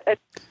 but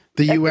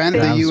the UN.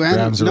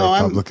 Graham's a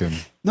Republican.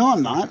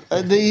 I'm not.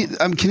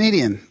 I'm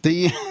Canadian.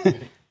 The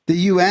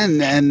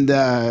UN and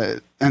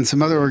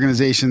some other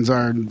organizations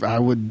are. I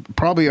would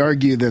probably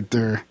argue that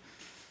they're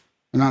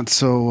not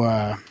so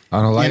on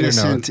a lighter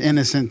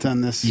innocent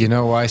on this. You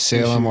know why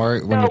Salem,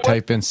 Oregon? When you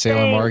type in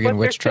Salem, Oregon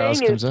witch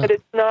trials comes up. That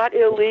it's not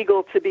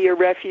illegal to be a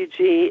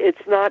refugee.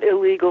 It's not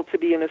illegal to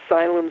be an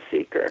asylum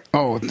seeker.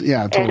 Oh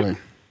yeah, totally.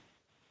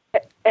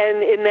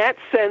 And in that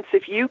sense,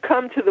 if you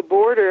come to the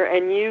border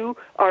and you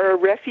are a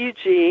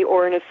refugee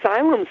or an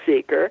asylum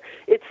seeker,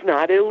 it's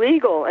not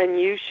illegal, and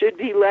you should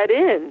be let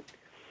in.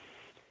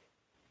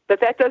 But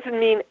that doesn't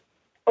mean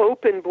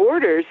open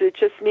borders. It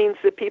just means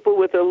that people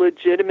with a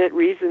legitimate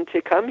reason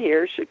to come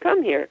here should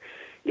come here.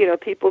 You know,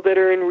 people that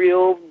are in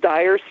real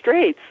dire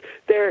straits.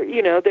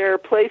 There are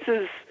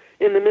places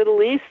in the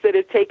Middle East that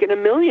have taken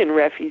 1 million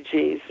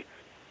refugees.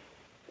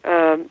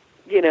 I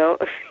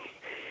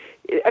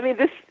mean,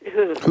 this.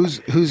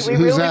 Who's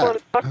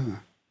that?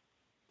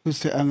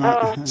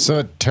 So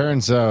it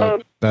turns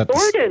out that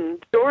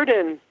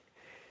Jordan.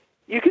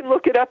 You can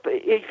look it up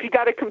if you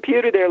got a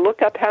computer there.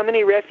 Look up how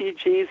many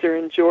refugees are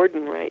in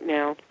Jordan right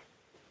now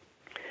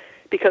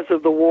because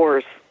of the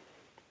wars.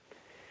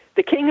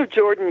 The king of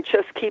Jordan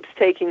just keeps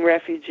taking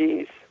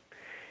refugees,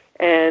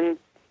 and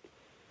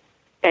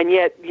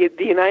yet the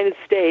United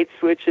States,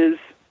 which is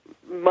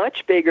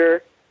much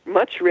bigger,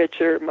 much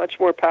richer, much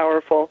more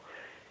powerful,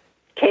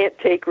 can't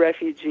take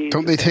refugees.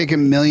 Don't they take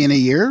 1 million a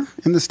year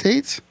in the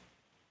States?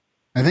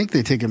 I think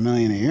they take 1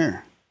 million a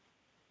year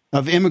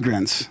of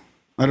immigrants.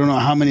 I don't know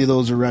how many of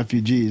those are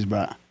refugees,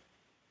 but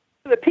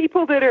the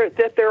people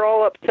that they're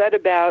all upset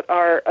about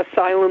are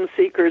asylum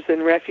seekers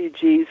and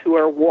refugees who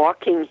are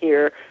walking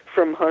here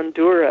from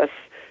Honduras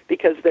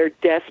because they're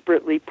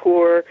desperately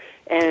poor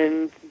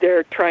and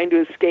they're trying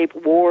to escape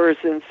wars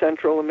in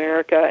Central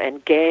America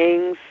and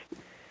gangs.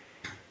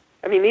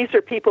 I mean, these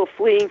are people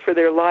fleeing for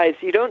their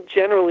lives. You don't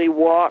generally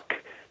walk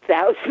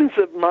thousands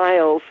of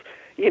miles,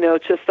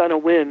 just on a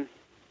whim.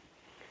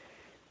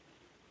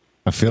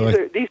 I feel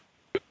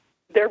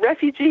they're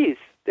refugees.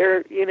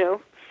 They're,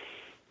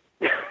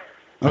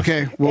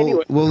 Okay,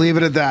 we'll leave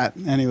it at that.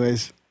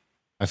 Anyways,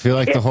 I feel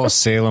like the whole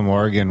Salem,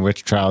 Oregon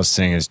witch trials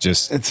thing is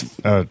just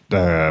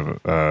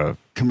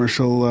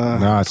commercial.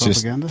 No, it's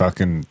propaganda? just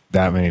fucking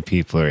that many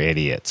people are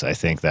idiots. I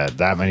think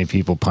that many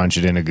people punch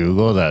it into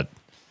Google that.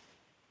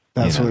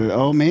 That's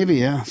what. Maybe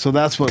yeah. So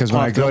that's what. Because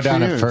when I go popped up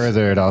down for it you.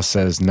 further, it all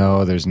says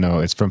no. There's no.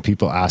 It's from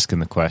people asking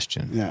the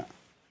question. Yeah.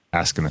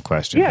 Asking the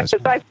question. Yeah,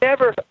 because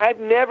I've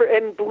never,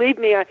 and believe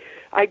me,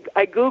 I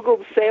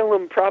Googled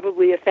Salem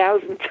probably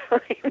 1,000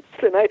 times,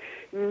 and I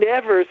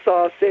never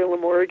saw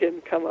Salem,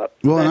 Oregon come up.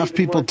 Well, Not enough even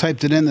people once.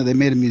 typed it in that they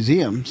made a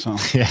museum. So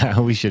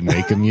Yeah, we should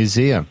make a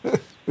museum.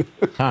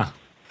 Huh.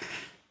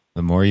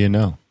 The more you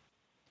know.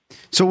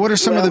 So what are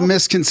some of the Well-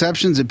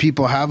 misconceptions that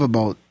people have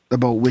about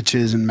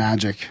witches and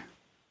magic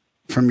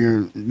from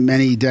your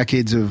many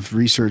decades of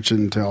research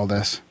into all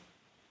this?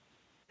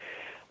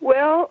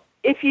 Well,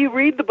 if you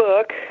read the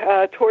book,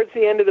 towards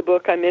the end of the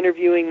book, I'm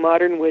interviewing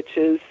modern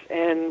witches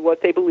and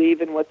what they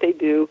believe and what they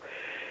do.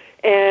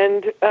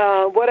 And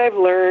what I've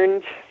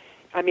learned,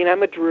 I mean,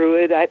 I'm a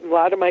druid. A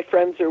lot of my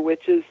friends are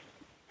witches.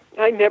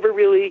 I never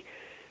really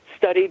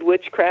studied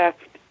witchcraft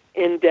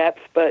in depth,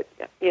 but,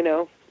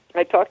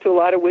 I talked to a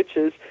lot of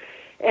witches.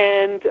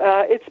 And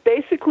it's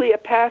basically a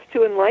path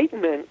to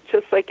enlightenment,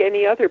 just like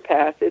any other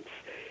path.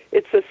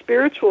 It's a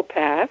spiritual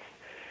path.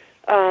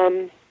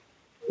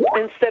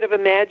 Instead of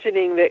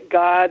imagining that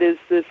God is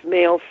this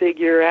male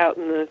figure out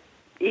in the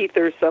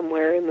ether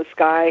somewhere in the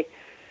sky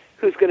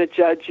who's going to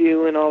judge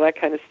you and all that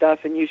kind of stuff,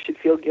 and you should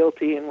feel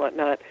guilty and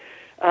whatnot.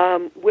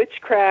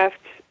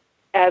 Witchcraft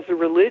as a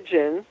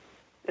religion,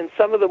 and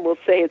some of them will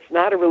say it's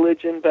not a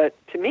religion, but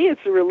to me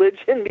it's a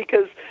religion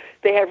because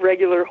they have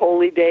regular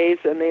holy days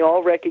and they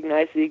all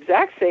recognize the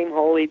exact same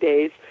holy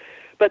days,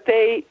 but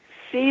they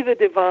see the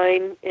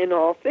divine in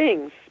all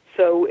things.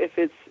 So if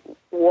it's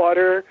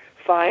water,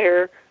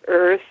 fire,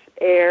 earth,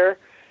 air,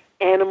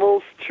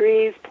 animals,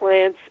 trees,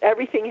 plants,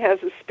 everything has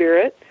a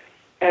spirit.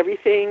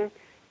 Everything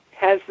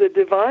has the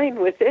divine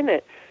within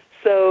it.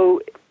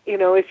 So,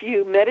 if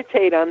you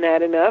meditate on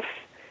that enough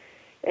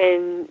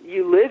and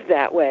you live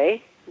that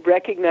way,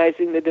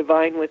 recognizing the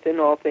divine within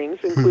all things,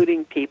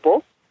 including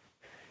people,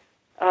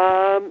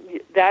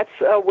 that's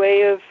a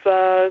way of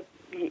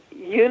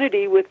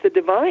unity with the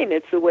divine.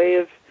 It's a way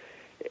of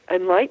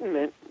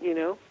enlightenment,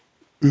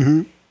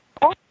 Mm-hmm.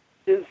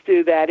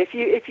 do that. If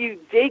you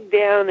dig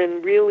down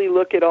and really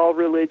look at all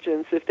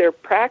religions, if they're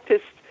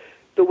practiced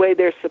the way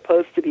they're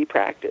supposed to be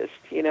practiced,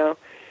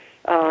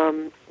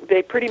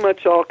 they pretty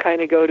much all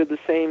kind of go to the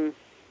same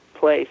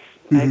place,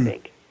 I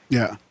think.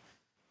 Yeah.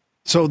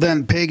 So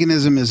then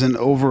paganism is an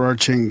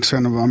overarching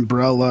sort of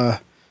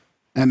umbrella,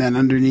 and then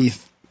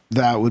underneath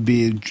that would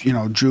be,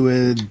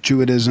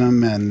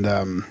 Druidism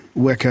and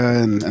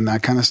Wicca and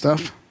that kind of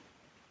stuff?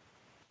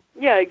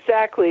 Yeah,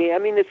 exactly. I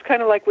mean, it's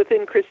kind of like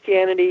within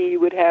Christianity, you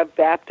would have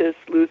Baptists,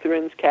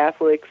 Lutherans,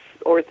 Catholics,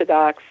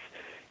 Orthodox.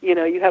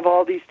 You have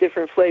all these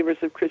different flavors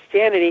of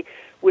Christianity.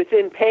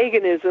 Within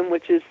paganism,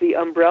 which is the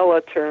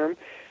umbrella term,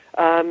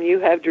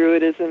 you have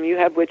Druidism, you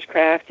have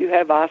witchcraft, you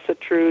have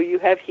Asatru, you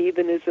have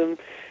heathenism,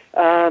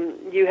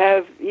 you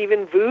have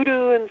even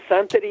voodoo and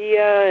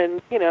Santeria,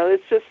 and,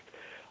 it's just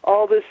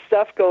all this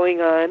stuff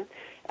going on.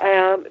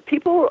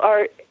 People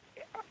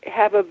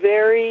have a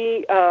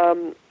very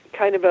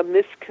kind of a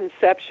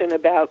misconception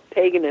about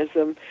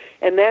paganism,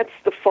 and that's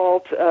the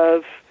fault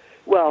of,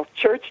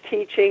 church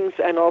teachings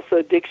and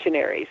also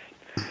dictionaries.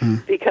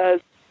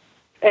 Because,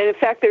 and in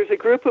fact, there's a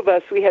group of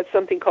us, we had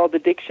something called the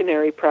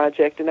Dictionary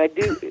Project, and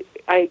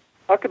I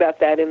talk about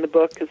that in the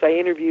book because I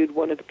interviewed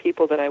one of the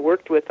people that I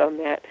worked with on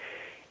that.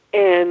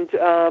 And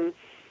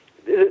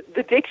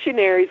the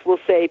dictionaries will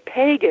say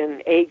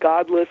pagan, a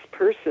godless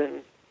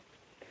person,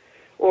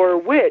 or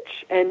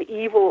witch, an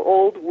evil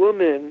old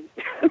woman.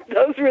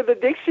 Those were the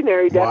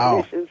dictionary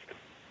definitions.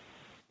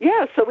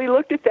 Yeah, so we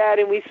looked at that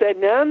and we said,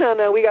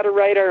 no, we got to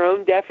write our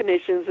own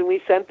definitions, and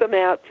we sent them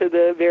out to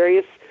the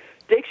various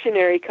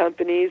dictionary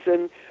companies,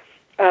 and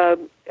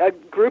a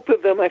group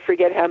of them, I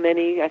forget how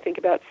many, I think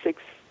about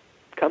 6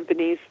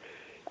 companies,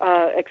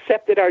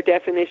 accepted our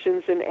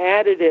definitions and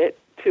added it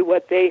to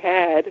what they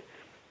had.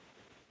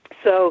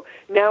 So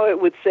now it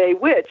would say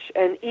witch,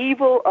 an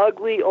evil,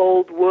 ugly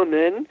old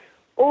woman,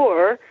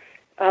 or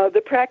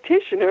the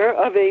practitioner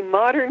of a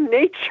modern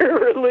nature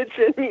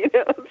religion.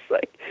 It's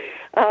like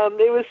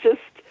it was just.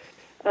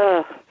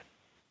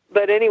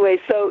 But anyway,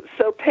 so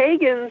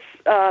pagans.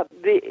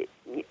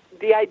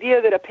 The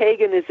idea that a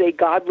pagan is a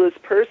godless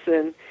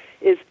person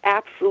is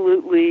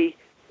absolutely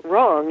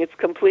wrong. It's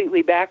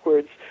completely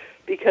backwards,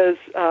 because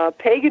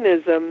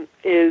paganism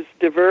is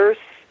diverse.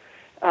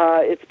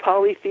 It's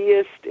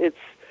polytheist. It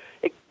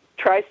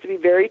tries to be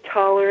very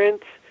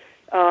tolerant.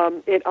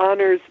 It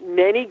honors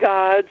many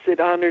gods. It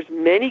honors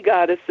many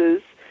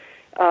goddesses,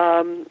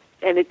 and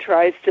it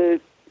tries to,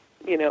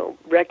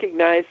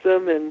 recognize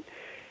them. And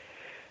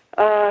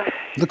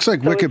looks like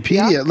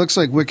Wikipedia. It looks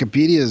like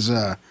Wikipedia's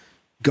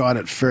got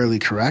it fairly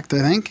correct, I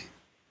think.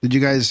 Did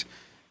you guys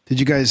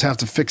have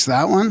to fix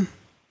that one?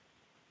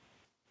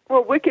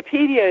 Well,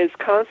 Wikipedia is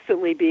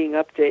constantly being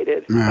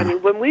updated. Yeah. I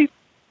mean, when we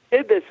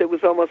did this, it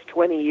was almost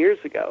 20 years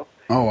ago.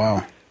 Oh,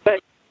 wow.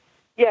 But,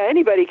 yeah,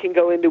 anybody can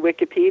go into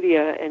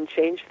Wikipedia and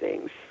change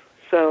things.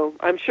 So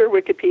I'm sure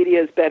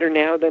Wikipedia is better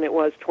now than it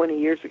was 20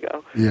 years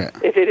ago. Yeah.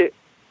 If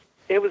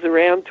it was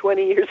around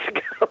 20 years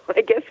ago,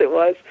 I guess it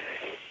was.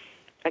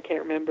 I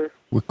can't remember.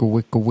 Wicca.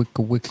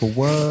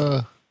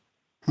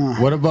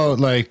 What about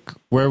like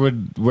where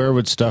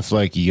would stuff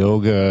like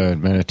yoga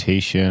and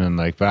meditation and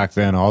like back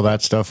then all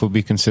that stuff would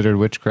be considered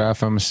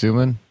witchcraft, I'm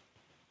assuming?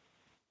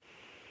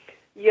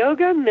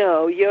 Yoga,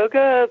 no.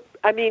 Yoga,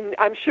 I mean,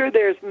 I'm sure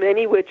there's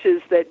many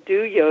witches that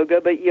do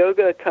yoga, but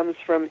yoga comes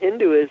from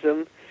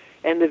Hinduism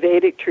and the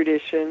Vedic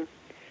tradition.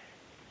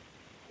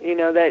 You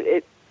know,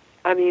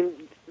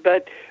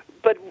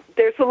 but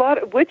there's a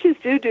lot of witches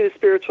do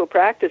spiritual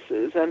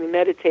practices. I mean,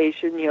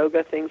 meditation,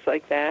 yoga, things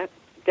like that,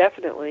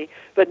 definitely,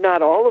 but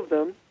not all of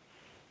them.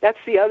 That's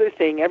the other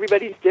thing.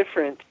 Everybody's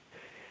different.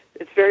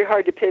 It's very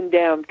hard to pin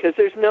down because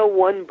there's no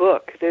one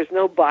book. There's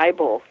no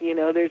Bible. You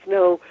know, there's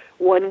no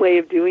one way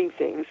of doing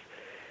things.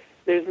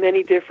 There's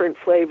many different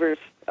flavors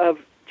of,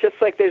 just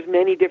like there's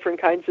many different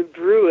kinds of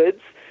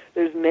druids,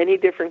 there's many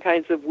different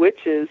kinds of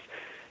witches.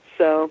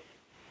 So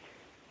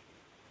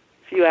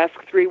if you ask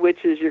 3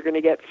 witches, you're going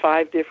to get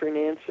 5 different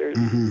answers.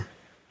 Mm-hmm.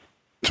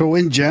 So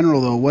in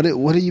general, though, what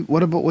do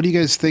you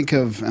guys think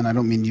of? And I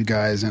don't mean you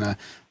guys,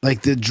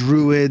 like the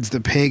druids, the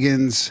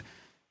pagans.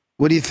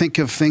 What do you think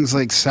of things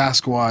like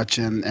Sasquatch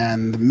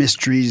and the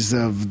mysteries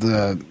of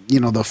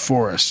the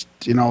forest?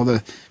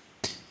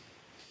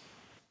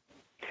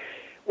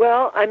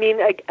 Well, I mean,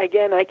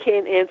 again, I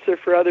can't answer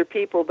for other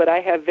people, but I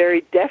have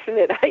very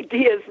definite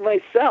ideas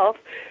myself.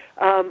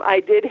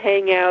 I did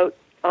hang out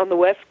on the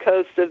west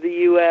coast of the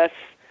U.S.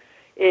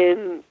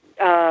 in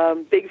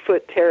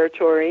Bigfoot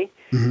territory,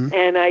 mm-hmm.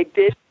 and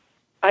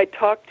I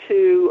talked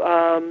to,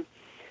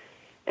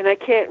 and I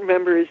can't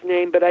remember his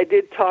name, but I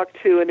did talk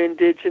to an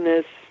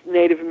indigenous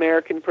Native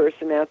American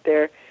person out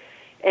there,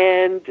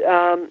 and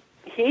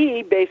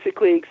he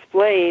basically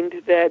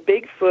explained that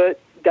Bigfoot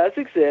does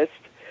exist,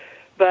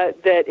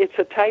 but that it's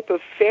a type of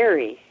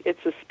fairy.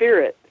 It's a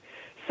spirit.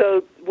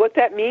 So what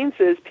that means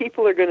is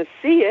people are going to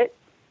see it,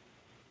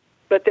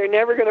 but they're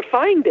never going to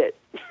find it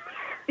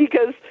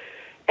because,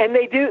 and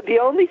they do. The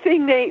only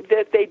thing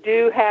that they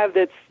do have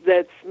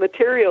that's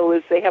material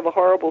is they have a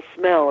horrible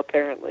smell.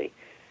 Apparently,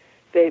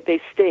 they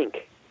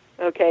stink.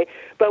 Okay,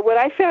 but what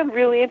I found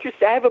really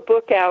interesting, I have a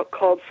book out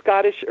called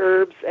Scottish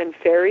Herbs and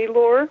Fairy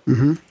Lore,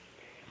 mm-hmm.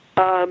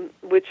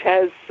 Which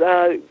has.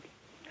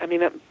 I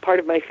mean, part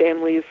of my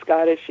family is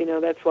Scottish,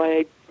 that's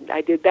why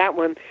I did that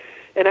one.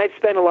 And I'd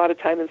spent a lot of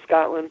time in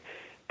Scotland.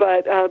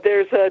 But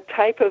there's a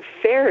type of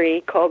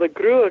fairy called a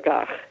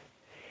gruagach.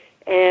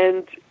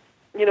 And,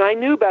 I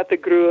knew about the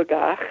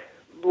gruagach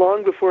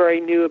long before I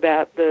knew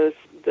about the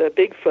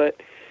Bigfoot.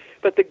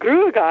 But the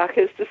gruagach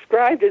is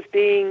described as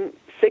being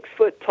 6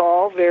 foot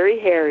tall, very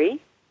hairy.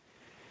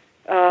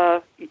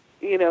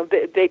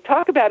 They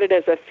talk about it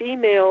as a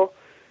female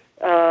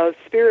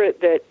spirit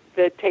that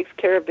takes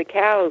care of the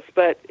cows,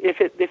 but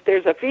if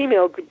there's a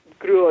female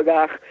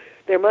gruagach,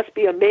 there must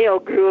be a male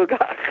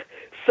gruagach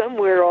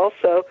somewhere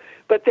also.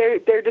 But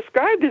they're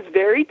described as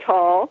very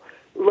tall,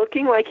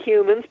 looking like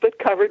humans, but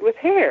covered with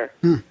hair.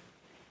 Hmm.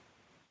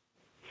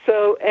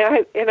 So,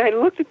 and I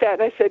looked at that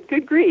and I said,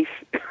 "Good grief,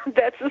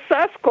 that's a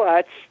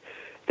Sasquatch."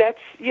 That's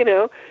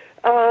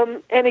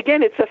and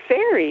again, it's a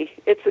fairy.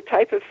 It's a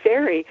type of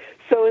fairy.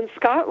 So in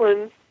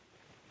Scotland,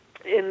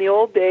 in the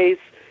old days.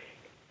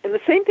 And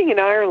the same thing in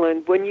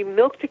Ireland, when you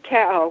milked a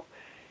cow,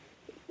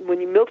 when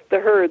you milked the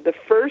herd, the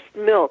first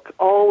milk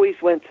always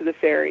went to the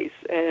fairies.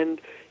 And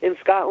in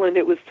Scotland,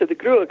 it was to the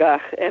gruagach.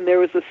 And there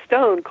was a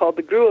stone called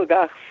the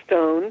gruagach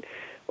stone,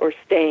 or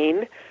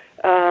stain,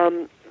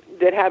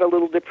 that had a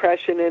little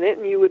depression in it,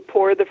 and you would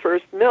pour the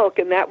first milk,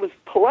 and that was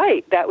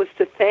polite. That was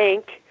to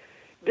thank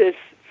this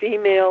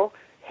female,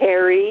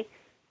 hairy,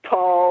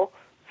 tall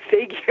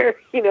figure,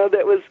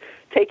 that was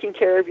taking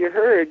care of your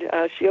herd.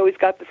 She always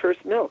got the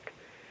first milk.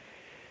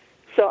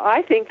 So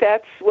I think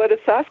that's what a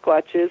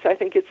Sasquatch is. I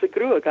think it's a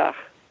gruagach.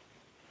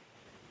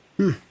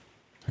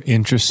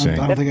 Interesting.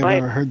 I don't think I've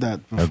ever heard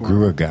that before. A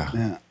gruagach.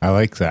 Yeah. I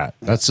like that.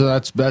 That's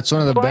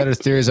one of the better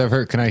theories I've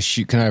heard. Can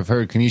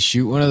you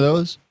shoot one of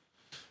those?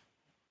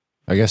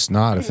 I guess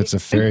not. If it's a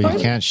fairy, you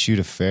can't shoot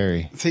a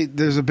fairy. See,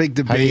 there's a big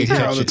debate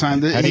here all the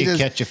time. How do you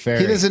catch a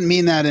fairy? He doesn't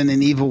mean that in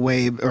an evil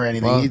way or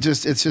anything. Well, it's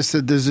just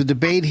that there's a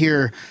debate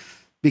here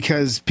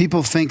because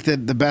people think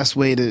that the best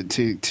way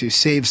to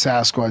save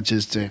Sasquatch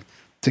is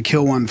to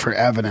kill one for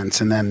evidence,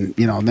 and then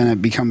then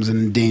it becomes an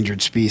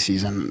endangered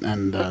species.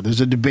 And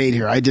there's a debate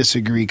here. I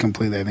disagree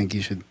completely. I think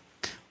you should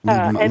leave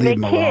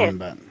them alone.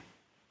 But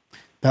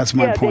that's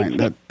my point.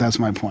 That's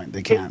my point.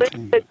 They can't.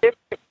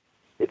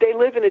 They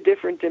live in a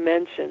different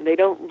dimension. They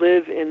don't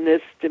live in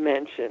this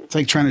dimension. It's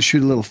like trying to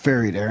shoot a little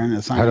fairy, Darren.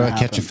 It's not. How do I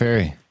catch a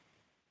fairy?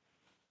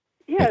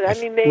 Yeah, I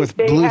mean with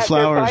blue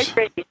flowers,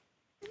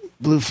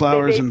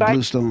 and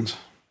blue stones.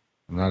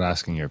 I'm not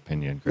asking your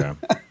opinion, Graham.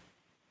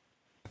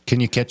 Can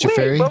you catch a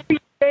fairy? What were you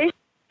saying?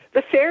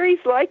 The fairies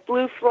like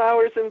blue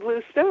flowers and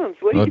blue stones.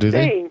 What are you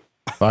saying?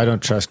 Well, I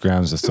don't trust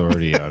Graham's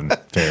authority on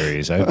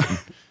fairies. I have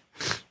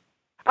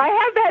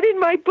that in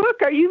my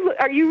book. Are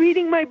you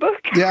reading my book?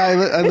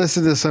 Yeah, I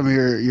listened to some of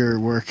your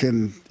work,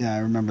 and yeah, I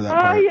remember that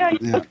part. Yeah.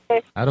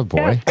 Okay. Attaboy.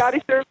 Yeah,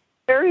 Scottish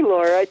fairy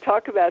lore. I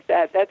talk about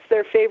that. That's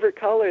their favorite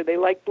color. They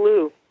like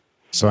blue.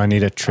 So I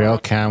need a trail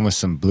cam with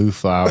some blue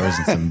flowers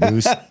and some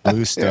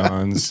blue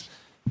stones.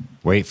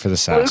 Wait for the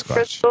Blue Sasquatch.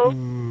 crystal.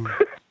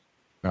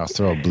 I'll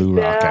throw a blue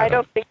rock at I him.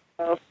 don't think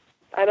so.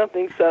 I don't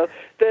think so.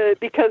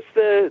 Because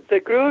the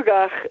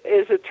Gruagach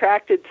is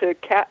attracted to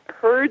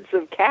herds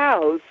of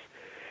cows.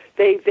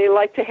 They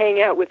like to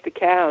hang out with the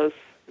cows.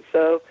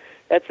 So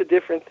that's a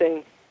different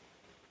thing.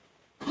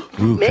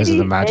 Ooh, because of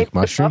the magic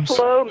maybe mushrooms? The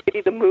buffalo,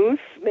 maybe the moose,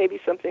 maybe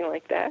something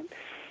like that.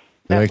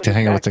 They like That's to what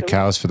hang out with the attracts them.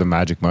 cows for the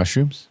magic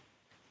mushrooms?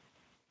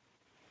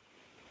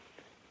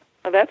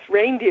 Oh, that's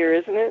reindeer,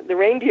 isn't it? The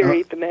reindeer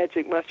eat the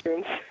magic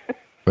mushrooms.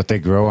 But they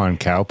grow on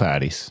cow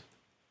patties.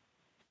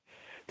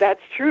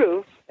 That's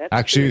true.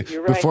 Actually, true.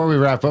 You're right. before we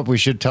wrap up, we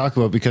should talk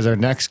about, because our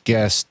next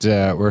guest,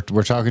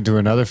 we're talking to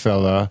another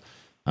fella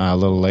a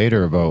little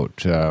later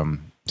about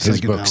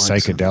his book,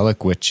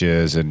 Psychedelic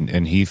Witches,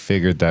 and he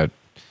figured that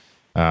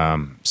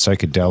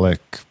psychedelic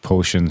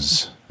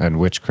potions and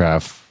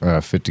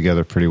witchcraft fit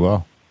together pretty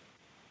well.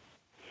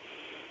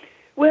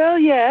 Well,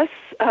 yes,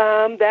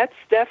 that's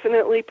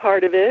definitely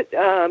part of it.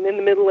 In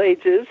the Middle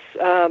Ages,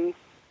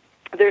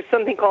 there's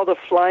something called a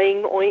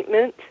flying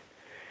ointment,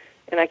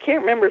 and I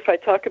can't remember if I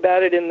talk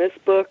about it in this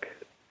book.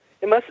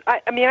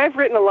 I've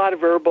written a lot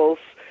of herbals.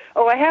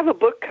 Oh, I have a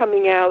book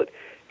coming out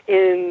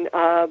in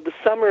the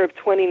summer of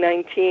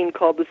 2019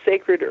 called The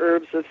Sacred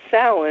Herbs of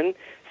Samhain.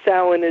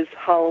 Samhain is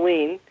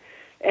Halloween.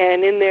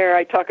 And in there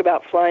I talk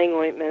about flying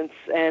ointments,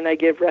 and I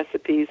give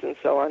recipes and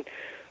so on.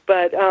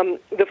 But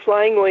the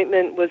flying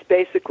ointment was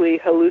basically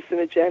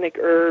hallucinogenic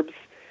herbs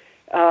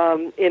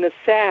in a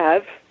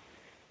salve,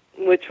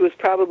 which was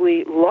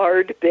probably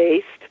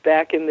lard-based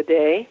back in the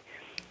day.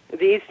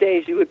 These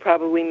days you would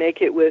probably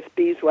make it with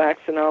beeswax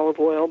and olive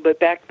oil, but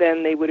back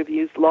then they would have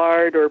used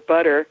lard or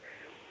butter.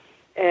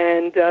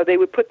 And they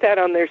would put that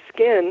on their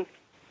skin,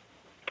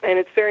 and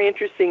it's very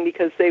interesting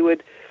because they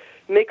would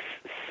mix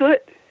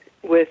soot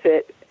with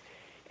it.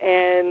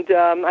 And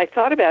I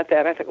thought about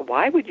that. I thought,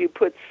 why would you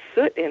put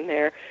soot in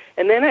there?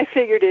 And then I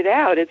figured it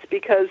out. It's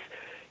because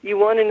you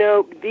want to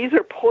know, these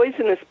are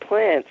poisonous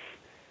plants.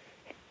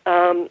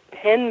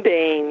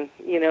 Henbane,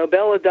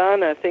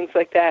 belladonna, things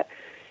like that.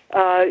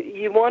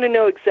 You want to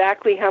know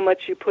exactly how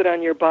much you put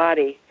on your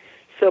body.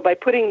 So by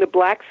putting the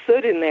black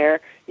soot in there,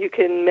 you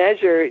can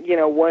measure,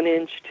 1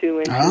 inch, 2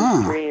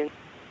 inches, 3 inches.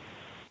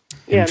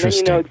 Yeah, and then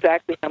you know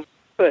exactly how much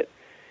to put.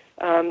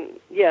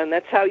 And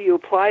that's how you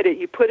applied it.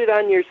 You put it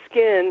on your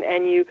skin,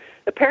 and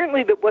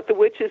apparently what the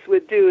witches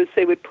would do is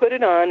they would put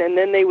it on, and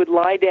then they would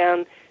lie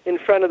down in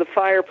front of the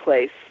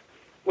fireplace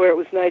where it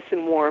was nice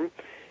and warm,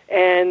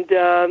 and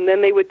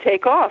then they would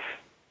take off.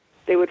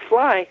 They would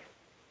fly.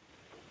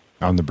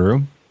 On the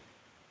broom?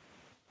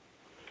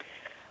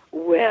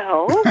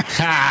 Well.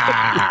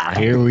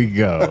 Here we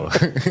go.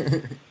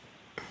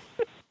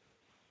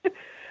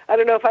 I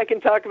don't know if I can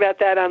talk about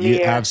that on the You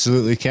air.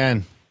 absolutely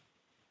can.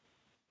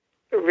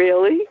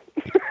 Really?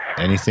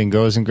 Anything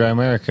goes in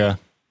Grimerica.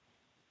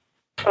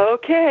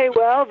 Okay,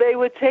 well, they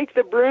would take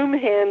the broom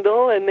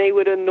handle and they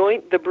would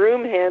anoint the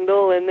broom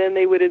handle, and then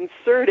they would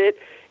insert it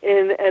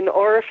in an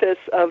orifice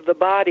of the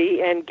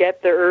body and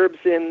get the herbs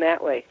in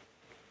that way.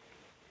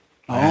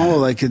 Oh,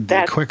 like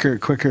a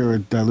quicker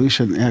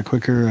dilution. Yeah,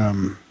 quicker.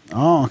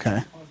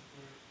 Okay.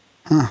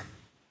 Huh.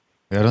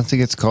 I don't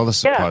think it's called a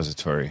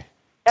suppository.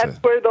 That's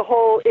where the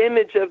whole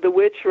image of the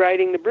witch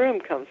riding the broom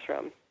comes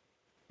from.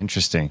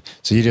 Interesting.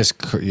 So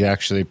you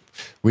actually,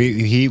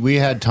 we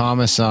had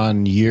Thomas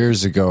on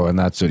years ago, and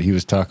that's what he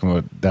was talking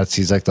about.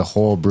 He's like, the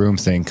whole broom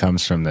thing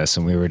comes from this,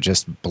 and we were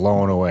just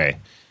blown away.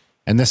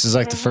 And this is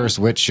like the first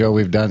witch show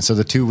we've done. So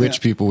the two witch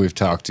people we've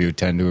talked to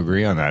tend to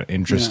agree on that.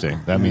 Interesting.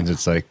 That means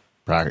it's like,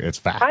 it's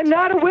fact. I'm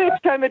not a witch.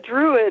 I'm a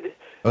druid.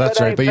 Well, that's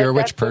right. But you're a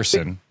witch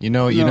person. You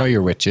know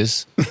you're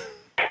witches.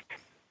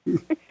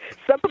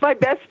 Some of my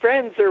best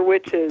friends are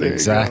witches.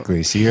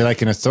 Exactly. So you're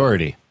like an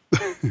authority.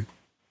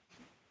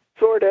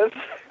 Sort of.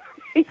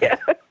 Yeah.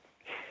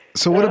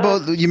 So what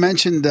about, you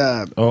mentioned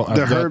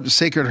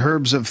sacred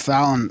herbs of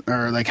Fallon,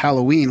 or like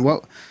Halloween.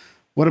 What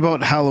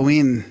about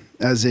Halloween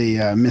as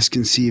a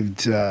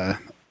misconceived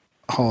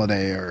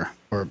holiday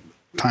or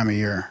time of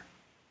year?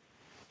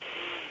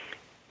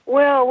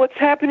 Well, what's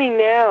happening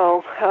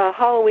now,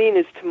 Halloween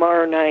is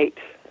tomorrow night.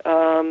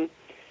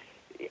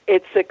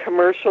 It's a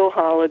commercial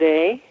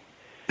holiday,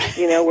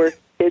 where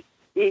kids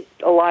eat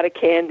a lot of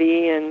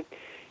candy and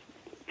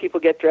people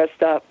get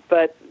dressed up.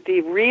 But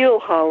the real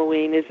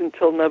Halloween is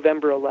until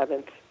November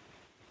 11th.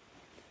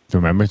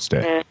 Remembrance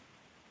Day.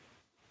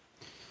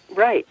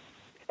 Right.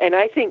 And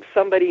I think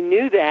somebody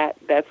knew that.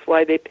 That's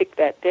why they picked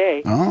that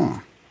day.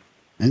 Oh,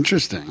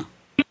 interesting.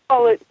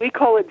 We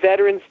call it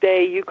Veterans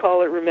Day. You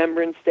call it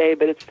Remembrance Day.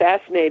 But it's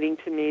fascinating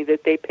to me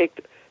that they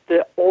picked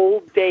the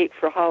old date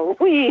for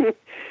Halloween,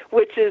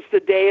 which is the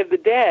Day of the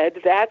Dead.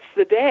 That's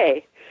the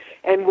day.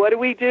 And what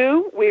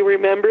do? We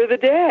remember the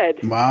dead.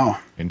 Wow.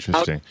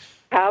 Interesting.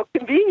 How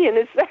convenient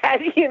is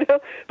that,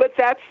 But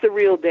that's the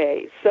real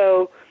day.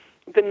 So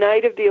the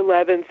night of the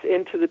 11th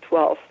into the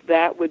 12th,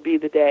 that would be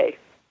the day.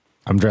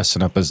 I'm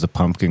dressing up as the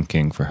Pumpkin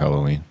King for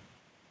Halloween.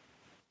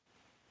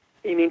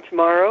 You mean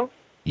tomorrow?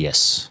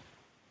 Yes.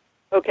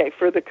 Okay,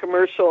 for the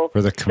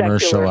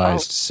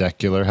commercialized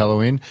secular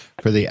Halloween.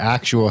 For the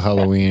actual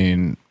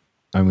Halloween,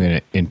 I'm going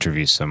to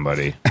interview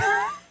somebody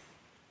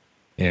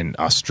in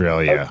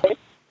Australia. Okay.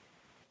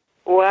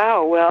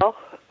 Wow, well,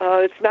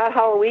 it's not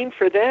Halloween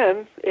for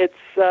them. It's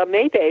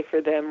May Day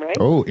for them, right?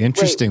 Oh,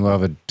 interesting. We'll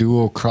have a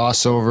dual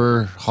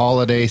crossover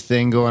holiday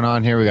thing going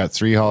on here. We got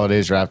 3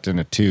 holidays wrapped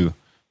into 2,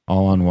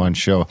 all on one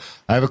show.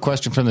 I have a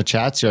question from the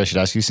chats here I should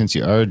ask you since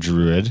you are a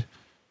druid.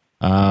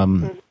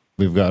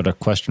 We've got a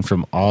question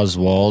from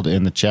Oswald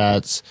in the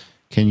chats.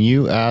 Can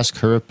you ask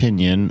her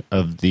opinion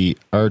of the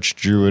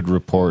Archdruid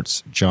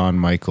Report's John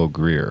Michael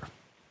Greer?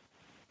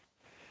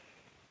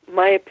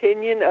 My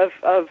opinion of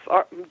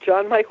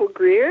John Michael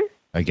Greer?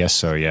 I guess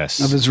so, yes.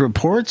 Of his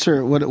reports,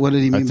 or what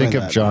did he mean by that? I think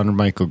of John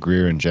Michael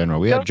Greer in general.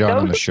 We had John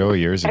on the show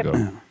years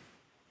ago.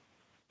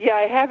 Yeah,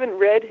 I haven't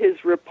read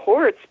his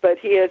reports, but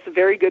he has a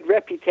very good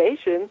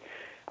reputation.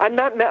 I'm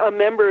not a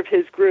member of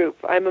his group.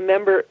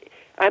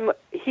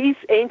 He's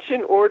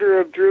Ancient Order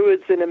of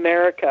Druids in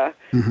America,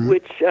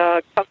 which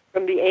comes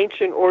from the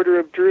Ancient Order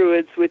of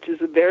Druids, which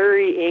is a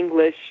very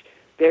English,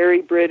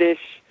 very British,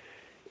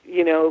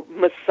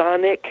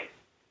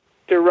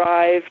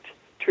 Masonic-derived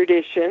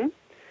tradition.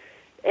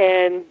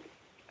 And,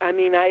 I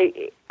mean, I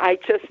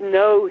just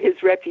know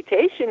his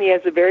reputation. He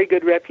has a very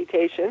good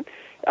reputation.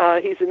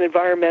 He's an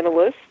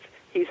environmentalist.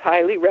 He's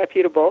highly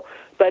reputable.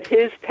 But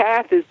his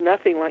path is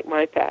nothing like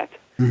my path.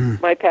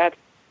 My path is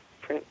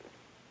different.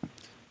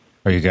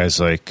 Are you guys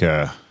like,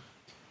 do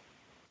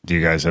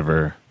you guys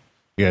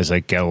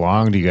like get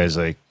along? Do you guys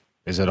like,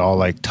 is it all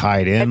like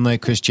tied in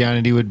like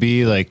Christianity would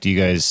be? Like, do you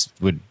guys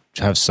would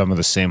have some of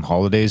the same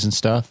holidays and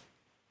stuff?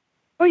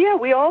 Oh, yeah,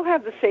 we all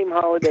have the same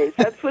holidays.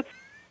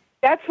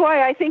 That's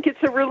why I think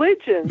it's a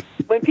religion.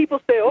 When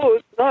people say, oh,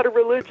 it's not a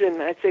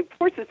religion, I say, of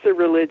course it's a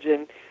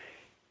religion.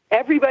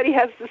 Everybody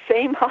has the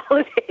same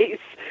holidays.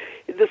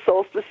 The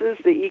solstices,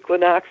 the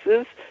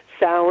equinoxes,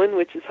 Samhain,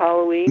 which is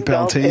Halloween,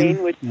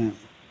 Beltane, which is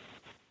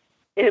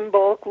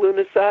Imbolc,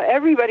 Lunasa.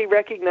 Everybody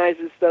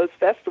recognizes those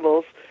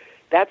festivals.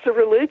 That's a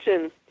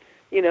religion.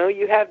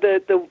 You have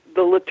the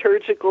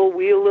liturgical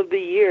wheel of the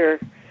year.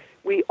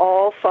 We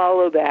all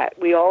follow that.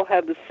 We all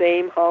have the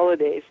same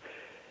holidays.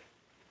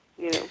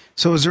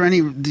 So is there any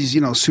of these,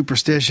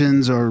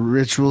 superstitions or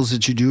rituals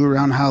that you do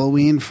around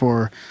Halloween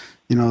for,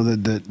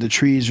 the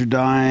trees are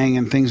dying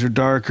and things are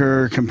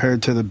darker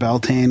compared to the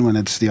Beltane when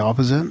it's the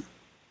opposite?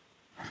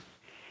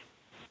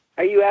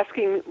 Are you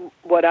asking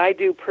what I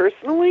do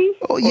personally?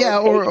 Oh, yeah,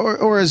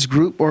 or as a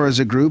group or as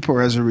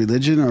a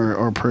religion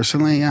or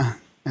personally, yeah.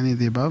 Any of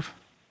the above?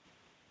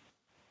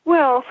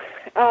 Well,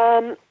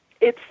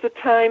 it's the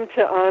time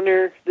to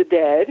honor the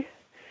dead.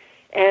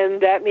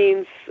 And that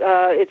means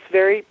it's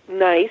very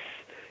nice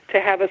to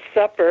have a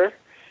supper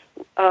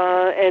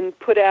and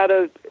put out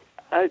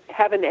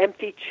have an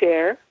empty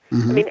chair. I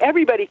mean,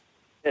 everybody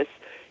does this.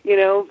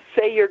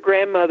 Say your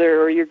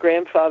grandmother or your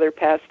grandfather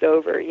passed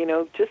over.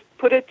 Just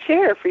put a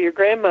chair for your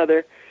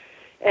grandmother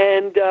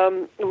and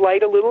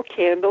light a little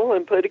candle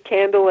and put a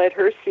candle at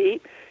her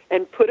seat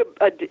and put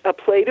a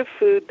plate of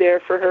food there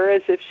for her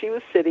as if she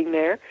was sitting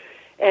there.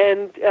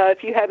 And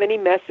if you have any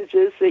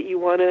messages that you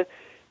want to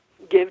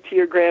give to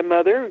your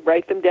grandmother,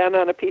 write them down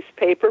on a piece of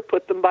paper,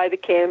 put them by the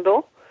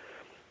candle,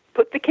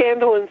 put the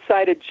candle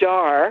inside a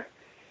jar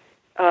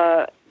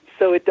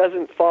so it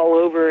doesn't fall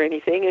over or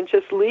anything, and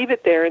just leave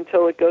it there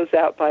until it goes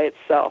out by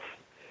itself.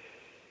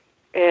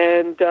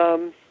 And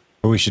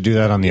we should do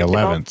that on the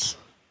 11th.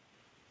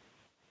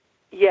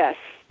 Yes,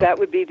 that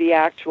would be the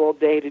actual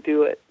day to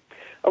do it.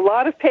 A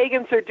lot of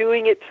pagans are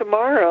doing it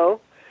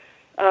tomorrow,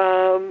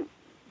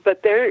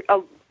 but they're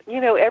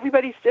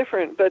everybody's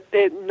different, but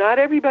not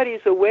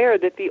everybody's aware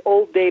that the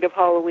old date of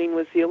Halloween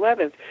was the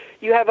 11th.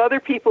 You have other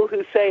people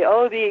who say,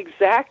 oh, the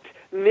exact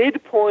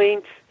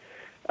midpoint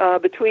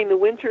between the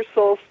winter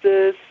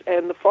solstice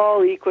and the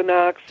fall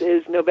equinox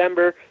is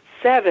November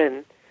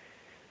 7.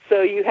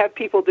 So you have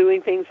people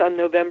doing things on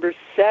November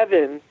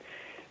 7.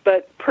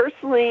 But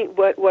personally,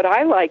 what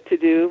I like to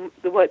do,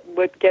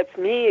 what gets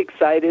me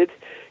excited,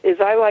 is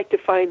I like to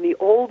find the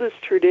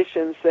oldest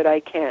traditions that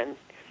I can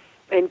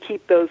and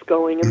keep those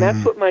going. And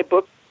that's what my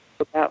book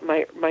is about,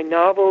 my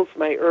novels,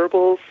 my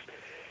herbals,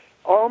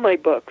 all my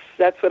books.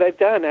 That's what I've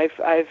done.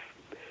 I've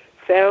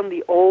found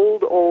the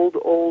old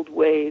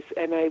ways,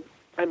 and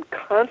I'm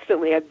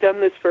constantly, I've done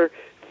this for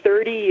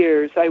 30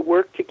 years. I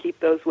work to keep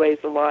those ways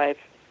alive.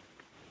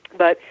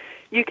 But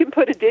you can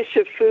put a dish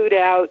of food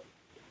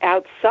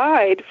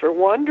outside for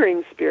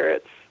wandering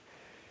spirits,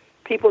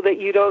 people that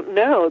you don't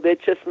know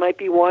that just might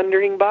be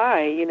wandering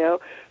by,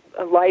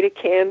 light a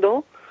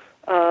candle,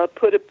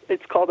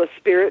 it's called a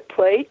spirit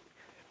plate.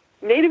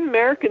 Native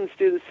Americans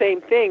do the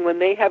same thing. When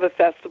they have a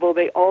festival,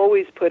 they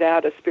always put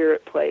out a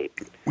spirit plate.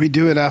 We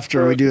do it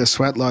after we do a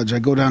sweat lodge. I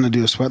go down and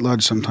do a sweat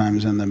lodge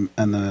sometimes, and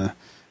the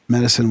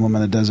medicine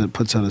woman that does it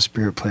puts out a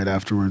spirit plate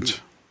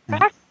afterwards.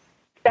 Yeah.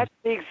 That's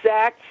the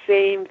exact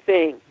same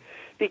thing,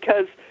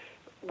 because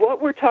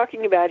what we're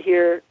talking about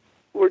here,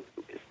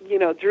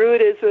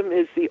 Druidism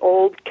is the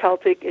old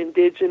Celtic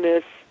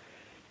indigenous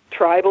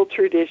tribal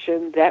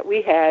tradition that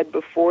we had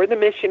before the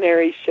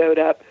missionaries showed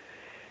up.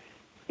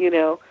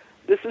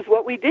 This is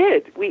what we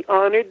did. We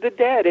honored the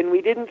dead, and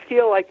we didn't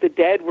feel like the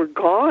dead were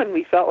gone.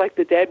 We felt like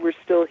the dead were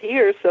still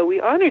here, so we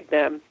honored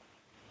them.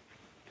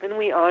 And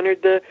we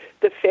honored the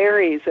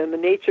fairies and the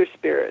nature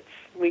spirits.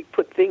 We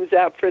put things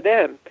out for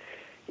them,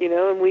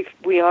 and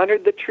we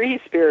honored the tree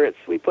spirits.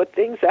 We put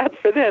things out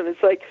for them.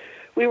 It's like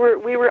we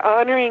were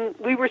honoring,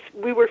 we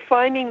were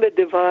finding the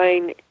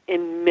divine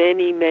in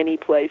many, many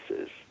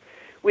places.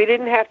 We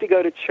didn't have to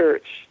go to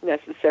church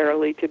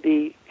necessarily to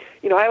be,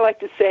 I like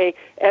to say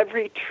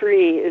every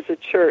tree is a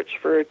church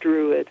for a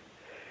druid.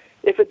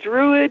 If a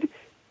druid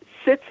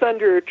sits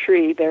under a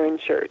tree, they're in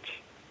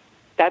church.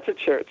 That's a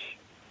church.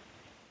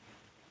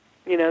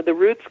 The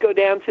roots go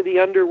down to the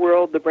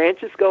underworld, the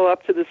branches go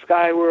up to the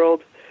sky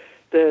world,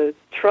 the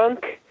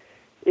trunk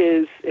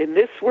is in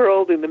this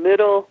world, in the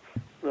middle,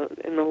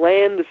 in the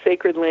land, the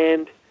sacred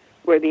land,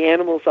 where the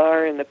animals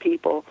are and the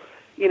people.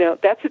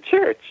 That's a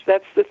church.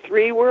 That's the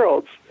three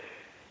worlds.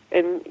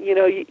 And,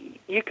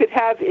 you could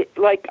have it,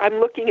 like I'm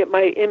looking at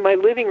in my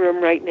living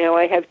room right now,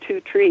 I have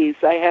two trees.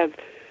 I have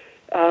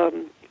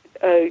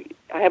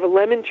a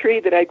lemon tree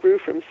that I grew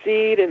from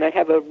seed, and I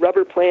have a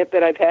rubber plant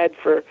that I've had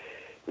for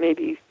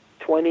maybe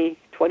 20,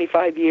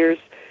 25 years.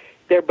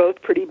 They're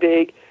both pretty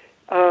big.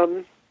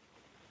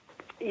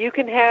 You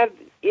can have,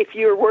 if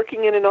you're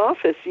working in an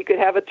office, you could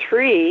have a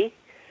tree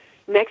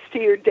next to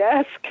your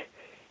desk,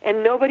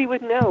 and nobody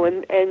would know,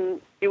 and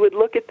you would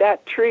look at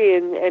that tree,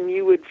 and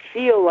you would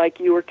feel like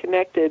you were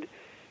connected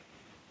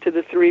to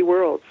the three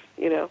worlds,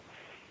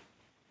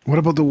 What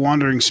about the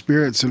wandering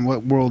spirits, and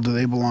what world do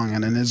they belong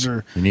in? And is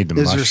there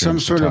some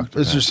sort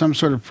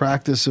of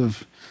practice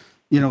of,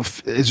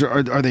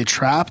 are they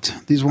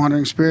trapped, these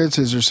wandering spirits?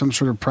 Is there some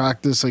sort of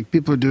practice, like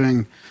people are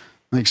doing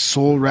like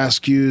soul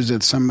rescues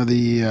at some of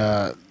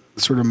the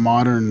sort of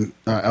modern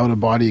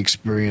out-of-body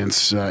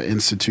experience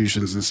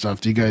institutions and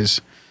stuff? Do you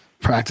guys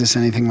practice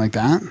anything like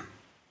that?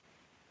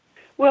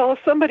 Well, if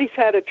somebody's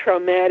had a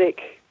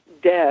traumatic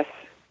death,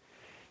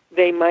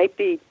 they might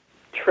be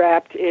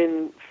trapped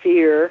in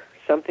fear,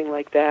 something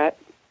like that.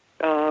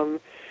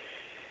 But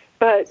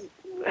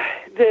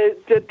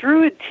the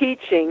Druid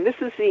teaching, this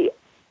is the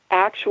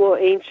actual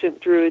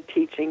ancient Druid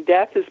teaching.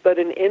 Death is but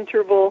an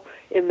interval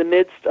in the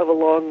midst of a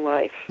long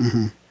life.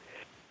 Mm-hmm.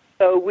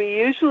 So we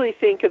usually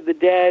think of the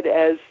dead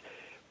as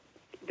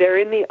they're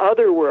in the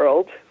other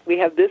world. We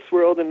have this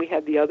world and we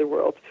have the other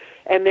world.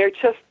 And they're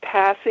just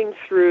passing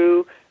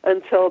through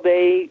until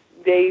they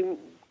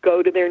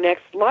go to their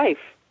next life.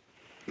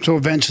 So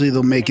eventually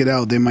they'll make it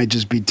out. They might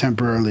just be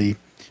temporarily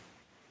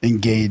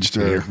engaged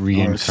or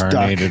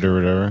reincarnated or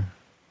whatever.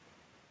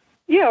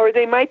 Yeah, or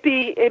it might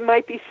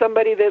be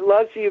somebody that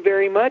loves you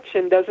very much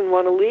and doesn't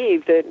want to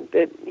leave.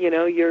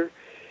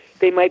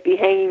 They might be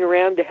hanging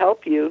around to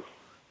help you.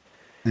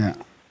 Yeah.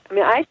 I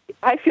mean,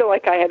 I feel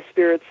like I have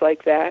spirits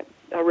like that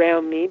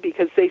around me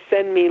because they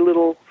send me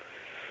little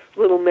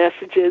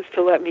messages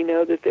to let me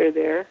know that they're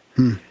there.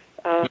 Do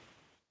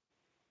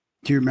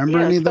you remember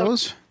any of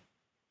those?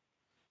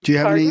 Do you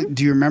have any?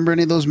 Do you remember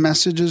any of those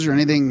messages or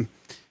anything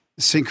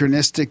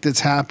synchronistic that's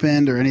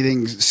happened, or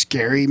anything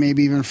scary,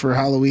 maybe even for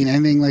Halloween?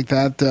 Anything like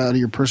that? Out of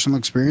your personal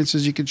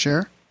experiences, you could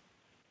share?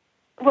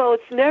 Well,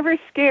 it's never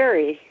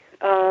scary.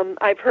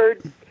 I've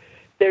heard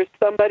there's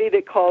somebody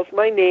that calls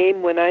my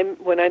name when I'm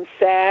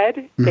sad.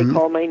 Mm-hmm. They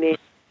call my name.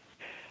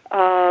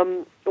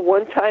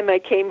 One time I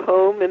came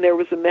home and there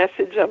was a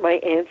message on my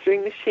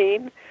answering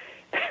machine,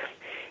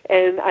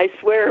 and I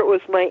swear it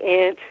was my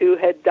aunt who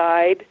had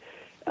died.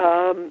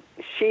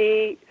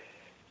 She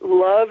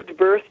loved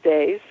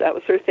birthdays. That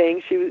was her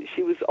thing.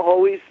 She was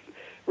always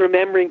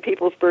remembering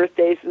people's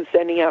birthdays and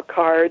sending out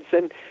cards.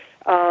 And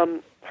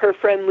her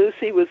friend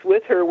Lucy was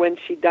with her when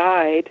she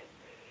died,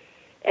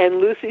 and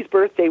Lucy's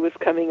birthday was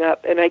coming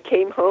up. And I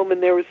came home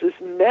and there was this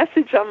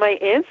message on my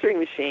answering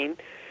machine,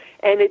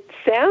 and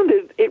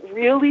it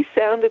really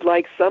sounded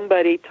like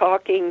somebody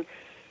talking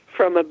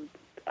from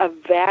a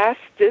vast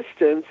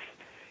distance,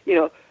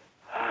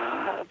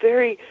 a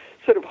very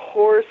sort of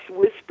hoarse,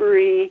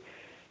 whispery,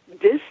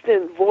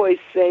 distant voice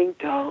saying,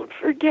 "Don't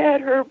forget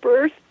her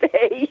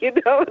birthday,"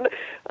 And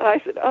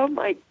I said, "Oh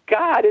my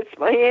God, it's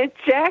my Aunt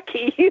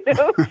Jackie,"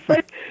 It's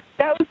like,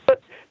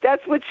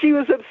 that's what she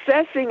was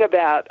obsessing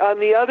about. On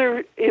the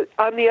other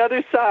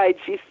side,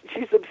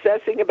 she's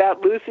obsessing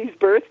about Lucy's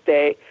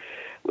birthday,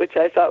 which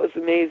I thought was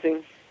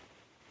amazing.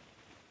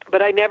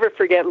 But I never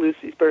forget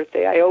Lucy's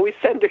birthday. I always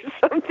send her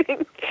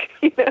something,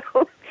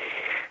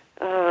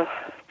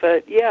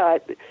 But yeah,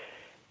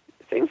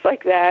 things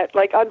like that.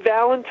 Like on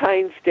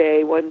Valentine's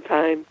Day one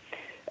time,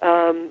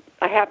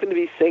 I happen to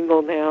be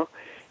single now,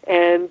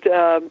 and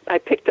I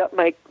picked up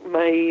my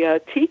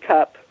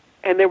teacup,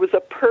 and there was a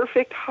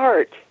perfect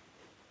heart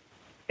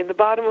in the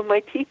bottom of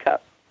my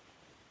teacup.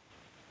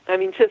 I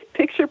mean, just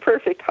picture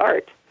perfect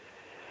heart.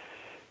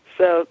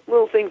 So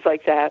little things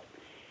like that.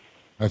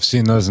 I've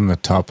seen those in the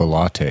top of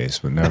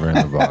lattes, but never in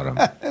the bottom.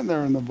 And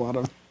they're in the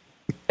bottom.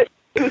 It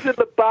was in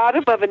the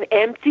bottom of an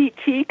empty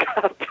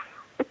teacup.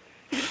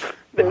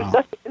 There was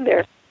nothing in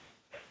there.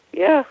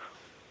 Yeah.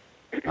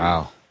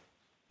 Wow.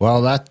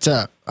 Well,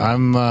 that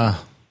I'm,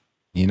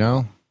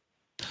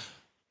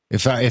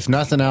 if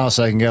nothing else,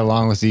 I can get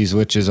along with these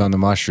witches on the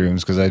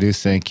mushrooms, because I do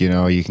think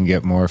you can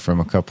get more from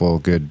a couple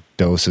of good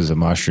doses of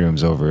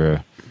mushrooms over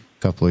a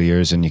couple of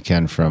years than you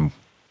can from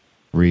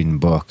reading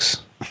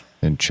books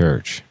in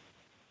church.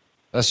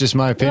 That's just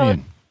my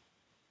opinion.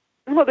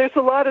 Well, there's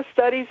a lot of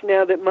studies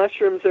now that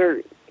mushrooms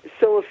are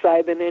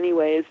psilocybin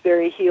anyway is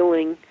very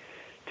healing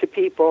to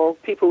people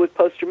with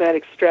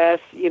post-traumatic stress,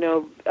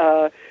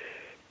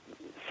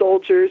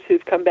 soldiers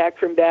who've come back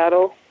from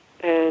battle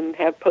and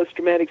have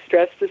post-traumatic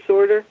stress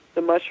disorder.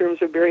 The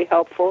mushrooms are very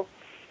helpful.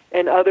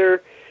 And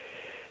other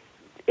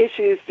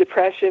issues,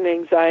 depression,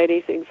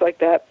 anxiety, things like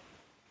that.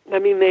 I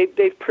mean,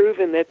 they've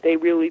proven that they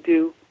really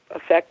do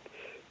affect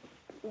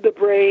the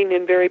brain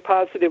in very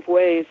positive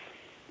ways.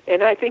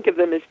 And I think of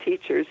them as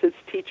teachers. It's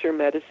teacher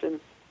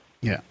medicine.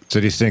 Yeah. So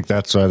do you think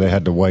that's why they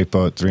had to wipe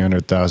out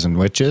 300,000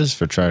 witches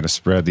for trying to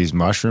spread these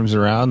mushrooms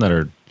around that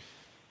are,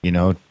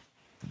 I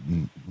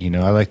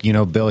like,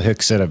 Bill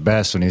Hicks said it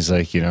best when he's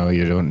like,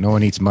 no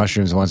one eats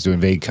mushrooms and wants to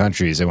invade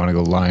countries. They want to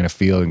go lie in a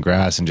field in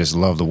grass and just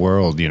love the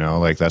world,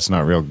 like that's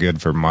not real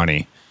good for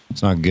money.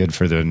 It's not good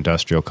for the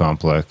industrial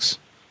complex.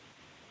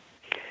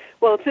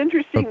 Well, it's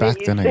interesting but back that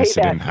you then, I say guess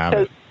they that, didn't have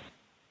because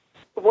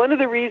it. one of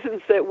the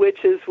reasons that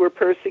witches were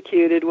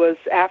persecuted was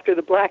after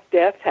the Black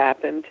Death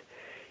happened.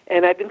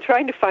 And I've been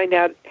trying to find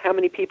out how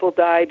many people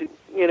died.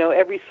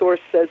 Every source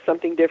says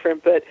something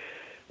different, but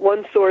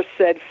one source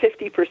said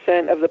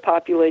 50% of the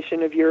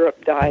population of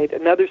Europe died.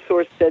 Another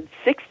source said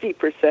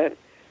 60%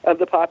 of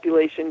the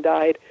population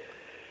died.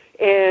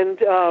 And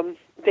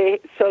they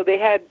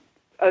had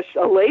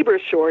a labor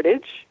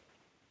shortage,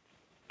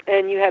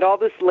 and you had all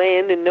this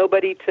land and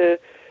nobody to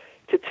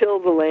till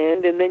the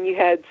land. And then you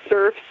had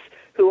serfs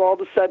who all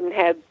of a sudden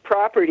had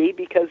property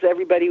because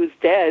everybody was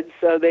dead,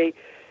 so they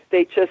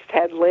just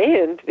had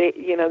land.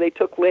 They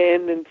took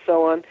land and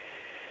so on.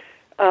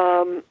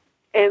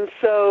 And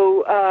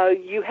so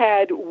you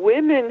had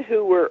women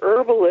who were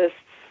herbalists,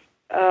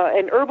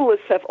 and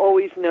herbalists have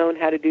always known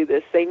how to do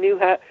this. They knew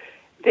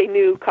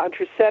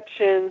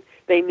contraception,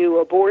 they knew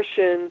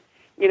abortion.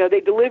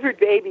 They delivered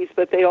babies,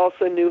 but they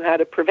also knew how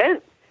to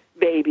prevent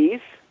babies.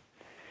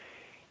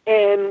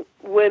 And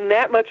when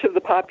that much of the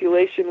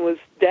population was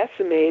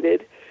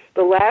decimated,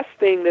 the last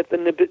thing that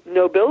the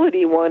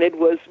nobility wanted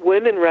was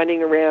women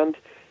running around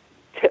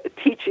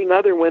teaching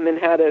other women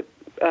how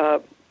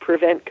to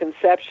prevent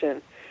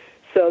conception.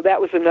 So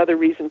that was another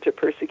reason to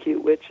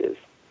persecute witches.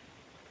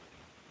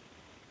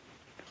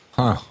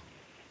 Huh.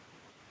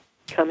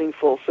 Coming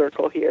full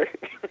circle here.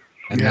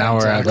 And now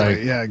we're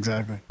at yeah,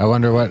 exactly. I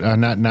wonder what,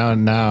 not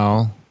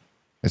now,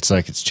 it's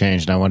like it's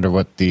changed. I wonder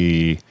what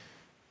the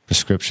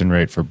prescription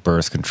rate for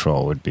birth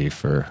control would be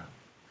for.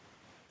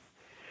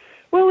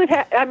 Well,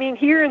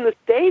 here in the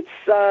States,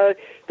 the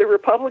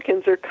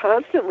Republicans are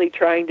constantly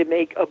trying to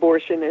make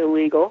abortion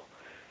illegal.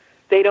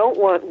 They don't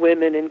want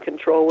women in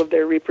control of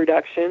their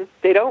reproduction.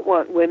 They don't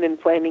want women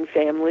planning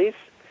families.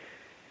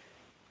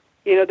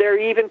 There are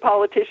even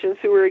politicians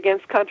who are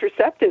against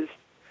contraceptives,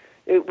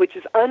 which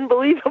is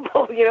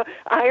unbelievable.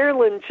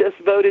 Ireland just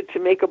voted to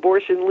make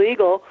abortion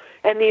legal,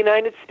 and the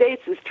United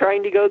States is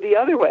trying to go the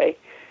other way.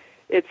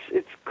 It's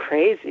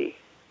crazy.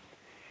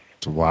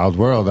 It's a wild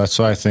world. That's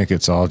why I think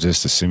it's all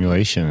just a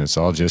simulation. It's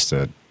all just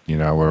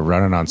we're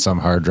running on some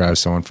hard drive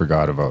someone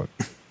forgot about.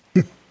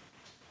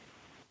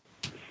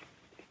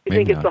 You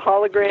think it's a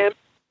hologram?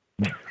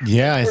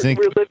 Yeah, I think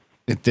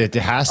it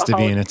has to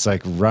be, and it's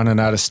like running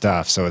out of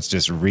stuff. So it's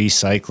just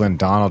recycling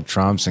Donald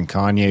Trumps and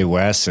Kanye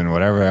West and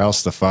whatever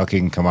else the fuck you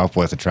can come up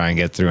with to try and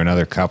get through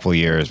another couple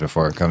years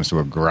before it comes to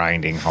a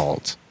grinding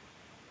halt.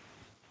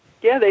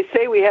 Yeah, they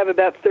say we have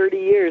about 30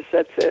 years,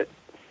 that's it,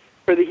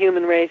 for the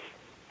human race.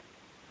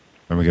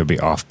 Then we're going to be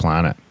off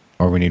planet,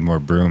 or we need more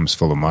brooms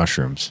full of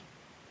mushrooms.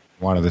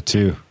 One of the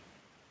two.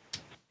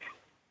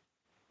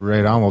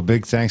 Right on. Well,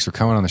 big thanks for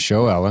coming on the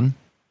show, Ellen.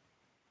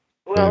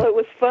 Well, it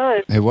was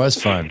fun. It was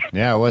fun.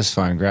 Yeah, it was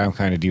fun. Graham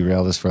kind of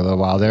derailed us for a little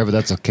while there, but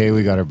that's okay.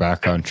 We got her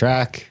back on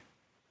track.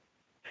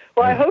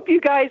 Well, I hope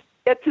you guys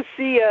get to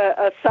see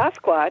a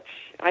Sasquatch.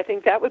 I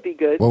think that would be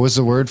good. What was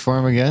the word for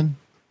him again?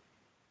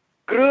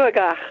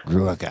 Gruagach.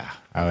 Gruagach.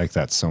 I like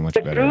that so much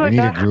better. Gruagach. We need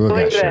a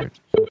Gruagach shirt.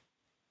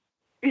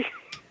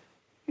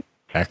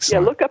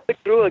 Excellent. Yeah, look up the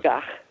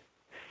Gruagach.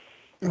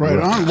 Right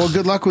on. Well,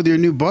 good luck with your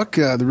new book,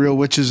 The Real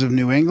Witches of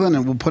New England,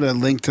 and we'll put a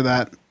link to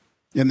that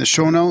in the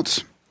show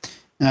notes.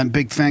 And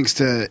big thanks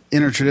to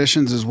Inner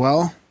Traditions as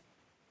well.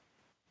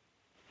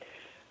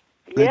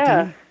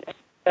 Yeah.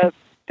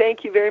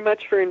 Thank you very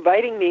much for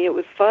inviting me. It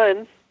was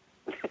fun.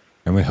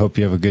 And we hope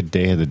you have a good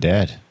Day of the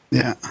Dead.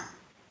 Yeah.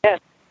 Yes.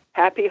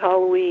 Happy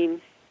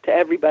Halloween to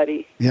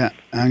everybody. Yeah.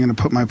 I'm going to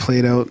put my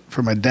plate out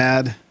for my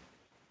dad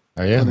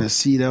Are you? Put a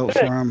seed out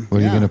for him.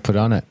 What are you going to put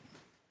on it?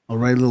 I'll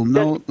write a little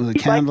note with a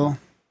candle.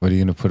 What are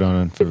you going to put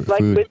on it for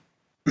food?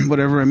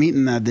 Whatever I'm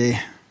eating that day.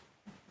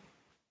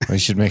 Well, you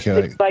should make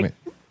it like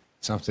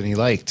something he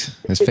liked,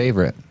 his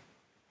favorite.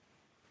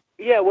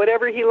 Yeah,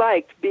 whatever he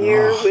liked.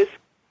 Beer, whiskey.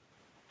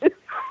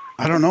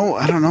 I don't know,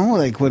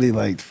 like what he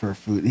liked for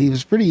food. He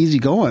was pretty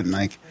easygoing.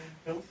 Like,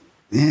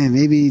 yeah,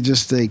 maybe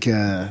just like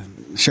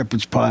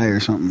shepherd's pie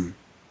or something.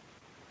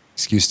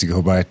 Excuse to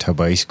go buy a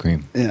tub of ice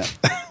cream. Yeah,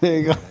 there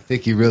you go. I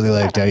think he really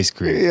liked ice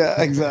cream.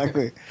 Yeah,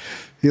 exactly.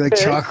 He liked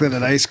chocolate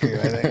and ice cream,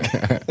 I think.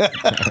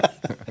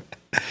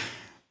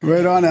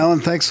 Right on,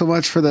 Ellen. Thanks so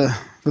much for the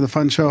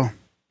fun show.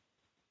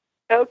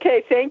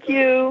 Okay, thank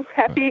you.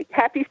 Happy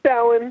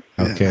Samhain.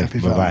 Okay, happy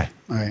bye-bye.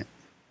 All right.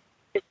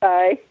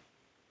 Bye.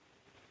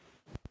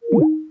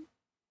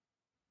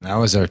 That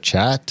was our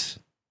chat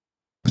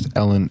with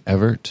Ellen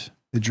Evert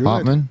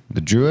Hopman, the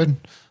Druid,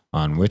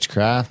 on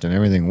witchcraft and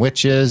everything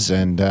witches,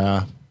 and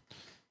whether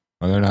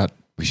or not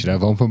we should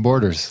have open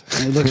borders.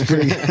 It looks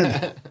pretty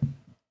good.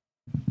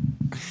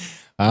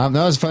 That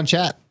was a fun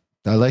chat.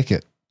 I like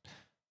it.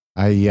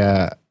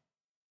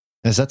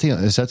 Is that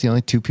the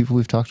only two people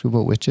we've talked to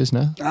about witches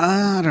now?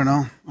 I don't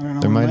know.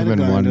 There might have been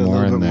one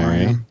more in there.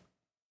 Eh?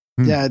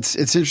 Yeah, it's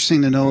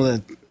interesting to know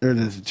that, or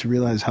to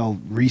realize how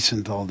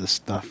recent all this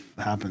stuff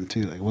happened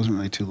too. Like, it wasn't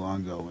really too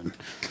long ago when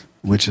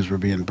witches were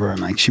being burned.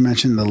 Like, she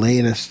mentioned the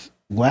latest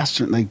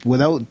Western, like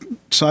without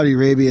Saudi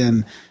Arabia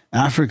and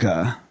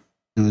Africa,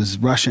 it was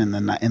Russia in the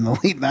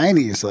late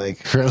 90s.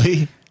 Like,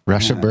 really,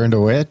 Russia burned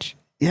a witch?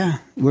 Yeah.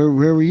 Where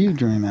were you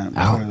during that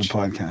part of the Ouch.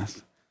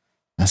 podcast?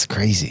 That's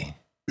crazy.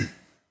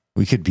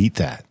 We could beat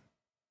that.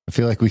 I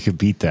feel like we could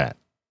beat that.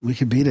 We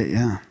could beat it.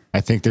 Yeah.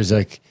 I think there's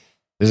a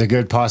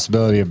good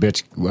possibility a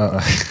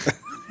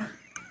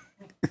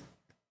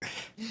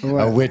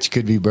witch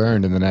could be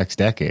burned in the next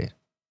decade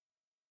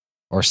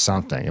or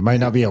something. It might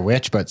not be a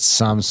witch, but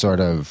some sort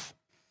of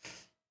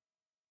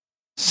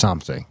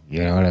something.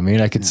 You know what I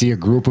mean? I could see a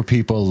group of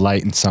people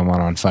lighting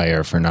someone on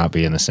fire for not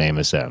being the same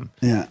as them.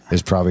 Yeah.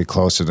 Is probably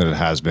closer than it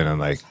has been in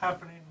like. It's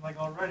happening like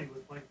already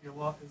with like the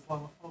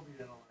Islamophobia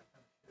and all that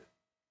kind of shit.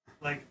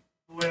 Like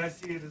the way I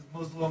see it is the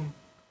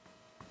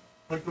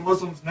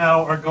Muslims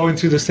now are going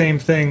through the same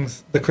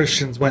things the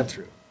Christians went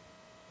through.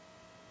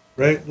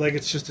 Right? Like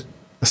it's just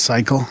a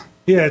cycle.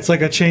 Yeah, it's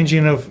like a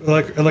changing of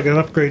like an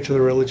upgrade to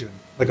the religion,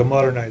 like a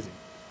modernizing.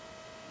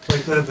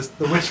 Like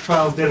the witch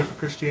trials did it for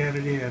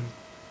Christianity, and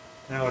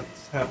now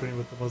it's happening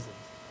with the Muslims.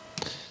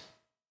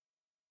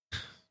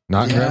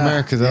 Not in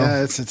America though.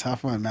 Yeah, it's a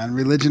tough one, man.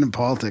 Religion and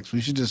politics.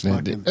 We should just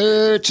fucking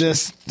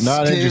just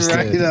not stay interested.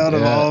 right out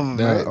of all of them.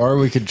 No, right? or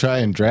we could try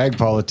and drag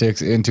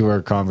politics into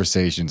our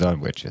conversations on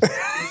witches.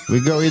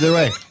 We go either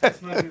way.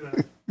 Let's not do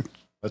that.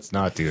 Let's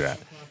not do that.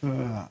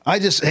 I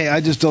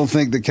just don't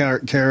think the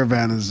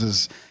caravan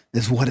is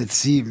what it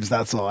seems.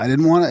 That's all. I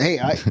didn't want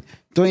to.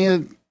 Don't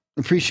you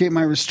appreciate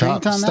my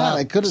restraint on that?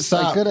 I could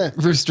have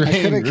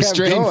restrain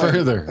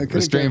further.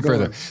 Restrain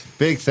further.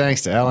 Big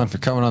thanks to Ellen for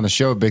coming on the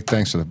show. Big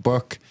thanks for the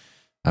book.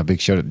 A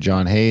big shout out to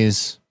John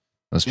Hayes.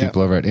 Those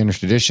people over at Inner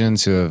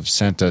Traditions who have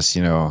sent us,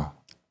 over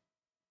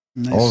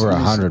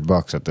 100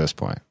 books at this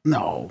point.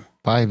 No.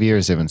 5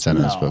 years they've been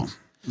sending us books.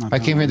 I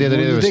came here the other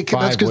day. There was five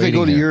That's because they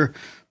go to here. your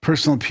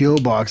personal P.O.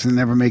 box and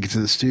never make it to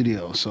the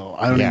studio. So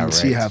I don't even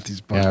see half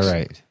these books. Yeah,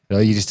 right. So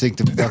you just think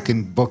the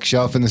fucking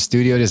bookshelf in the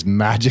studio just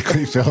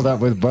magically filled up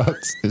with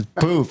books? Just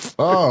poof.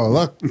 Oh,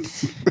 look.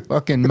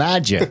 Fucking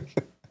magic.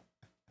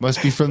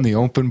 Must be from the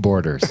open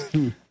borders.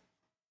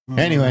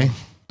 Anyway,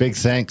 big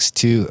thanks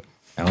to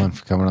Ellen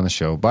for coming on the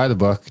show. Buy the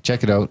book.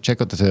 Check it out.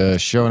 Check out the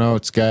show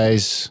notes,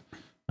 guys.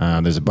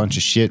 There's a bunch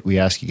of shit we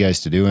ask you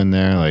guys to do in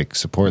there, like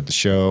support the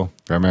show,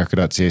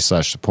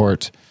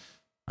 faramerica.ca/support.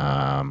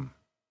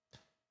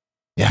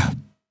 Yeah,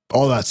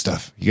 all that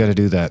stuff. You got to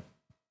do that.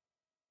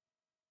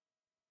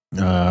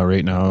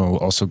 Right now,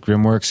 also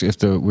Grimworks.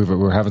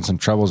 We're having some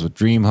troubles with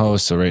DreamHost,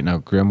 so right now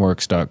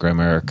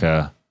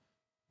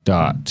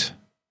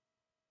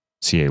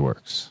grimworks.grimerica.ca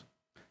works.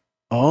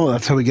 Oh,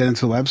 that's how we get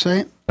into the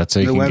website? That's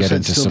how you can get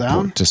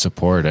into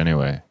support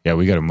anyway. Yeah,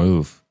 we got to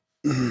move.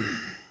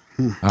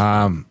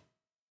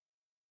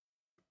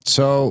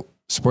 So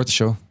support the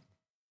show.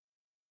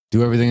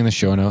 Do everything in the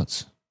show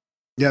notes.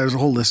 Yeah, there's a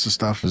whole list of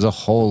stuff. There's a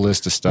whole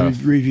list of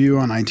stuff. Review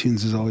on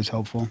iTunes is always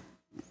helpful.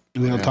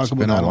 We don't talk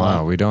about that a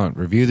lot. We don't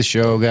review the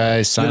show,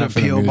 guys. Sign up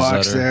for the P.O. newsletter.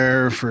 box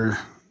there for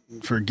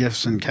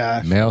gifts and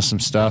cash. Mail some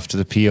stuff to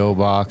the P.O.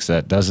 box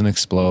that doesn't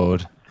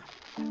explode,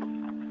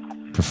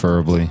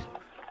 preferably,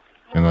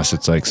 unless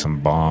it's like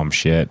some bomb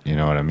shit. You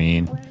know what I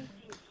mean?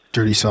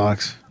 Dirty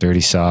socks. Have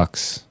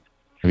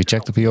you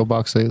checked the P.O.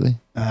 box lately?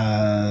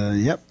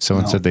 Yep.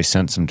 Someone said they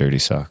sent some dirty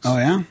socks. Oh,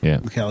 yeah? Yeah.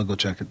 Okay, I'll go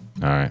check it.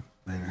 All right.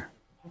 Later.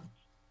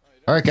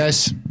 All right,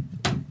 guys.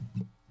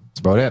 That's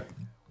about it.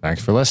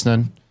 Thanks for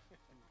listening.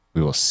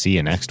 We will see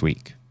you next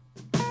week.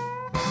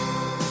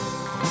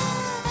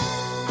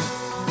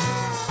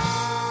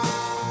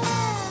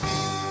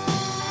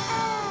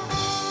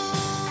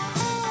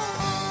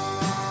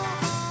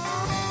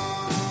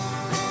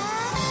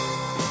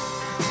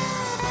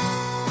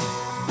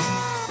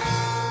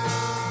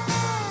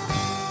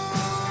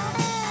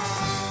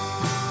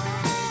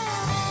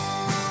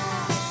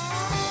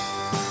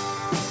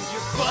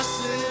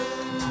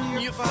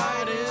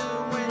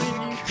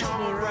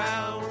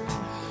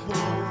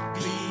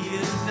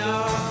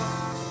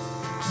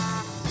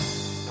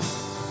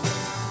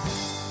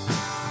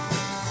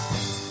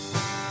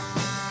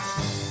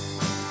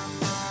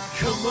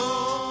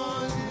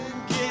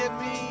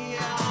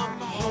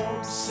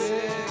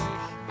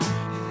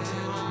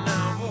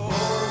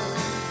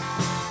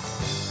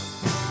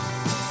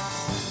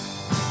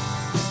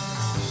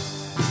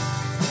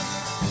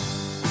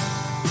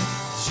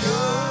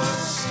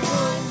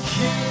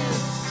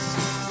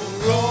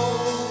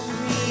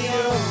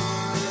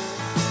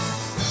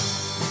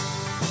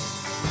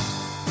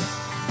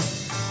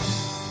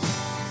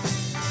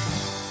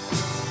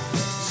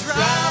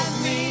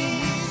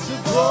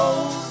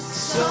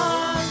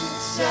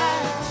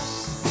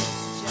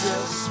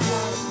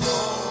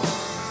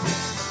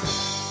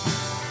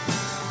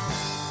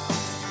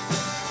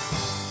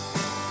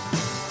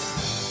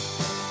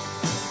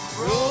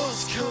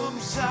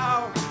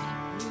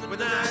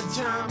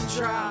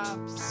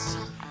 drops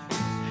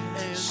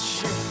and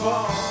she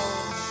falls.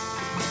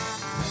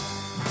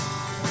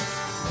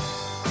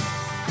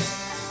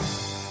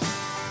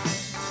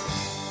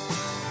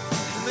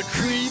 And the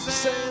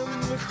creeps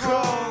and the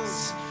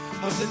crawls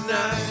of the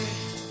night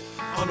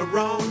on a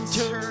wrong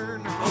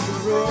turn on the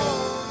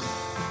road.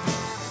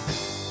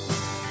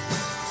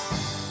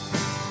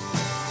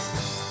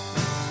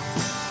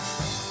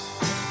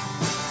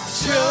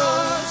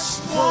 Just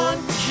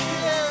one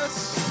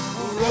kiss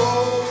will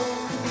roll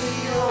me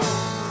over.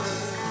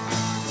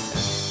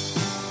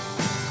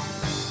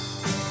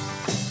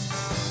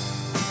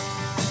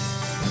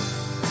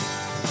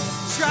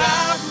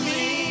 Drive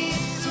me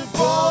to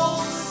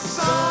bold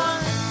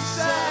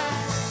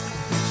sunsets.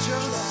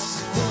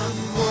 Just one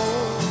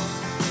more.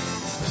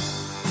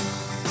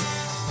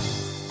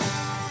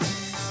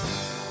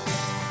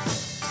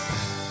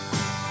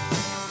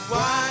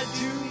 Why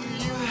do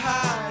you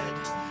hide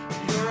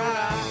your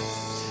eyes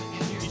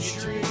and your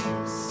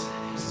dreams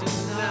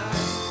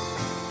tonight?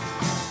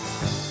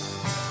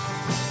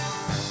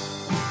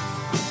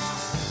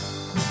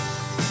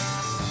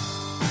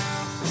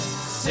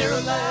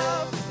 Sarah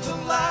left the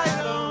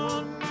light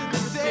on in the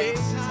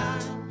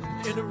daytime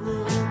in a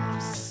room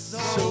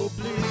so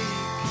bleak.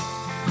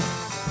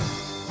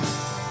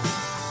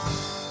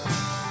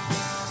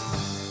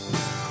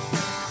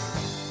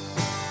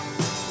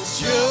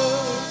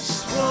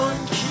 Just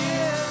one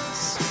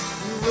kiss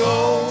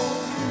roll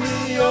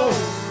me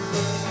over.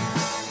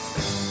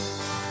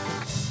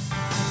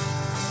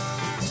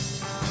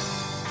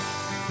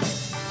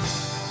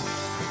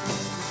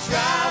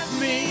 Drive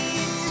me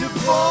to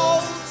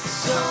bold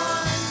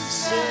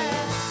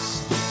sunsets.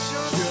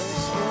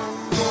 Just one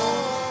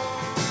more.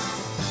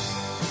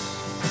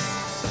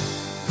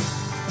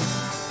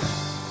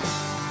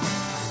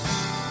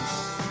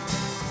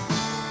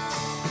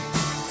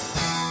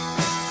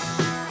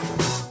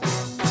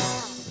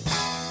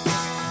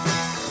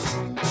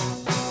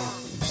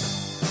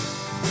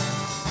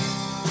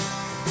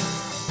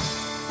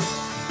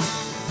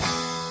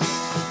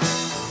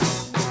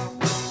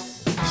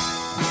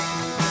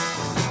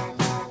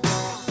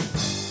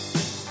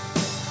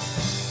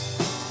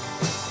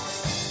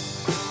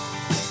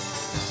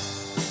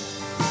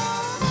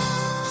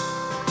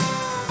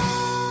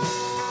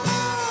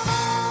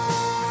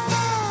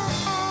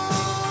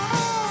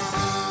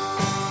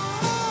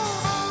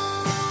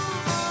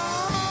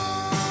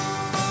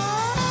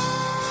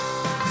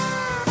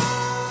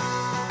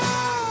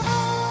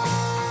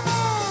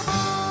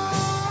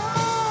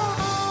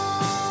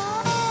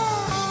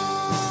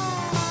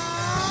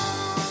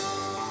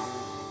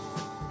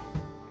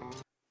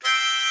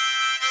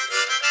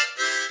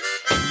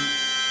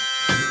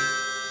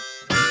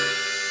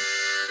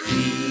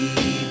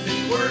 We've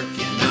been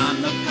working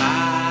on the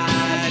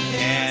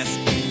podcast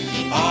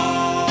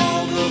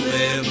all the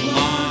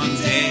livelong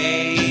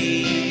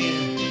day.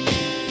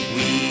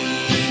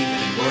 We've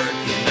been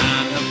working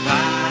on the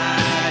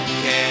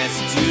podcast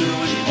to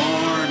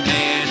inform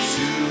and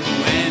to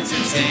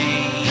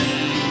entertain.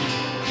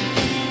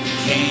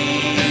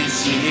 Can't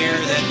you hear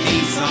that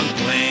theme song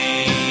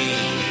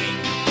playing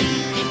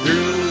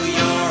through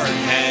your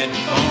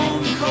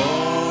headphone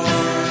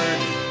cord?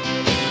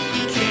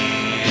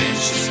 Can't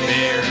you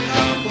spare a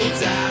couple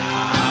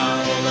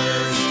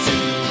dollars to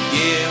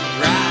give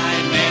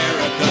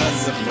Grimerica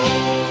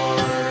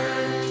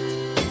support?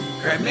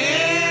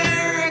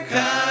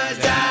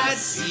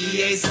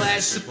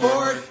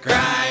 Grimerica.ca/support.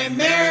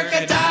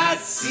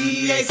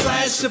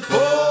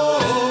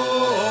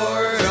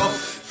 Grimerica.ca/support. Oh,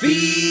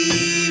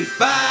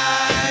 fee-fi,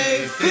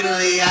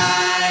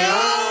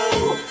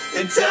 fiddly-I-O.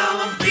 And tell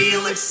them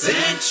Felix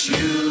sent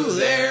you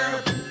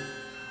there.